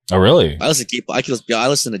 Oh, really? I listen to K-pop. I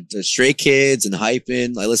listen to Stray Kids and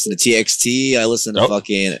Hypin. I listen to TXT. I listen to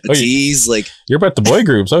fucking Tease. Like, you're about the boy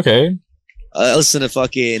groups. Okay. I listen to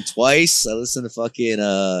fucking Twice. I listen to fucking,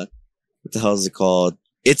 what the hell is it called?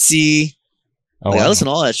 ITZY. Oh, like, wow. I listen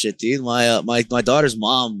to all that shit, dude. My daughter's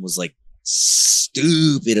mom was like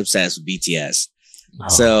stupid obsessed with BTS. Oh.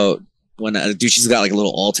 So when dude, she's got like a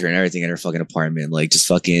little altar and everything in her fucking apartment, like just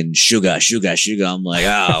fucking sugar. I'm like,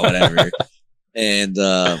 whatever. And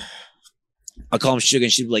I call him Sugar,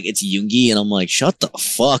 and she'd be like, it's Yoongi, and I'm like, shut the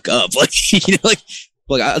fuck up. Like, you know,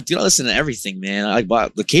 like I listen to everything, man.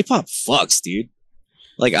 The K-pop fucks, dude.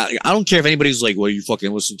 Like, I don't care if anybody's like, well, you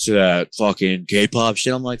fucking listen to that fucking K-pop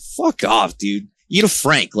shit. I'm like, fuck off, dude. Eat a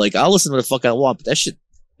Frank. Like, I'll listen to what the fuck I want, but that shit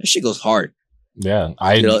goes hard. Yeah,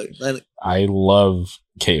 I I love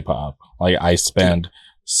K-pop. Like, I spend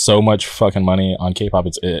so much fucking money on K-pop.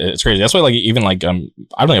 It's crazy. That's why, like, even like I don't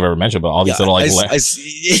think I've ever mentioned, but all these little like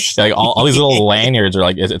like all these little lanyards are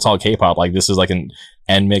like it's all K-pop. Like, this is like an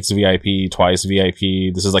NMIX VIP, Twice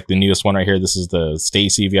VIP. This is like the newest one right here. This is the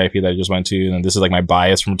Stacy VIP that I just went to, and this is like my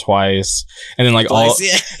bias from Twice. And then like Twice,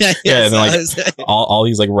 and then like all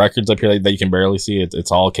these like records up here that you can barely see.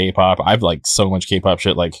 It's all K-pop. I've like so much K-pop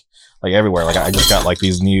shit like everywhere. Like, I just got like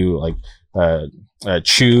these new like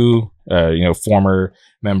Chu, former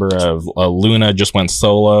member of Luna, just went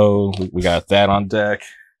solo. We got that on deck.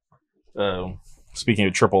 Speaking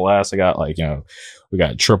of Triple S, I got we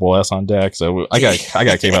got Triple S on deck. So I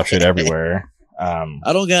got K-pop shit everywhere.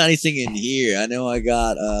 I don't got anything in here. I know I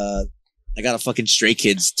got a fucking Stray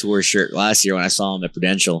Kids tour shirt last year when I saw them at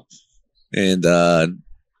Prudential, and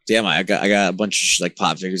damn, I got a bunch of like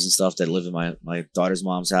pop figures and stuff that live in my daughter's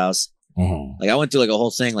mom's house. Mm-hmm. Like, I went through like a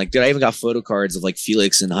whole thing. Like, dude, I even got photo cards of like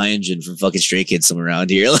Felix and Hyunjin from fucking Stray Kids somewhere around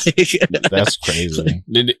here. Like, that's crazy.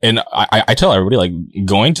 And I tell everybody, like,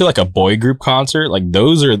 going to like a boy group concert, like,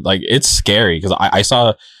 those are like, it's scary because I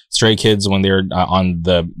saw Stray Kids when they were on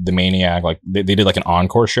the Maniac. Like, they did like an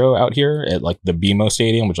encore show out here at like the BMO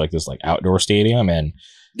Stadium, which is like this like outdoor stadium, and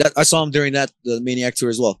I saw him during the Maniac tour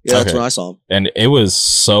as well. Yeah, that's when I saw him. And it was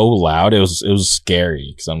so loud. It was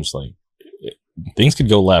scary because I'm just like, things could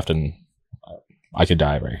go left and I could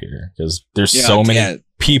die right here because there's so many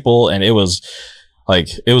people, and it was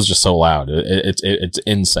just so loud. It's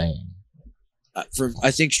insane.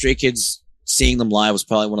 I think Stray Kids, seeing them live was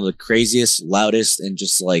probably one of the craziest, loudest, and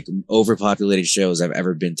just like overpopulated shows I've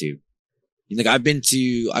ever been to. Like, I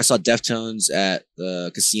saw Deftones at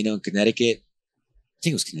the casino in Connecticut. I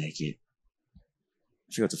think it was Connecticut.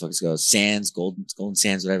 I forget what the fuck it's called. Sands, Golden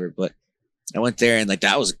Sands, whatever. But I went there, and like,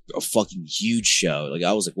 that was a fucking huge show. Like,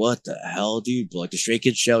 I was like, what the hell, dude? But like, the Stray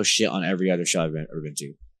Kids show shit on every other show I've ever been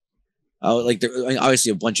to.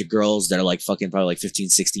 Obviously a bunch of girls that are like fucking probably like 15,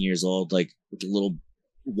 16 years old, like with the little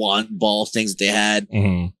wand ball things that they had.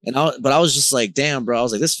 Mm-hmm. But I was just like, damn, bro. I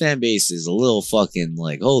was like, this fan base is a little fucking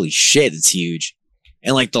like, holy shit, it's huge.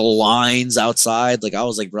 And like the lines outside, like, I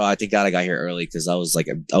was like, bro, I think God I got here early because I was like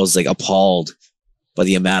appalled by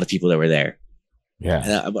the amount of people that were there. Yeah,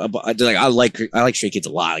 and I like Stray Kids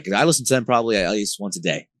a lot. Like, I listen to them probably at least once a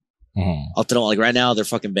day. Mm-hmm. I'll throw, like, right now they're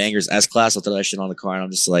fucking bangers. S-Class, I'll throw that shit on the car, and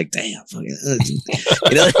I'm just like, damn, fucking,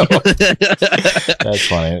 you know? That's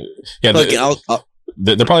funny. Yeah, Look,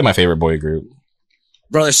 they're probably my favorite boy group.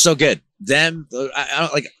 Bro, they're so good. Them, I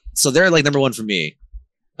don't like. So they're like number one for me.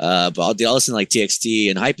 But I'll listen to like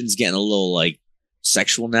TXT, and Hypen's getting a little like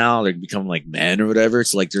sexual now. They're becoming like men or whatever.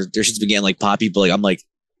 So like their shit's been getting like poppy, but like I'm like,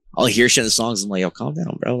 I'll hear shit in the songs. I'm like, yo, calm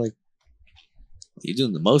down, bro. Like, you're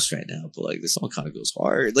doing the most right now, but like, this song kind of goes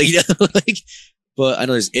hard. Like, you know, like, but I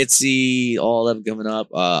know there's ITZY, all of them coming up.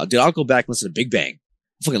 Dude, I'll go back and listen to Big Bang.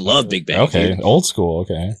 I fucking love Big Bang. Okay, dude. Old school.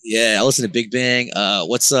 Okay. Yeah, I listen to Big Bang.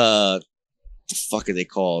 What the fuck are they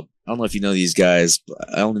called? I don't know if you know these guys, but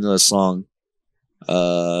I only know the song.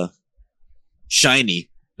 Shiny.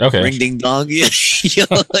 Okay. Ring ding dong. Yeah. You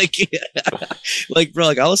know, like, like, bro,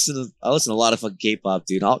 like, I listen to a lot of fucking K-pop,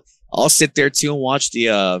 dude. I'll sit there too and watch the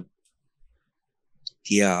I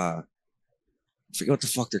forget what the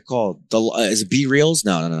fuck they're called. Is it B Reels?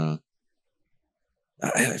 No. I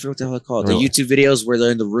forget what the hell they're called. Really? The YouTube videos where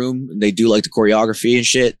they're in the room and they do like the choreography and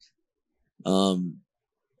shit. I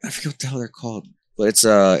forget what the hell they're called, but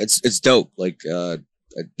it's dope. Like, a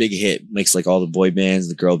big hit makes like all the boy bands,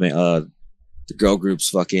 the girl groups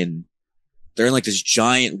fucking, they're in like this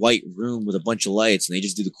giant white room with a bunch of lights, and they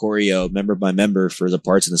just do the choreo member by member for the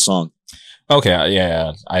parts in the song. Okay,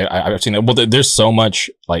 yeah, I've seen that. Well, there's so much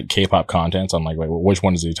like K-pop content. So I'm like, wait, which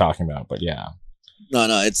one is he talking about? But yeah,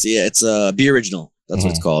 No, it's Be Original. That's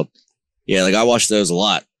what it's called. Yeah, like I watch those a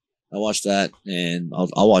lot. I watch that, and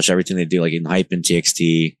I'll watch everything they do, like in Hype and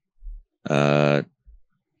TXT. A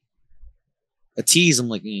tease, I'm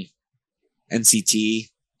like NCT.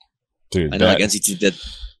 Dude, I know like NCT did.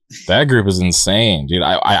 That group is insane, dude.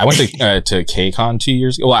 I went to KCON 2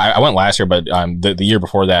 years ago. Well, I went last year, but the year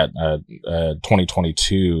before that,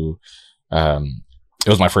 2022, it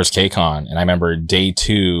was my first KCON, and I remember day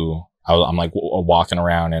 2. I'm like walking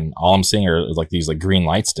around, and all I'm seeing are like these like green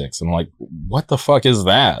light sticks. And I'm like, what the fuck is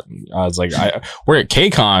that? I was like, we're at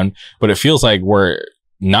KCON, but it feels like we're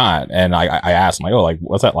not. And I asked them, like, oh, like,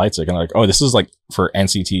 what's that light stick? And they're like, oh, this is like for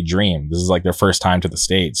NCT Dream. This is like their first time to the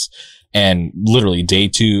States. And literally day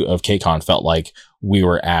 2 of KCON felt like we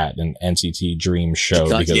were at an NCT Dream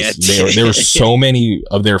show because there were so many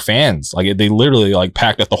of their fans. Like they literally like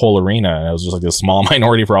packed up the whole arena, and it was just like a small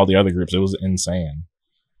minority for all the other groups. It was insane.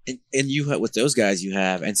 And you have, with those guys, you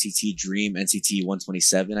have NCT Dream, NCT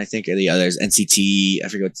 127, I think, and the others NCT. I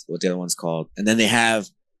forget what the other one's called. And then they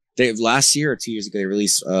last year or 2 years ago they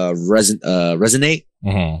released Resonate.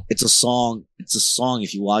 It's a song. It's a song.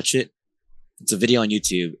 If you watch it, it's a video on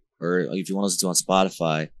YouTube, or if you want to listen to it on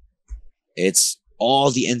Spotify. It's all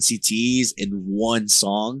the NCTs in one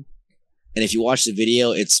song, and if you watch the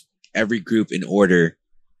video, it's every group in order.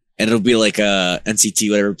 And it'll be like NCT,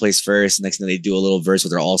 whatever plays first. Next thing they do a little verse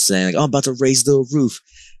where they're all saying, like, oh, I'm about to raise the roof.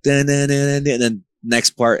 And then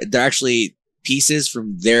next part, they're actually pieces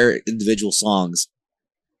from their individual songs,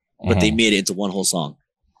 but they made it into one whole song.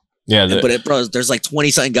 Yeah. Bro, there's like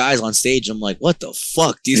 20 something guys on stage. I'm like, what the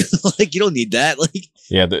fuck, dude? Like, you don't need that. Like,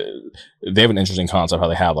 yeah, they have an interesting concept how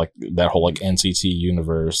they have like that whole like NCT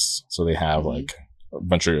universe. So they have like a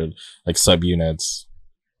bunch of like subunits.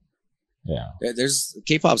 Yeah, there's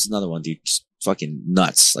K-pop's another one, dude. Just fucking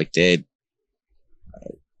nuts. Like they,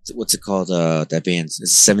 what's it called? That band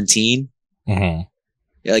is 17. Yeah,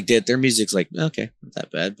 like their music's like okay, not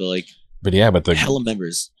that bad, but the hella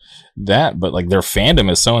members. But like their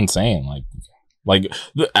fandom is so insane. Like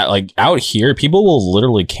out here, people will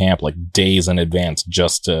literally camp like days in advance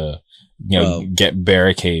just to get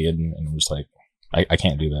barricaded, and I'm just like I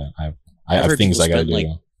can't do that. I have things I gotta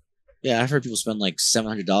do. Yeah, I've heard people spend like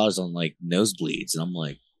 $700 on like nosebleeds, and I'm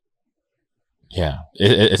like, yeah,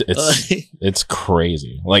 it's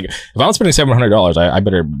crazy. Like if I'm spending $700, I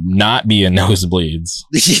better not be in nosebleeds.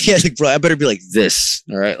 Yeah, like, bro, I better be like this,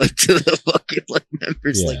 all right, like to the fucking like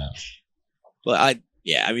members. Yeah. Like, but I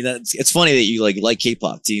mean, it's funny that you like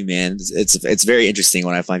K-pop too, man. It's very interesting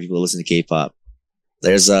when I find people who listen to K-pop.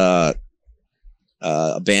 There's a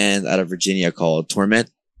band out of Virginia called Torment.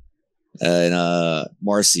 And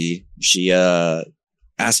Marcy, she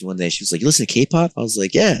asked me one day, she was like, you listen to K-pop? I was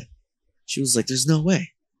like, yeah. She was like, there's no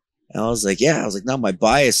way. And I was like, yeah. I was like, no, my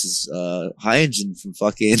bias is High Engine from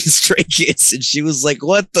fucking Stray Kids. And she was like,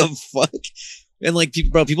 what the fuck? And like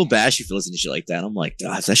people bash you for listening to shit like that. And I'm like,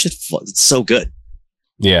 God, that shit, it's so good.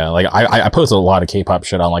 Yeah, like I post a lot of K-pop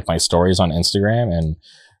shit on like my stories on Instagram,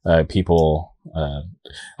 and people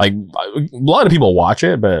like a lot of people watch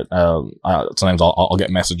it, but sometimes I'll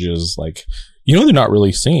get messages like, they're not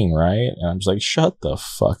really singing, right? And I'm just like, shut the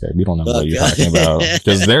fuck up, you don't know what you're talking about.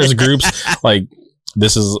 Because there's groups like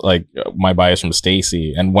this is like my bias from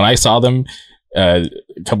Stacy, and when I saw them a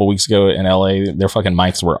couple weeks ago in LA, their fucking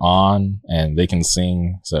mics were on and they can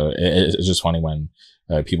sing. So it's just funny when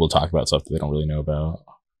people talk about stuff that they don't really know about.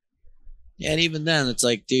 Yeah, and even then, it's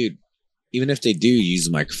like, dude, even if they do use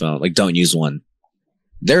the microphone, like don't use one.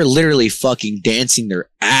 They're literally fucking dancing their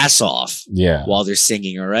ass off while they're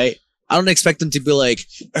singing, all right? I don't expect them to be like,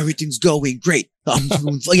 everything's going great.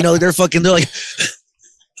 They're fucking, they're like,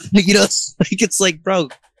 like it's like, bro,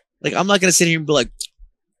 like I'm not going to sit here and be like,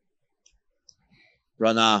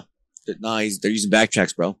 bro, nah, they're using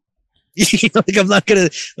backtracks, bro. Like I'm not going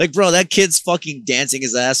to, like, bro, that kid's fucking dancing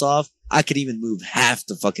his ass off. I could even move half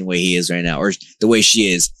the fucking way he is right now, or the way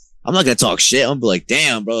she is. I'm not going to talk shit. I'm going to be like,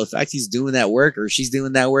 damn, bro, the fact he's doing that work or she's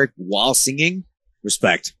doing that work while singing,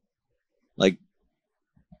 respect. Like,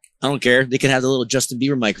 I don't care. They can have the little Justin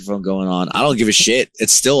Bieber microphone going on. I don't give a shit.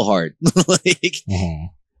 It's still hard. Like, man,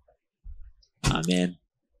 I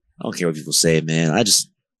don't care what people say, man. I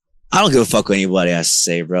don't give a fuck what anybody has to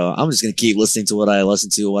say, bro. I'm just going to keep listening to what I listen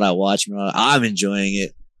to, what I watch, bro. I'm enjoying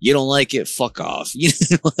it. You don't like it? Fuck off.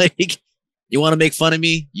 Like, you want to make fun of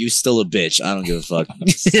me? You still a bitch. I don't give a fuck.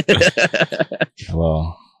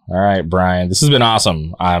 Well, all right, Brian. This has been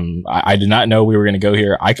awesome. I did not know we were going to go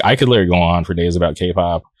here. I could literally go on for days about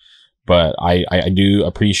K-pop, but I do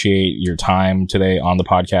appreciate your time today on the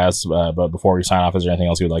podcast. But before we sign off, is there anything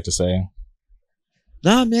else you would like to say?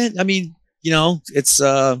 Nah, man. I mean, it's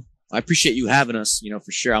I appreciate you having us,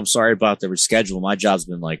 for sure. I'm sorry about the reschedule. My job's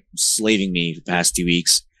been like slaving me the past 2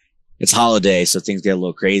 weeks. It's holiday, so things get a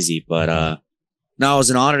little crazy, but, no, it was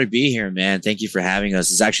an honor to be here, man. Thank you for having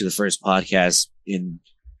us. It's actually the first podcast in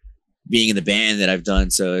being in the band that I've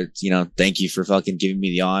done. So it's, thank you for fucking giving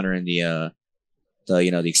me the honor and the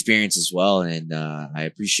experience as well. And, I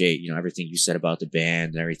appreciate, everything you said about the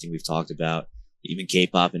band and everything we've talked about, even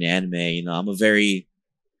K-pop and anime. I'm a very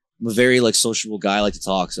like sociable guy. I like to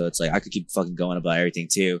talk. So it's like, I could keep fucking going about everything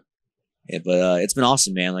too. Yeah, but, it's been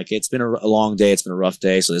awesome, man. Like it's been a long day. It's been a rough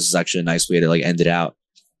day. So this is actually a nice way to like end it out.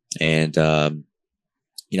 And,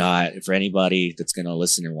 for anybody that's going to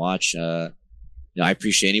listen and watch, I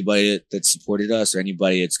appreciate anybody that supported us or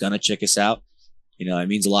anybody that's going to check us out. It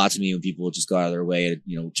means a lot to me when people just go out of their way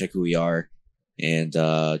to, check who we are. And,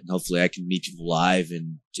 hopefully I can meet people live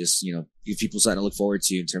and just, give people something to look forward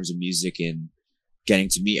to in terms of music and getting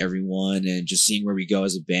to meet everyone and just seeing where we go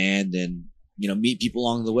as a band and, meet people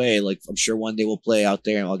along the way. Like I'm sure one day we'll play out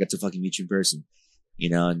there and I'll get to fucking meet you in person,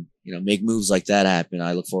 and, make moves like that happen.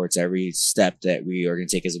 I look forward to every step that we are going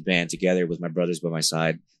to take as a band together with my brothers by my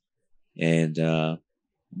side. And, I'm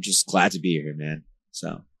just glad to be here, man.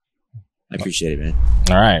 So I appreciate it, man.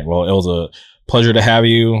 All right. Well, it was a pleasure to have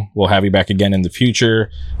you. We'll have you back again in the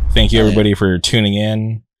future. Thank you, everybody, for tuning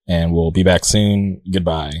in, and we'll be back soon.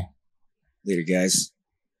 Goodbye. Later, guys.